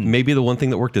again. Maybe the one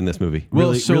thing that worked in this movie.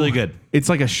 Really good. It's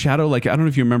like a shadow. Like, I don't know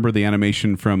if you remember the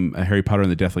animation from Harry Potter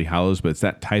and the Deathly Hallows, but it's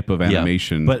that type of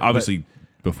animation. But- obviously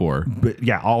before. But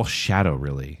yeah, all shadow,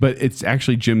 really. But it's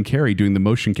actually Jim Carrey doing the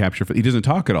motion capture. He doesn't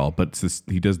talk at all, but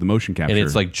he does the motion capture. And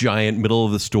it's like giant, middle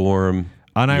of the storm.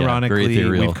 Yeah, very Unironically,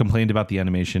 ethereal. we've complained about the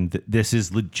animation. This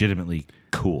is legitimately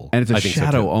cool. and it's a I think so,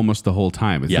 shadow too. almost the whole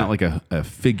time. It's Yeah. not like a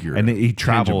figure. And he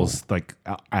travels tangible. like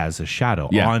as a shadow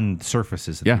Yeah. on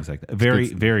surfaces and Yeah. things like that. Very,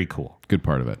 good. very cool. Good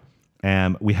part of it.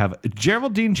 And we have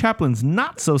Geraldine Chaplin's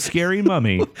Not So Scary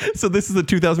Mummy. So this is the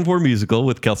 2004 musical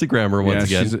with Kelsey Grammer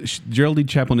once again. Geraldine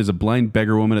Chaplin is a blind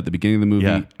beggar woman at the beginning of the movie,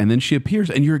 Yeah. and then she appears,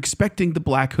 and you're expecting the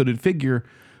black hooded figure,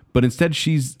 but instead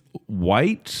she's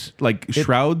white, like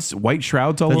white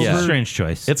shrouds all That's over. a strange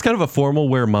choice. It's kind of a formal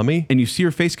wear mummy. And you see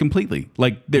her face completely.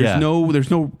 Like there's Yeah.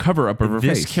 no cover up of her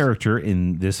This face. character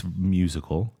in this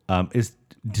musical is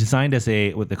designed as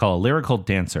what they call a lyrical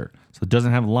dancer. So it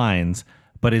doesn't have lines,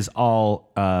 but is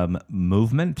all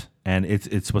movement, and it's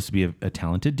supposed to be a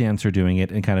talented dancer doing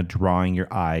it and kind of drawing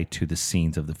your eye to the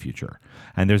scenes of the future.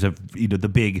 And there's the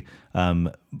big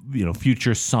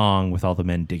future song with all the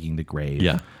men digging the grave.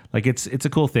 Yeah. Like it's a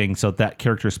cool thing. So that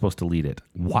character is supposed to lead it.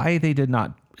 Why they did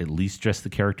not at least dress the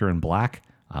character in black,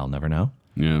 I'll never know.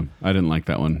 Yeah, I didn't like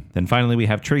that one. Then finally we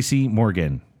have Tracy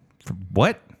Morgan.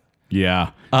 What?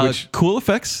 Yeah, Cool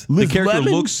effects. The Liz character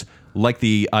Lemon? looks like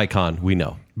the icon we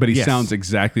know. but he Yes. sounds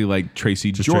exactly like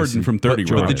Tracy Jordan Tracy. from 30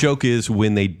 But Rock. the joke is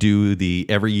when they do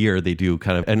every year they do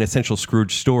kind of an essential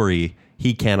Scrooge story.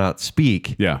 He cannot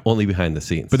speak. Yeah. Only behind the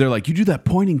scenes. But they're like, you do that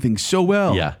pointing thing so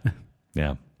well. yeah.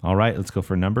 Yeah. All right, let's go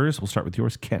for numbers. We'll start with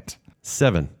yours, Kent.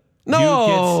 7. You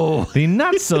No. get the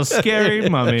not so scary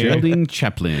mummy. Geraldine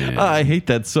Chaplin. I hate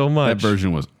that so much. That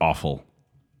version was awful.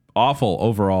 Awful.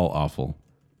 Overall, awful.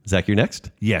 Zach, you're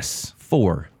next. Yes.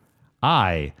 4.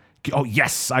 I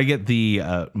get the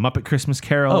Muppet Christmas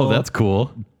Carol. Oh, that's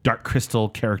cool. Dark Crystal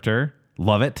character.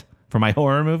 Love it. For my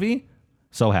horror movie.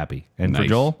 So happy. And for Nice.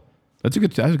 Joel? That's a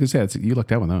good. I was gonna say you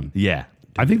lucked out with that one. Yeah.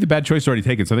 I think the bad choice is already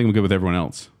taken, so I think I'm good with everyone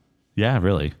else. Yeah,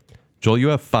 really. Joel, you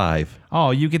have 5. Oh,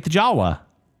 you get the Jawa.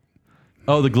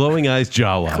 Oh, the glowing eyes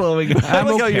Jawa. Glowing eyes. I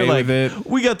like how okay you're like, with it.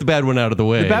 we got the bad one out of the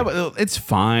way. It's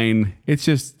fine. It's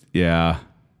just I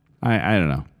don't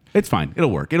know. It's fine.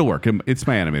 It'll work. It's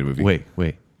my animated movie.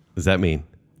 Wait. Does that mean?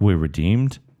 We're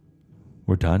redeemed.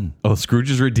 We're done. Oh, Scrooge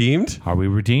is redeemed? Are we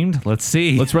redeemed? Let's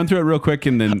see. Let's run through it real quick,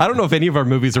 and then I don't know if any of our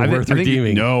movies are worth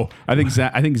redeeming. No, I think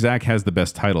Zach has the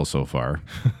best title so far.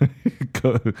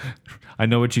 I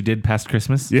know what you did past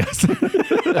Christmas. Yes.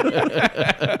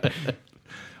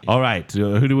 All right.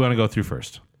 Who do we want to go through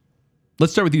first?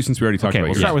 Let's start with you since we already talked Okay, about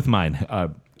we'll yours. start with mine.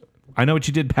 I Know What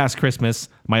You Did Past Christmas,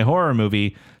 my horror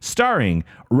movie starring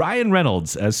Ryan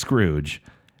Reynolds as Scrooge,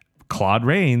 Claude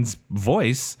Rains'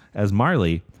 voice as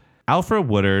Marley, Alfred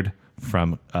Woodard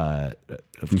from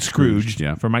Scrooge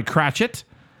yeah. for Mike Cratchit.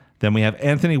 Then we have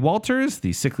Anthony Walters,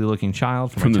 the sickly-looking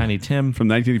child from Tiny Tim. from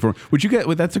 1984. Which you get?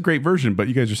 Well, that's a great version, but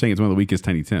you guys are saying it's one of the weakest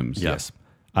Tiny Tims. Yes.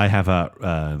 I have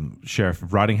Sheriff of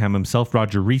Rottingham himself,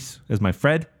 Roger Reese, as my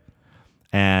Fred,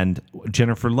 and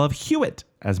Jennifer Love Hewitt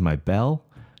as my Belle,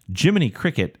 Jiminy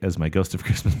Cricket as my Ghost of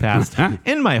Christmas Past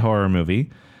in my horror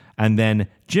movie, and then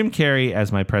Jim Carrey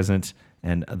as my present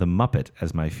and the Muppet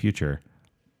as my future.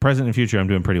 Present and future, I'm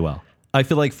doing pretty well. I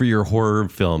feel like for your horror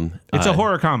film, It's a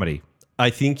horror comedy. I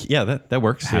think, yeah, that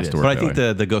works. Has to work but I that think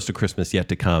way. the Ghost of Christmas Yet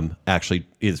to Come actually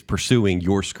is pursuing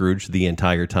your Scrooge the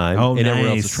entire time. Oh, and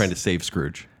everyone else nice. is trying to save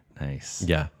Scrooge. Nice.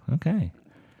 Yeah. Okay.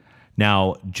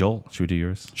 Now, Joel, should we do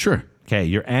yours? Sure. Okay,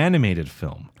 your animated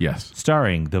film. Yes.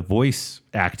 Starring the voice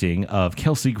acting of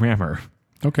Kelsey Grammer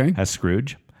Okay. as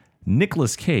Scrooge,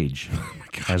 Nicolas Cage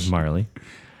as Marley,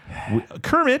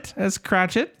 Kermit as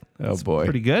Cratchit. That's boy.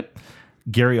 pretty good.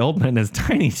 Gary Oldman as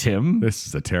Tiny Tim. This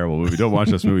is a terrible movie. Don't watch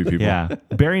this movie, people. Yeah.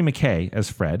 Barry McKay as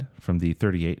Fred from the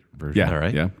 38 version. Yeah. All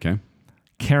right. Yeah. Okay.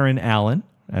 Karen Allen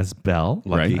as Belle.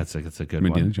 Right. That's a good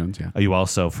Indiana one. Jones. Yeah. Are you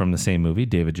also from the same movie,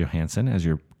 David Johansen as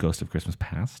your Ghost of Christmas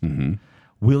Past? Mm-hmm.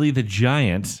 Willie the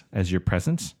Giant as your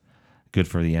present. Good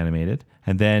for the animated.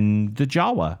 And then the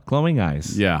Jawa, Glowing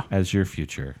Eyes, Yeah. as your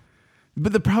future.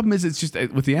 But the problem is, it's just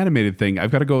with the animated thing,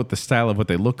 I've got to go with the style of what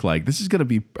they look like. This is going to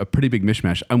be a pretty big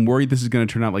mishmash. I'm worried this is going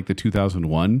to turn out like the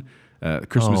 2001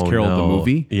 Christmas Oh, Carol, the no.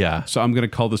 movie. Yeah. So I'm going to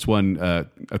call this one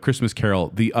A Christmas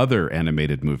Carol, the other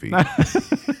animated movie.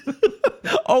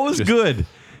 Always good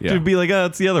yeah. to be like, oh,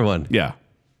 it's the other one. Yeah.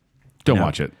 Don't Now-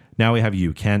 watch it. Now we have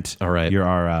you, Kent. All right. You're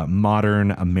our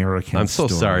modern American I'm so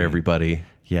story. sorry, everybody.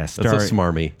 Yes. That's so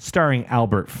smarmy. Starring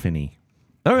Albert Finney.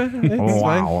 All right. It's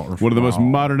fine. One of the most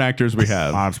modern actors we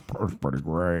have. That's pretty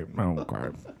great.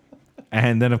 Okay.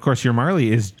 And then, of course, your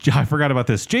Marley is, I forgot about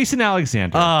this, Jason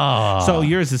Alexander. So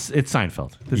yours is, it's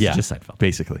Seinfeld. This Yeah. is just Seinfeld.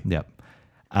 Basically. Yep.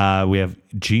 We have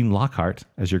Gene Lockhart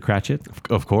as your Cratchit.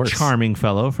 Of course. Charming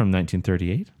fellow from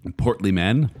 1938. Portly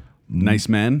man. Nice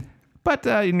man. But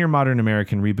in your modern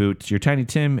American reboot, your Tiny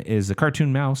Tim is a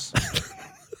cartoon mouse.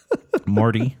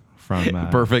 Morty from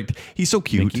Perfect. He's so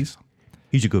cute. Mickey's.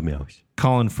 He's a good mouse.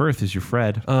 Colin Firth is your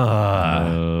Fred.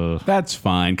 That's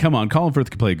fine. Come on. Colin Firth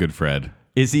can play a good Fred.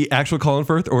 Is he actual Colin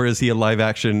Firth or is he a live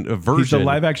action version? He's the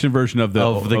live action version of the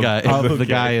guy- of the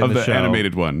guy in of the the show.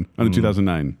 animated one on the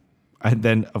 2009. And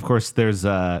then, of course, there's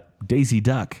Daisy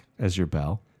Duck as your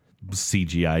Belle.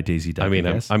 CGI Daisy Duck. I mean,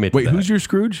 guess. I'm into Wait, that. who's your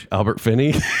Scrooge? Albert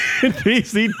Finney?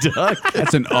 Daisy Duck.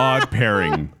 That's an odd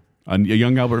pairing. A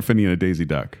young Albert Finney and a Daisy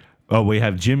Duck. Oh, we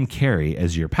have Jim Carrey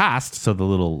as your past. So the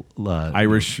little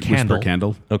Irish whisper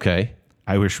candle. Okay.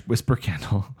 Irish whisper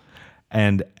candle.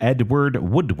 And Edward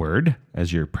Woodward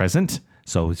as your present.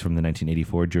 So he's from the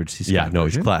 1984 George C. Scott Yeah, no,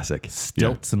 he's version. classic.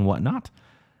 Stilts and whatnot.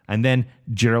 And then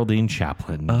Geraldine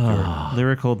Chaplin, your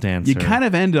lyrical dancer. You kind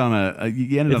of end on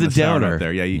you ended on It's a a sour downer. note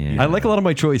there. Yeah. Yeah. I like a lot of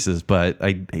my choices, but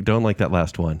I don't like that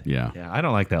last one. Yeah. Yeah, I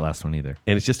don't like that last one either.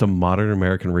 And it's just a modern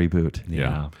American reboot.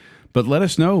 Yeah. But let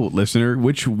us know, listener,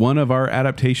 which one of our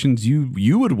adaptations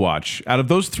you would watch out of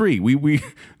those three. We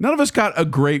none of us got a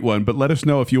great one, but let us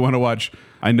know if you want to watch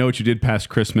I Know What You Did Past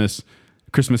Christmas,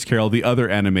 Christmas Carol, the other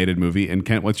animated movie. And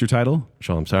Kent, what's your title?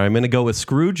 So I'm sorry. I'm going to go with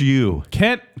Scrooge U.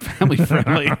 Kent, family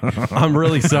friendly. I'm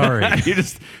really sorry. You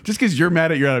just because you're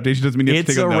mad at your adaptation doesn't mean you have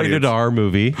to It's take a on the rated audience. R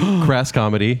movie. Crass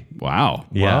comedy. Wow.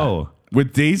 Yeah. Whoa.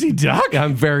 With Daisy Duck?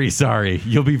 I'm very sorry.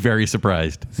 You'll be very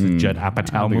surprised. It's a Judd I Apatow don't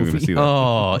think we're gonna movie. see that.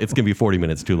 Oh, it's going to be 40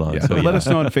 minutes too long. Yeah. So But let yeah. us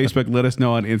know on Facebook. Let us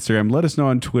know on Instagram. Let us know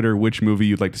on Twitter which movie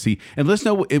you'd like to see. And let us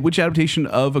know which adaptation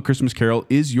of A Christmas Carol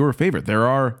is your favorite. There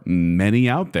are many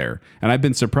out there. And I've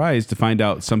been surprised to find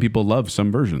out some people love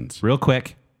some versions Real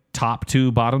quick, top two,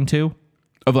 bottom two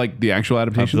of like the actual of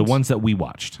adaptations. the ones that we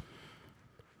watched.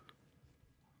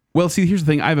 Well, see, here's the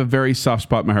thing. I have a very soft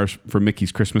spot in my heart for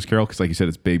Mickey's Christmas Carol because, like you said,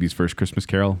 it's baby's first Christmas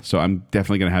Carol. So I'm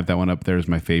definitely going to have that one up there as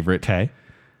my favorite. Okay.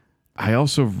 I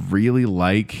also really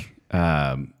like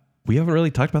We haven't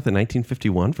really talked about the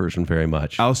 1951 version very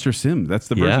much. Alistair Sim. That's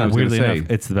the version Yeah, I was going to Weirdly say.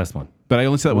 enough, it's the best one. But I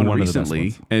only saw that one One of the best recently.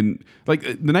 ones. And like the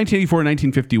 1984 and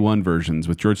 1951 versions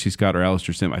with George C. Scott or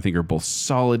Alistair Sim, I think are both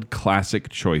solid classic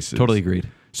choices. Totally agreed.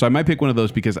 So I might pick one of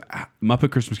those because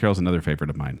Muppet Christmas Carol is another favorite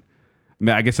of mine.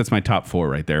 I guess that's my top four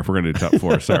right there. If we're going to do top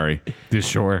four, sorry.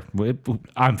 Sure.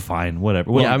 I'm fine.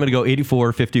 Whatever. Well, Yeah, I'm going to go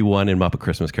 84, 51, and Muppet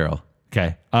Christmas Carol.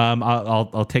 okay.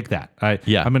 I'll take that.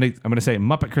 Yeah. I'm gonna say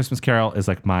Muppet Christmas Carol is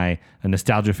like a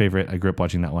nostalgia favorite. I grew up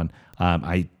watching that one.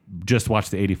 I just watched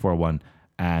the 84 one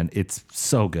and it's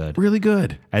so good. Really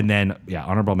good. And then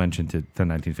honorable mention to the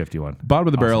 1951. Bottom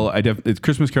of the barrel. It's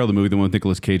Christmas Carol, the movie, the one with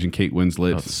Nicolas Cage and Kate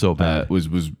Winslet. it's so bad. Was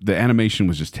the animation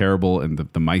was just terrible, and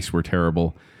the mice were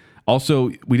terrible. Also,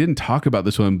 we didn't talk about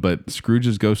this one, but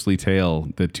Scrooge's Ghostly Tale,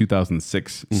 the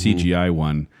 2006 CGI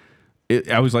one.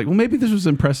 I was like, well, maybe this was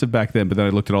impressive back then, but then I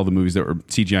looked at all the movies that were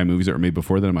CGI movies that were made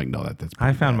before then. I'm like, no, that's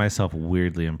I found myself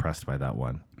weirdly impressed by that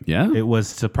one. yeah. It was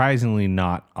surprisingly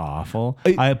not awful.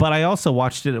 But I also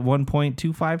watched it at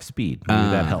 1.25 speed. Maybe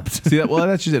that helped. See that? Well,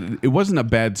 that's just it. It wasn't a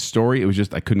bad story. It was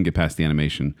just I couldn't get past the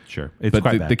animation. Sure. It's but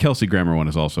quite the, bad. the Kelsey Grammer one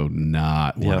is also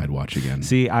not one Yeah. I'd watch again.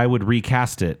 See, I would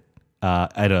recast it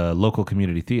at a local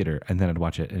community theater, and then I'd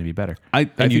watch it and it'd be better. I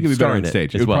think it'd be better on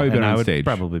stage. It would probably be better And I on would stage.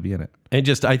 probably be in it. And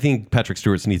just, I think Patrick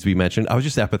Stewart's needs to be mentioned. I was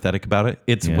just apathetic about it.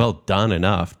 It's well done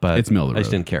enough, but It's middle of the I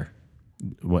just road. didn't care.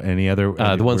 What, any other?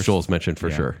 The ones worst- Joel's mentioned for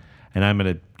Yeah. sure. And I'm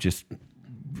going to just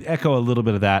echo a little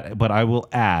bit of that, but I will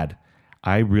add,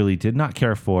 I really did not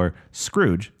care for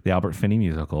Scrooge, the Albert Finney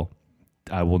musical.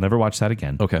 I will never watch that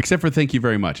again. Okay. Except for Thank You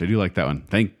Very Much. I do like that one.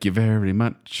 Thank you very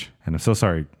much. And I'm so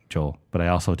sorry, Joel, but I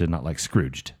also did not like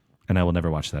Scrooged, and I will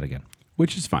never watch that again.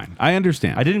 Which is fine. I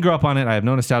understand. I didn't grow up on it. I have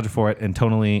no nostalgia for it, and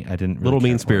tonally, I didn't. Really Little care for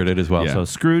mean-spirited it. as well. Yeah. So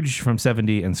Scrooge from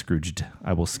 '70 and Scrooged,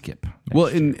 I will skip. Well,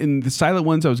 in the silent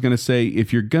ones, I was going to say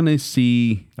if you're going to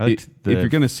see I liked if you're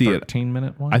going to see it,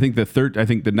 13-minute one. I think the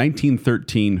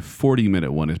 1913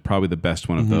 40-minute one is probably the best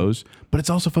one of those. But it's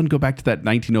also fun to go back to that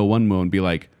 1901 one and be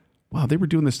like, wow, they were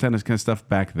doing this kind of stuff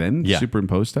back then, Yeah.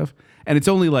 superimposed stuff. And it's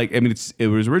only like, I mean, it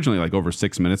was originally like over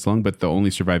 6 minutes long, but the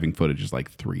only surviving footage is like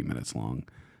 3 minutes long.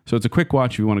 So it's a quick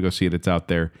watch if you want to go see it. It's out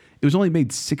there. It was only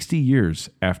made 60 years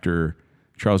after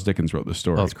Charles Dickens wrote the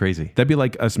story. Oh, it's crazy. That'd be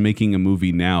like us making a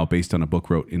movie now based on a book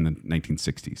wrote in the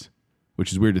 1960s,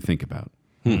 which is weird to think about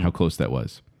how close that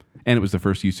was. And it was the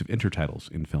first use of intertitles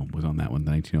in film was on that one,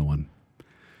 the 1901.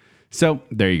 So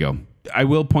there you go. I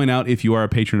will point out, if you are a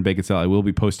patron of Bacon Cell, I will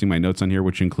be posting my notes on here,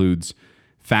 which includes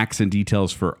facts and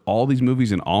details for all these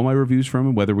movies and all my reviews from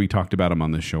them, whether we talked about them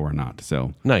on this show or not.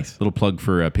 So Nice. little plug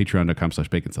for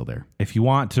patreon.com/baconcell there. If you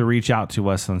want to reach out to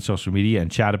us on social media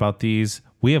and chat about these,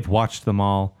 we have watched them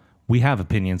all. We have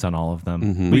opinions on all of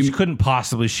them. We couldn't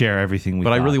possibly share everything we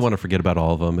But I thought. really want to forget about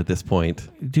all of them at this point.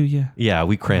 Do you? Yeah,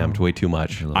 we crammed way too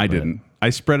much. I didn't. I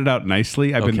spread it out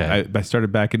nicely. Okay. I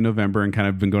started back in November and kind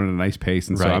of been going at a nice pace.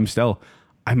 And so Right.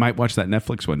 I might watch that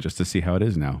Netflix one just to see how it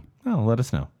is now. Oh, let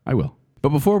us know. I will. But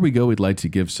before we go, we'd like to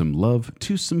give some love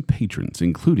to some patrons,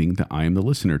 including the I Am the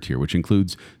Listener tier, which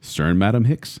includes Sir and Madam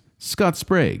Hicks, Scott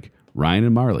Sprague, Ryan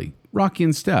and Marley, Rocky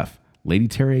and Steph, Lady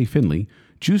Terry A. Finley,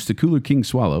 Juice the Cooler King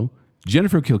Swallow,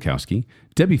 Jennifer Kilkowski,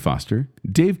 Debbie Foster,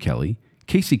 Dave Kelly,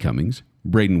 Casey Cummings,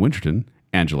 Braden Winterton,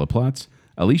 Angela Plotz,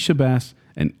 Alicia Bass,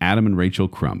 and Adam and Rachel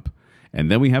Crump. And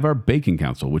then we have our Bacon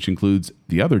Council, which includes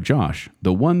the other Josh,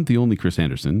 the one, the only Chris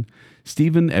Anderson,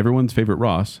 Stephen, everyone's favorite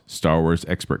Ross, Star Wars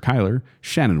expert Kyler,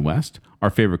 Shannon West, our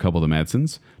favorite couple, the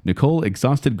Madsons, Nicole,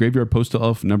 exhausted graveyard postal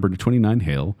elf number 29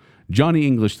 Hale, Johnny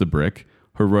English the Brick,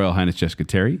 Her Royal Highness Jessica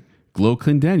Terry, Glow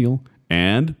Clin Daniel,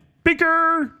 and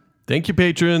Baker. Thank you,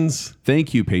 patrons.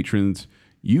 Thank you, patrons.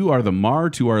 You are the Mar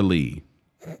to our Lee.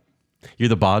 You're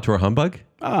the Ba to our humbug?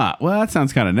 Ah, well, that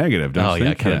sounds kind of negative, don't Oh, you yeah,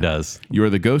 think? it kinda does. You are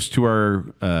the ghost to our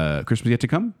Christmas yet to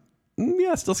come?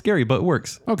 Yeah, still scary, but it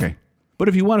works. Okay. But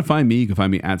if you want to find me, you can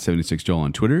find me at 76Joel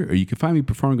on Twitter, or you can find me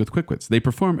performing with Quickwits. They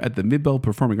perform at the Midbell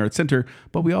Performing Arts Center,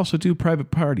 but we also do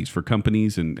private parties for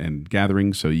companies and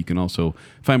gatherings, so you can also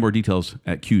find more details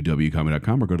at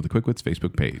qwcomedy.com or go to the Quickwits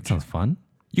Facebook page. Sounds fun.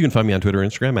 You can find me on Twitter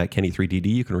and Instagram at Kenny3DD.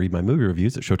 You can read my movie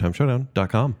reviews at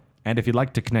ShowtimeShowdown.com. And if you'd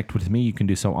like to connect with me, you can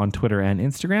do so on Twitter and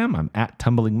Instagram. I'm at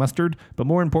Tumbling Mustard. But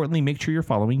more importantly, make sure you're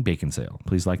following Bacon Sale.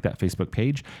 Please like that Facebook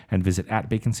page and visit at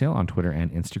Bacon Sale on Twitter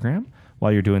and Instagram.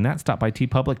 While you're doing that, stop by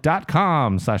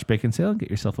tpublic.com/Bacon Sale.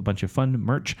 Get yourself a bunch of fun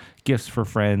merch, gifts for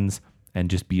friends, and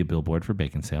just be a billboard for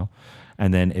Bacon Sale.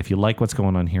 And then if you like what's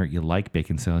going on here, you like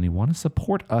Bacon Sale, and you want to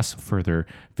support us further,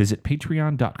 visit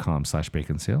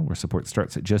patreon.com/Bacon Sale, where support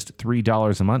starts at just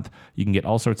 $3 a month. You can get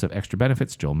all sorts of extra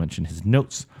benefits. Joel mentioned his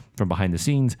notes from behind the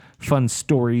scenes, fun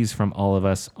stories from all of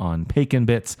us on Bacon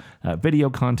Bits, video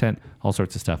content, all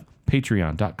sorts of stuff.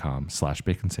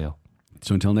 Patreon.com/Bacon Sale.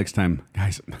 So until next time,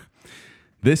 guys,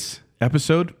 this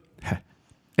episode,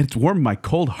 it's warmed my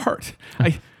cold heart.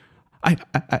 I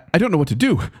don't know what to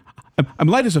do. I'm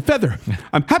light as a feather.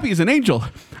 I'm happy as an angel.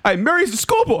 I'm merry as a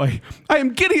schoolboy. I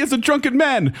am giddy as a drunken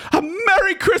man. A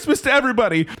Merry Christmas to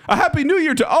everybody. A Happy New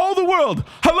Year to all the world.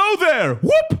 Hello there.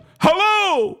 Whoop.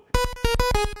 Hello.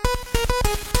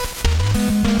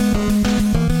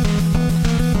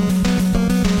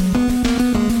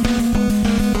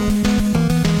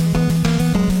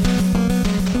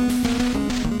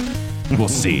 We'll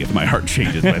see if my heart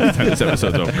changes by the time this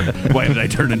episode's over. Why did I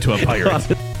turn into a pirate?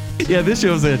 Yeah, this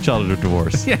show's a childhood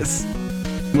divorce. Yes.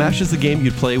 MASH is the game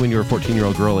you'd play when you were a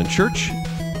 14-year-old girl in church.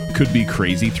 Could be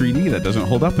crazy 3D that doesn't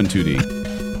hold up in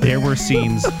 2D. There were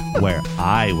scenes where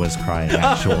I was crying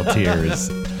actual tears.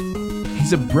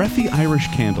 He's a breathy Irish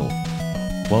candle.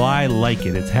 Well, I like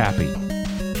it. It's happy.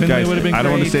 Finley Guys, would have been I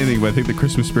don't want to great. say anything, but I think the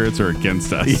Christmas spirits are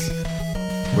against us.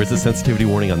 Where's the sensitivity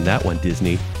warning on that one,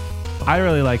 Disney? I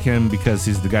really like him because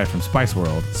he's the guy from Spice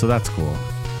World, so that's cool.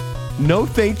 No,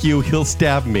 thank you. He'll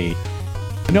stab me.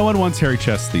 No one wants hairy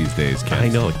chests these days, kids. I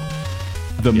know.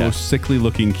 the most sickly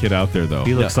looking kid out there, though.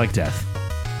 He looks like death.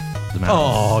 The mouse.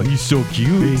 Oh, he's so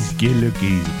cute. He's good looking.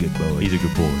 He's a good boy. He's a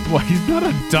good boy. Well, he's not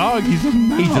a dog. He's a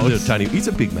mouse. He's a little tiny. He's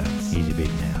a big mouse. He's a big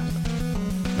mouse.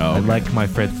 Oh, I okay. like my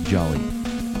Fred's Jolly.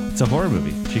 It's a horror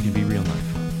movie. She can be real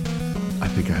life. I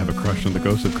think I have a crush on the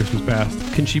Ghost of Christmas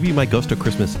Past. Can she be my ghost of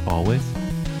Christmas always?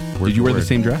 Did you wear the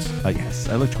same dress? Yes,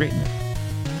 I looked great in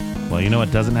it. Well, you know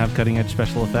what doesn't have cutting edge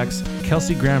special effects?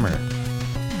 Kelsey Grammer.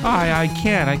 I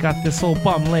can't. I got this old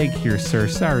bum leg here, sir.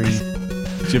 Sorry.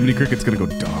 Jiminy Cricket's gonna go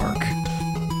dark.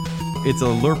 It's a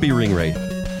Lurpy ring wraith.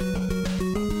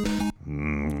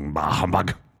 Bah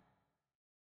humbug.